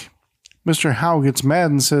sink." Mr. Howe gets mad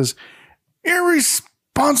and says,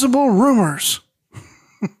 "Irresponsible rumors."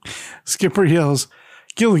 Skipper yells,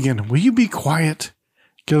 "Gilligan, will you be quiet?"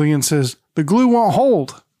 Gilligan says, "The glue won't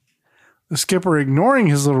hold." The skipper, ignoring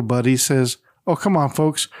his little buddy, says, "Oh, come on,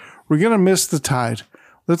 folks. We're going to miss the tide.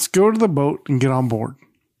 Let's go to the boat and get on board."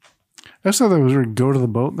 I just thought that was right. Go to the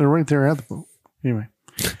boat. They're right there at the boat. Anyway,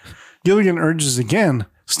 Gilligan urges again,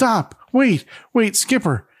 "Stop. Wait,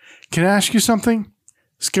 Skipper. Can I ask you something?"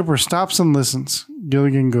 Skipper stops and listens.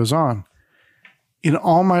 Gilligan goes on. "In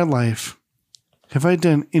all my life, have I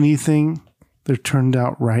done anything that turned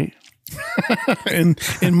out right?" in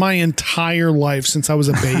my entire life since I was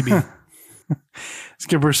a baby.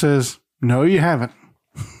 Skipper says, "No, you haven't."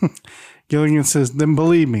 Gilligan says, "Then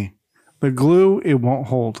believe me, the glue, it won't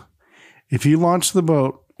hold. If you launch the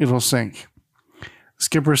boat, it'll sink."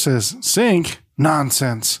 Skipper says, "Sink?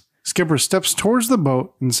 Nonsense." Skipper steps towards the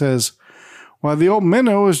boat and says, "Why, the old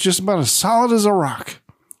minnow is just about as solid as a rock."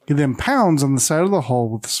 He then pounds on the side of the hull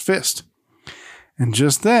with his fist. And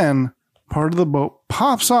just then, part of the boat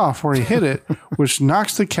pops off where he hit it, which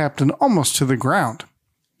knocks the captain almost to the ground.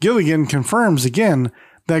 Gilligan confirms again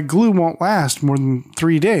that glue won't last more than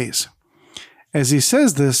 3 days. As he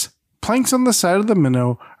says this, planks on the side of the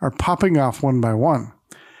minnow are popping off one by one.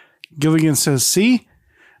 Gilligan says, "See?"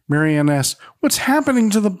 Marianne asks, "What's happening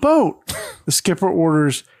to the boat?" The skipper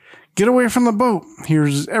orders, "Get away from the boat." He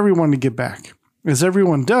urges everyone to get back. As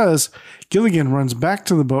everyone does, Gilligan runs back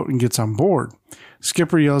to the boat and gets on board.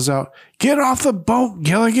 Skipper yells out, "Get off the boat,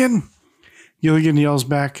 Gilligan!" Gilligan yells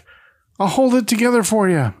back, "I'll hold it together for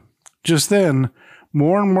you." Just then,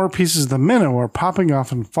 more and more pieces of the minnow are popping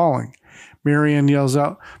off and falling. Marianne yells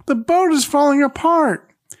out, "The boat is falling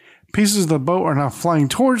apart!" Pieces of the boat are now flying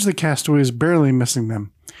towards the castaways, barely missing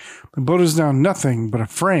them. The boat is now nothing but a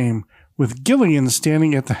frame, with Gilligan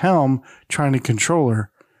standing at the helm trying to control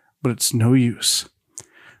her, but it's no use.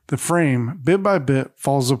 The frame, bit by bit,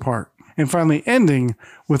 falls apart, and finally ending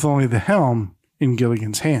with only the helm in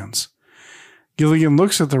Gilligan's hands. Gilligan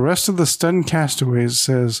looks at the rest of the stunned castaways and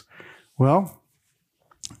says, "Well,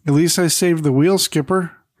 at least I saved the wheel,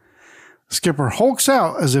 Skipper." Skipper hulks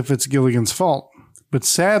out as if it's Gilligan's fault. But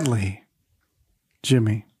sadly,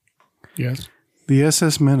 Jimmy, yes, the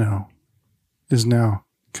SS Minnow is now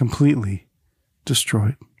completely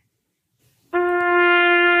destroyed.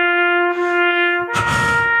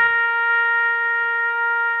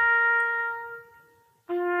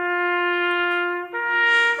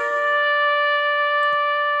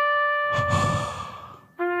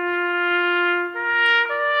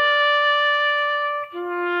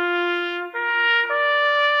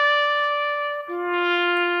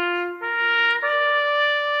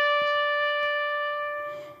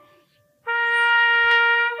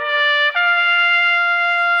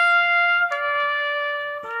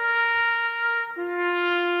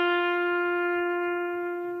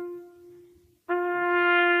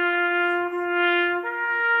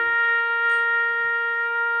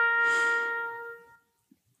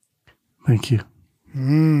 Thank you.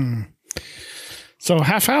 So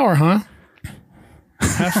half hour, huh?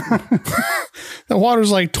 The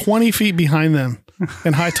water's like 20 feet behind them,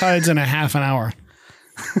 and high tide's in a half an hour.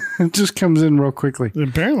 It just comes in real quickly.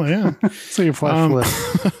 Apparently, yeah. It's like a flash flip.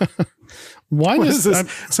 Why What does is this?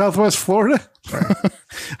 Southwest Florida?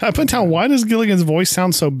 I put down? Why does Gilligan's voice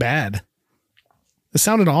sound so bad? It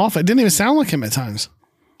sounded off. It didn't even sound like him at times.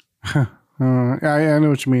 I know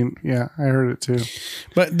what you mean. Yeah, I heard it too.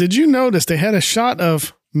 But did you notice they had a shot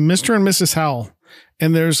of Mr. and Mrs. Howell,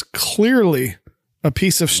 and there's clearly a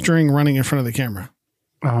piece of string running in front of the camera.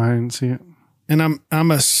 Oh, I didn't see it. And I'm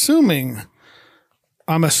assuming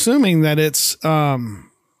that it's to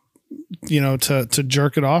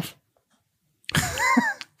jerk it off.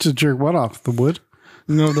 To jerk what off? The wood?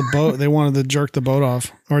 No, the boat. They wanted to jerk the boat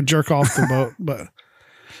off or jerk off the boat, but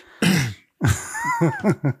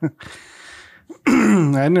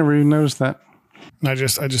I never even noticed that. I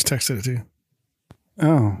just texted it to you.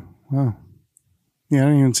 Oh, wow. Yeah, I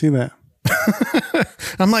didn't even see that.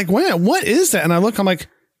 I'm like, what is that? And I look, I'm like,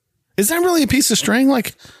 is that really a piece of string?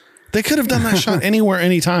 Like, they could have done that shot anywhere,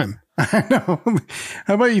 anytime. I know.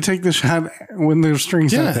 How about you take the shot when there's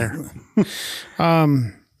strings out there?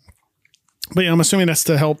 But yeah, I'm assuming that's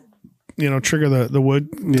to help, trigger the wood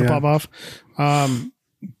to pop off.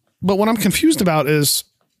 But what I'm confused about is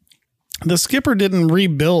the skipper didn't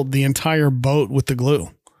rebuild the entire boat with the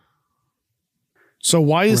glue. So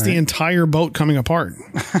why is the entire boat coming apart?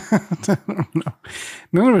 I don't know.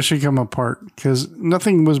 None of it should come apart because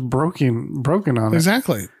nothing was broken on it.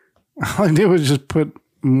 Exactly. All I did was just put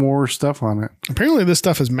more stuff on it. Apparently this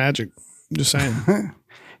stuff is magic. Just saying.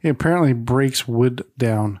 It apparently breaks wood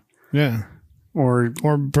down. Yeah. Or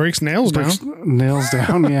breaks nails down. Nails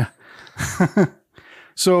down, yeah.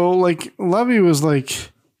 So, like, Levy was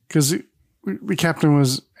like, because the captain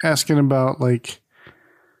was asking about, like,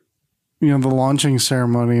 the launching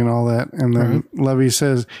ceremony and all that. And then Levy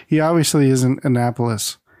says, he obviously is in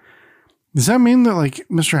Annapolis. Does that mean that, like,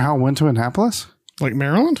 Mr. Howell went to Annapolis? Like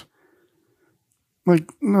Maryland?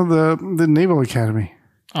 Like, no, the Naval Academy.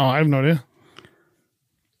 Oh, I have no idea.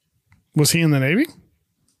 Was he in the Navy?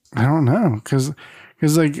 I don't know. Because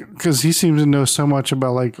he seems to know so much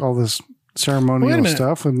about, like, all this ceremonial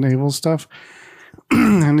stuff and naval stuff.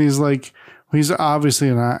 And he's like, he's obviously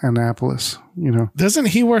in Annapolis, Doesn't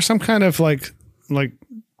he wear some kind of like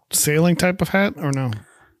sailing type of hat or no?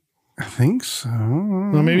 I think so.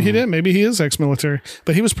 Well, maybe he did. Maybe he is ex-military,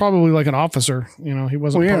 but he was probably like an officer. He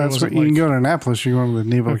wasn't. Well, yeah, that's what you can go to Annapolis. You go to the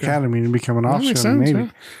Naval Academy and become an officer in the Navy. Yeah.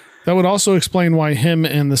 That would also explain why him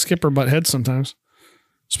and the skipper butt heads sometimes,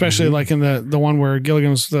 especially like in the one where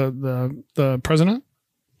Gilligan was the president.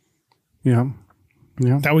 Yeah.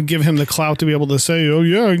 Yeah. That would give him the clout to be able to say, oh,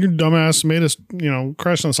 yeah, your dumbass made us,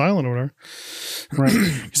 crash on this island or whatever. Right.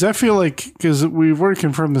 Because I feel like, because we've already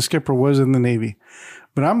confirmed the skipper was in the Navy,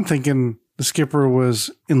 but I'm thinking the skipper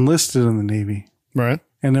was enlisted in the Navy. Right.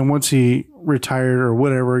 And then once he retired or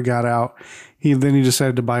whatever, got out, he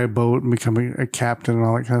decided to buy a boat and become a captain and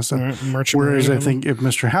all that kind of stuff. Right. Whereas I think if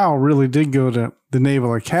Mr. Howell really did go to the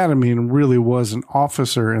Naval Academy and really was an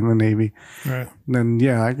officer in the Navy, right, then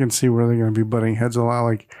yeah, I can see where they're going to be butting heads a lot.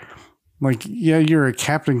 Like yeah, you're a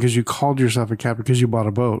captain because you called yourself a captain because you bought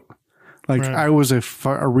a boat. Like I was a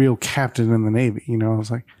real captain in the Navy. I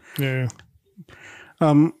was like, yeah.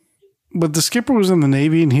 But the skipper was in the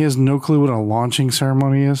Navy and he has no clue what a launching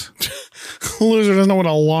ceremony is. Loser doesn't know what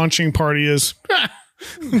a launching party is.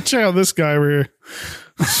 Check out this guy over here.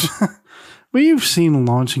 But you've seen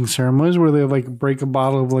launching ceremonies where they like break a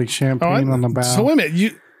bottle of like champagne on the bow. So wait a minute,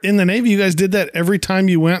 you in the Navy, you guys did that every time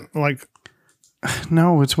you went? Like,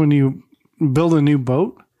 no, it's when you build a new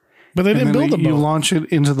boat. But they didn't build a boat. You launch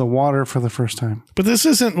it into the water for the first time. But this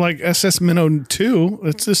isn't like SS Minnow 2.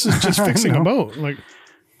 This is just fixing a boat.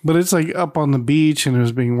 But it's like up on the beach and it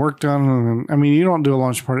was being worked on. And I mean, you don't do a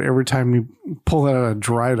launch party every time you pull that out of a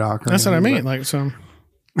dry dock. That's what I mean.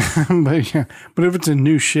 But yeah, but if it's a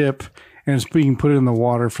new ship and it's being put in the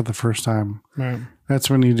water for the first time, right, that's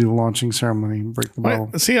when you do the launching ceremony and break the bottle.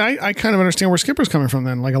 See, I kind of understand where Skipper's coming from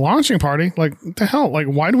then. Like a launching party. Like, what the hell? Like,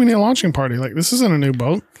 why do we need a launching party? Like, this isn't a new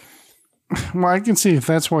boat. Well, I can see if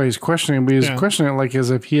that's why he's questioning, but he's questioning it like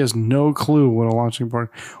as if he has no clue what a launching party.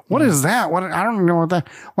 What is that? What I don't even know what that.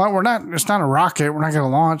 Well, we're not. It's not a rocket. We're not going to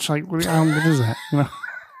launch. Like, what is that?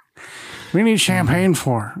 We need champagne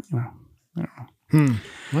for. I don't know.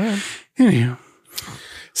 Well, anyway.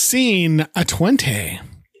 Scene 20.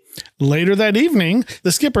 Later that evening,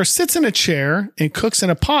 the skipper sits in a chair and cooks in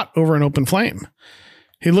a pot over an open flame.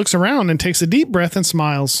 He looks around and takes a deep breath and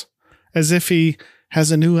smiles, as if he has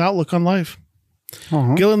a new outlook on life.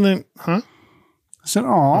 Uh-huh. Gilligan, I said,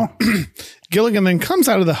 aw. Gilligan then comes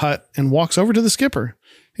out of the hut and walks over to the skipper.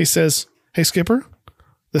 He says, "Hey, skipper."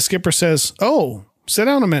 The skipper says, "Oh, sit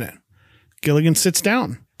down a minute." Gilligan sits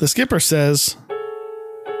down. The skipper says,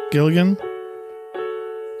 "Gilligan,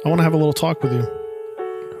 I want to have a little talk with you."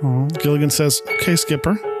 Oh. Gilligan says, "Okay,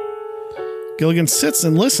 skipper." Gilligan sits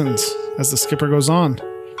and listens as the skipper goes on.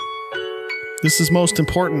 "This is most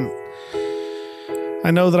important.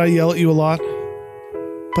 I know that I yell at you a lot,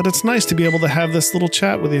 but it's nice to be able to have this little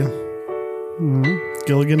chat with you."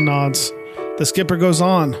 Gilligan nods. The skipper goes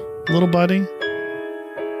on. "Little buddy,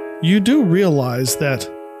 you do realize that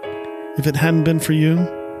if it hadn't been for you,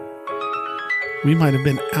 we might have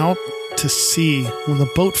been out to sea when the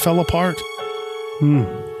boat fell apart."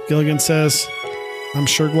 Gilligan says, "I'm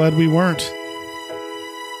sure glad we weren't."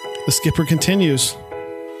 The skipper continues.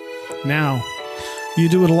 "Now, you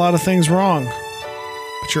do a lot of things wrong,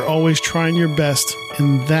 but you're always trying your best,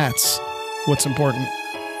 and that's what's important."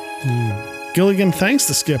 Gilligan thanks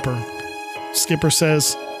the skipper. Skipper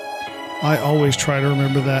says, "I always try to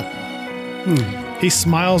remember that." He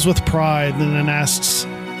smiles with pride and then asks,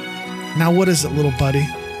 "Now what is it, little buddy,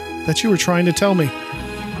 that you were trying to tell me?"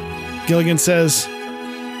 Gilligan says,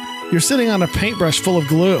 "You're sitting on a paintbrush full of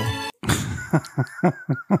glue."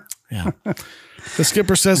 Yeah. The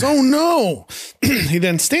skipper says, "Oh no." He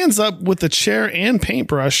then stands up with the chair and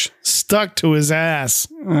paintbrush stuck to his ass.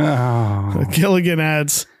 Oh. Gilligan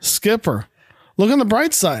adds, "Skipper, look on the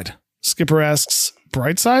bright side." Skipper asks,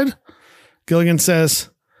 "Bright side?" Gilligan says,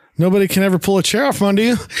 "Nobody can ever pull a chair off from under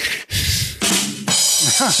you."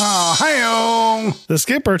 Hi-oh. The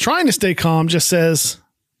skipper, trying to stay calm, just says,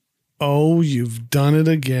 "Oh, you've done it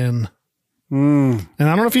again." And I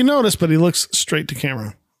don't know if you noticed, but he looks straight to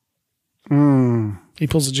camera. He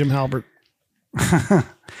pulls a Jim Halbert.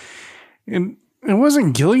 It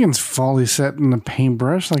wasn't Gilligan's fault he sat in the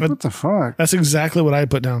paintbrush. Like, what the fuck? That's exactly what I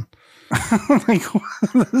put down. Like,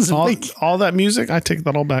 all that music, I take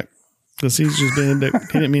that all back. Because he's just being a dick.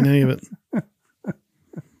 He didn't mean any of it.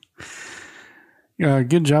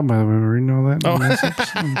 Good job, by the way. We already know that. Oh. That's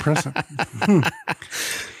impressive.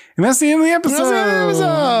 And that's the end of the episode.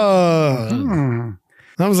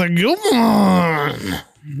 That was like, come on.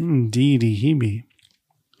 Indeedy Hebe.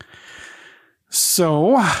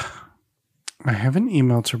 So, I have an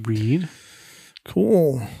email to read.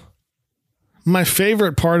 Cool. My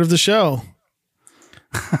favorite part of the show.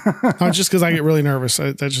 Just because I get really nervous.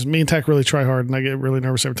 That's just me and Tech really try hard, and I get really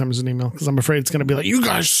nervous every time there's an email because I'm afraid it's going to be like, "You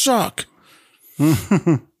guys suck."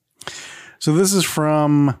 So this is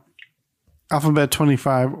from Alphabet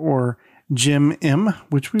 25 or Jim M,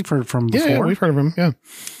 which we've heard from before. Yeah, we've heard of him. Yeah.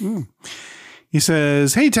 He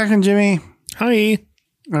says, "Hey, Tech and Jimmy." Hi. I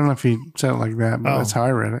don't know if he said it like that, but that's how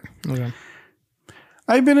I read it. Okay.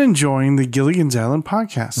 "I've been enjoying the Gilligan's Island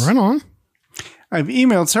podcast. Right on. I've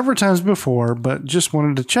emailed several times before, but just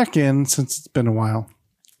wanted to check in since it's been a while.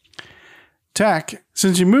 Tech,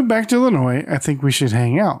 since you moved back to Illinois, I think we should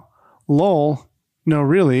hang out. Lol. No,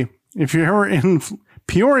 really. If you're ever in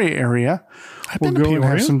Peoria area, we'll go and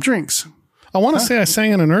have some drinks." I want to say I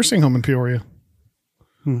sang in a nursing home in Peoria.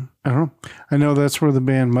 I don't know. I know that's where the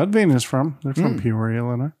band Mudvayne is from. They're from Peoria,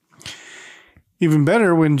 Illinois. Even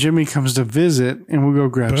better when Jimmy comes to visit and we'll go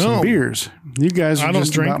grab some beers. You guys are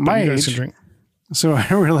just about my age, so I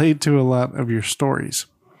relate to a lot of your stories.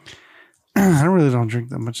 I really don't drink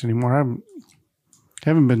that much anymore. I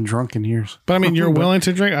haven't been drunk in years. But I mean, you're willing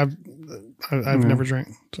to drink? I've never drank.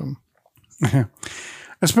 So.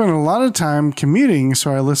 I spend a lot of time commuting,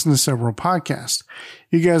 so I listen to several podcasts.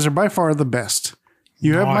 You guys are by far the best.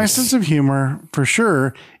 You have my sense of humor, for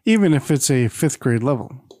sure, even if it's a 5th grade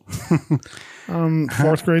level.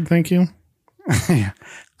 4th grade, thank you. Yeah.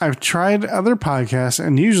 I've tried other podcasts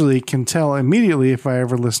and usually can tell immediately if I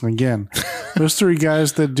ever listen again. Those 3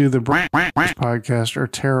 guys that do the podcast are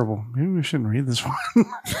terrible. Maybe we shouldn't read this one.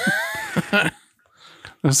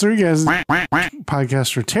 Those 3 guys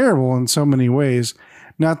podcasts are terrible in so many ways.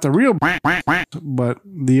 Not the real, but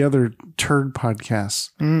the other turd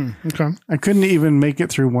podcasts. Okay. I couldn't even make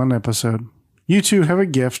it through one episode. You two have a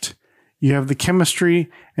gift. You have the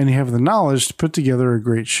chemistry and you have the knowledge to put together a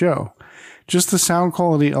great show. Just the sound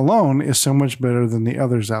quality alone is so much better than the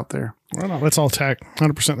others out there. Well, that's all tech.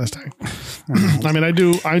 100% that's tech. I mean,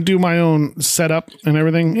 I do my own setup and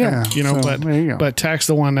everything. Yeah. But there you go. but tech's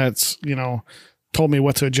the one that's, told me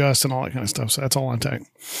what to adjust and all that kind of stuff. So that's all on tech.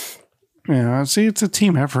 Yeah. See, it's a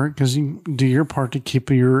team effort because you do your part to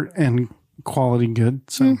keep your end quality good.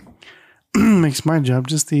 So makes my job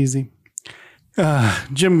just easy.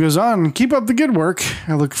 Jim goes on, "Keep up the good work.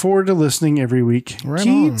 I look forward to listening every week." Right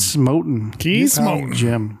Keith Smoten. Keith Smoten.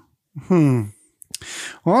 Jim.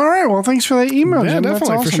 Well, all right. Well, thanks for that email, Yeah, Jim. definitely,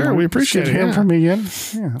 That's awesome. for sure. We appreciate it. Hearing from you again.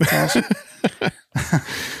 Yeah, that's awesome.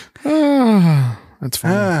 That's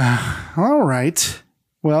fine. All right.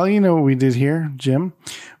 Well, you know what we did here, Jim.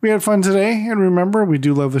 We had fun today, and remember, we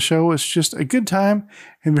do love the show. It's just a good time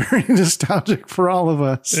and very nostalgic for all of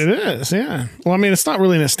us. It is, yeah. Well, I mean, it's not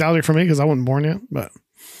really nostalgic for me because I wasn't born yet, but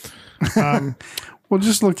well,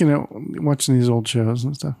 just looking at watching these old shows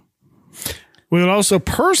and stuff. we would also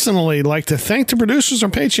personally like to thank the producers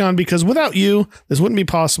on Patreon because without you, this wouldn't be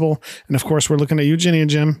possible. And of course, we're looking at you, Jenny and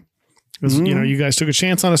Jim. Because, you know, you guys took a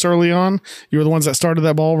chance on us early on. You were the ones that started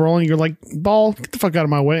that ball rolling. You're like, ball, get the fuck out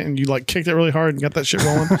of my way. And you like kicked it really hard and got that shit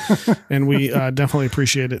rolling. And we definitely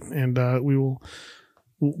appreciate it. And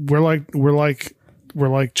we're like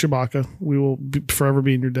Chewbacca. We will forever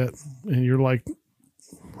be in your debt. And you're like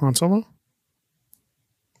Han Solo?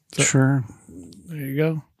 Sure. There you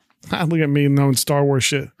go. Look at me knowing Star Wars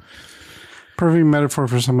shit. Perfect metaphor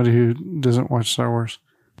for somebody who doesn't watch Star Wars.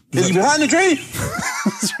 Is he behind the tree?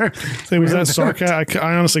 Say, was that sarcasm?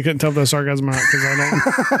 I honestly couldn't tell if that was sarcasm or not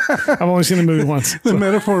because I've only seen the movie once. The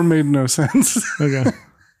metaphor made no sense. Okay.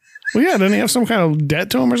 Well, yeah, doesn't he have some kind of debt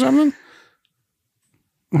to him or something?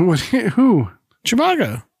 Who?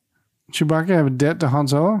 Chewbacca. Chewbacca have a debt to Han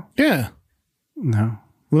Solo? Yeah. No.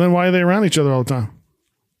 Well, then why are they around each other all the time?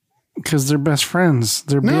 Because they're best friends.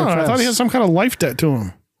 They're No, BFFs. I thought he had some kind of life debt to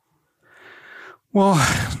him. Well,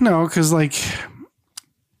 no, because like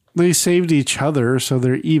they saved each other, so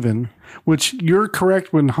they're even. Which you're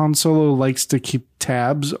correct when Han Solo likes to keep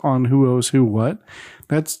tabs on who owes who what.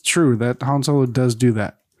 That's true. That Han Solo does do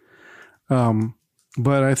that.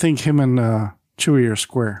 But I think him and Chewie are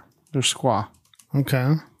square. They're squaw. Okay.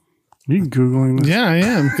 Are you Googling this? Yeah, I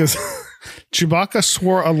am because Chewbacca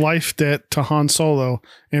swore a life debt to Han Solo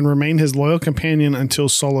and remained his loyal companion until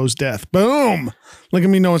Solo's death. Boom! Look at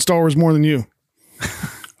me knowing Star Wars more than you.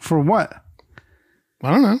 For what?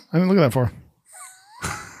 I don't know. I didn't look at that far.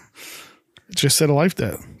 It just said a life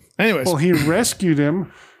debt. Anyways. Well, he rescued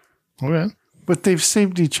him, Okay. but they've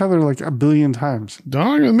saved each other like 1 billion times. Don't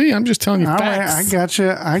argue with me. I'm just telling you All facts. right,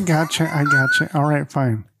 I gotcha. All right,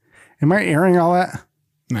 fine. Am I airing all that?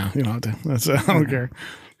 No, you don't have to. That's, I don't care.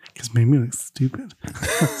 Because made me look stupid.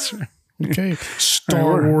 That's right. Okay.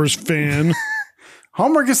 Star Wars fan.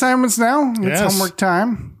 Homework assignments now. It's Yes. homework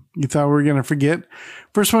time. You thought we were going to forget.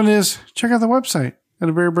 First one is check out the website at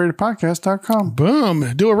averybradepodcast.com.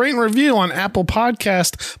 Boom. Do a rate and review on Apple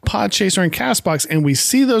Podcast, Podchaser, and CastBox. And we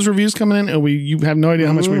see those reviews coming in and you have no idea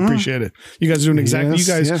how much we appreciate it. You guys are doing exactly.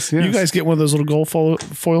 Yes, You guys get one of those little gold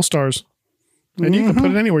foil stars. And you can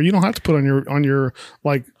put it anywhere. You don't have to put on your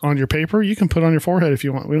paper. You can put it on your forehead if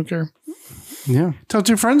you want. We don't care. Yeah. Tell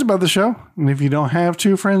 2 friends about the show. And if you don't have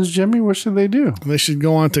 2 friends, Jimmy, what should they do? They should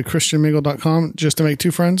go on to christianmingle.com just to make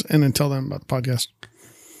 2 friends and then tell them about the podcast.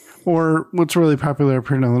 Or what's really popular up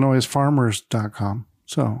here in Illinois is farmers.com.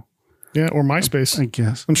 So, Yeah, or MySpace. I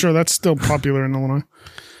guess. I'm sure that's still popular in Illinois.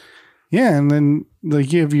 Yeah. And then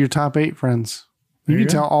like you have your top 8 friends. You can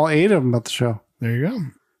tell all 8 of them about the show. There you go.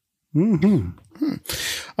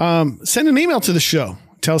 Send an email to the show.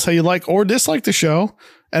 Tell us how you like or dislike the show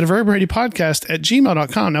at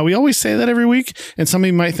averybradepodcast@gmail.com. Now, we always say that every week, and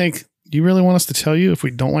somebody might think, do you really want us to tell you if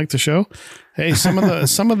we don't like the show? Hey, some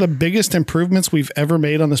of the biggest improvements we've ever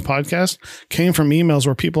made on this podcast came from emails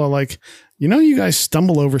where people are like, you guys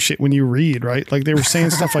stumble over shit when you read, right? Like they were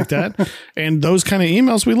saying stuff like that. And those kind of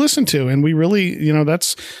emails we listen to. And we really,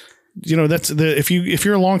 if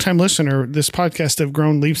you're a longtime listener, this podcast have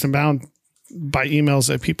grown leaps and bounds by emails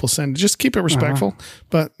that people send. Just keep it respectful,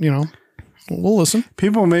 but we'll listen.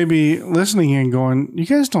 People may be listening and going, you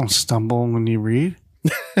guys don't stumble when you read.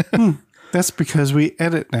 That's because we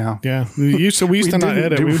edit now. Yeah. We used to not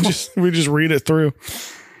edit. We just read it through.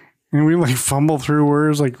 And we like fumble through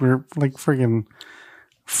words like we're like friggin'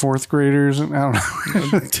 4th graders. And I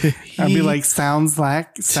don't know. I'd be like, sounds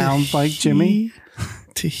like Jimmy.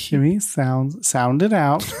 Jimmy sound it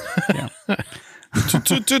out. Yeah.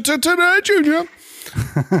 Today, Junior.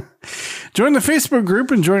 Join the Facebook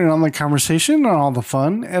group and join in on the conversation and all the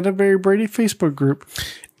fun at a Very Brady Facebook group.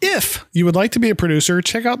 If you would like to be a producer,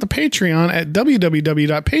 check out the Patreon at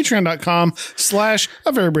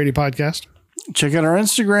www.patreon.com/averybradypodcast. Check out our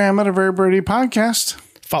Instagram at a Very Brady Podcast.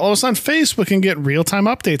 Follow us on Facebook and get real-time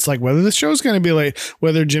updates like whether the show's going to be late,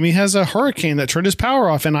 whether Jimmy has a hurricane that turned his power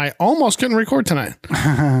off, and I almost couldn't record tonight.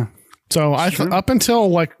 So up until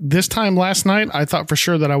like this time last night, I thought for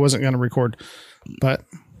sure that I wasn't going to record, but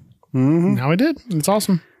now I did. It's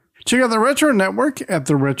awesome. Check out the Retro Network at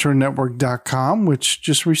theretronetwork.com, which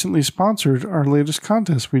just recently sponsored our latest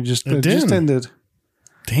contest. We just ended.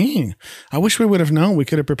 Dang. I wish we would have known. We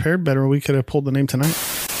could have prepared better. We could have pulled the name tonight.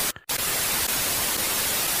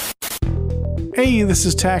 Hey, this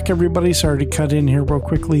is Tach, everybody. Sorry to cut in here real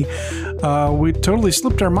quickly. We totally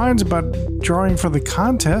slipped our minds about drawing for the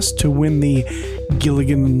contest to win the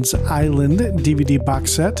Gilligan's Island DVD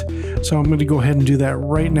box set. So I'm going to go ahead and do that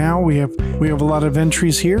right now. We have a lot of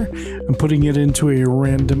entries here. I'm putting it into a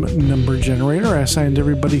random number generator. I assigned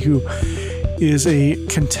everybody who is a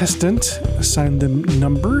contestant, assign them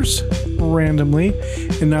numbers randomly,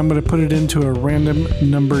 and now I'm going to put it into a random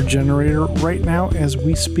number generator right now as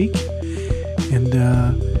we speak. And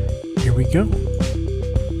here we go.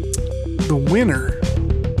 The winner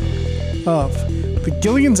of the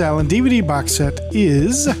Gilligan's Island DVD box set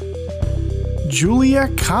is Julia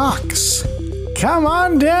Cox. Come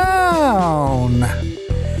on down.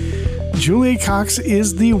 Julia Cox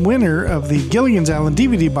is the winner of the Gilligan's Island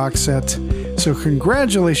DVD box set. So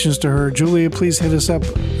congratulations to her. Julia, please hit us up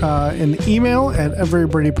an email at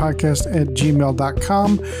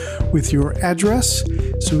everybodypodcast@gmail.com with your address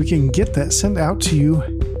so we can get that sent out to you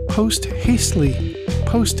post hastily,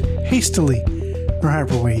 or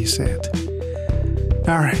however way you say it.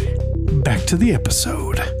 All right, back to the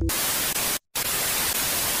episode.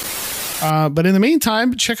 But in the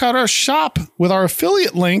meantime, check out our shop with our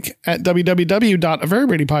affiliate link at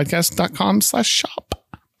www.everybodypodcast.com/shop.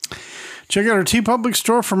 Check out our TeePublic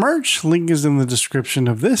store for merch. Link is in the description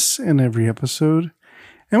of this and every episode.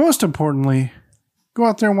 And most importantly, go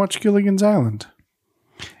out there and watch Gilligan's Island.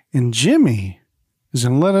 And Jimmy is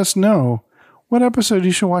going to let us know what episode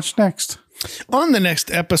you should watch next. On the next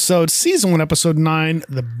episode, season 1, episode 9,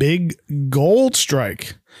 The Big Gold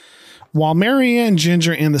Strike. While Marianne,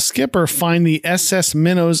 Ginger, and the skipper find the SS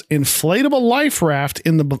Minnow's inflatable life raft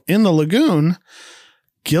in the lagoon,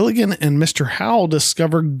 Gilligan and Mr. Howell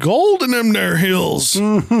discover gold in them there hills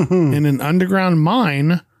in an underground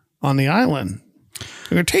mine on the island.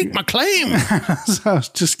 They're going to take my claim. So I was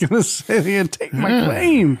just going to say they're going to take my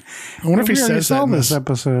claim. I wonder if he says that in this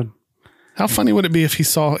episode. How funny would it be if he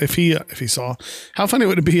saw? How funny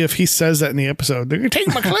would it be if he says that in the episode? They're going to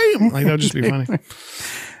take my claim. Like, that would just be funny.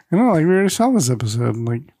 I know, like we already saw this episode.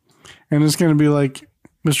 Like, and it's going to be like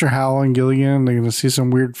Mr. Howell and Gilligan. They're going to see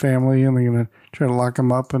some weird family and they're going to try to lock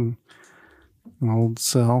them up in an old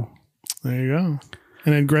cell. There you go.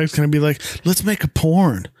 And then Greg's going to be like, let's make a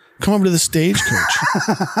porn. Come over to the stagecoach.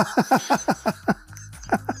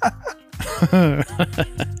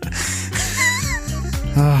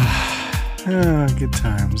 Good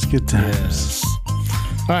times. Good times. Yes.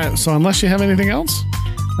 All right. So unless you have anything else?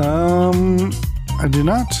 I do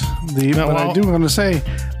not. I do want to say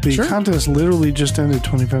the contest literally just ended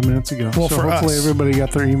 25 minutes ago. Well, so hopefully everybody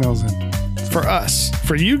got their emails in. For us.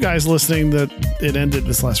 For you guys listening, that it ended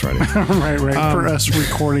this last Friday. right. For us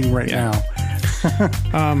recording right now.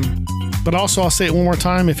 But also I'll say it one more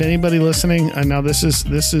time. If anybody listening, now this is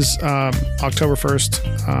October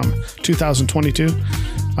 1st, 2022.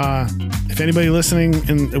 If anybody listening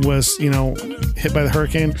and was, hit by the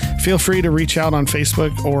hurricane, feel free to reach out on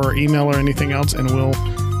Facebook or email or anything else, and we'll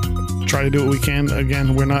try to do what we can.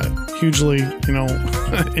 Again, we're not hugely,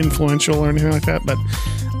 influential or anything like that, but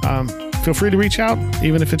feel free to reach out,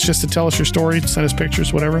 even if it's just to tell us your story, send us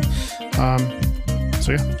pictures, whatever.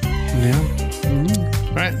 So yeah. Mm-hmm.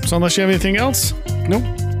 All right. So unless you have anything else, nope.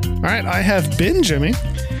 All right. I have been Jimmy,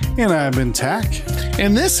 and I've been Tach,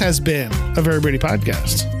 and this has been a Very Pretty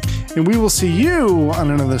Podcast. And we will see you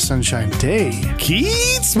on another sunshine day.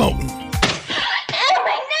 Keep smoking.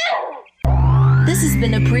 This has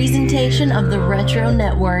been a presentation of the Retro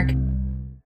Network.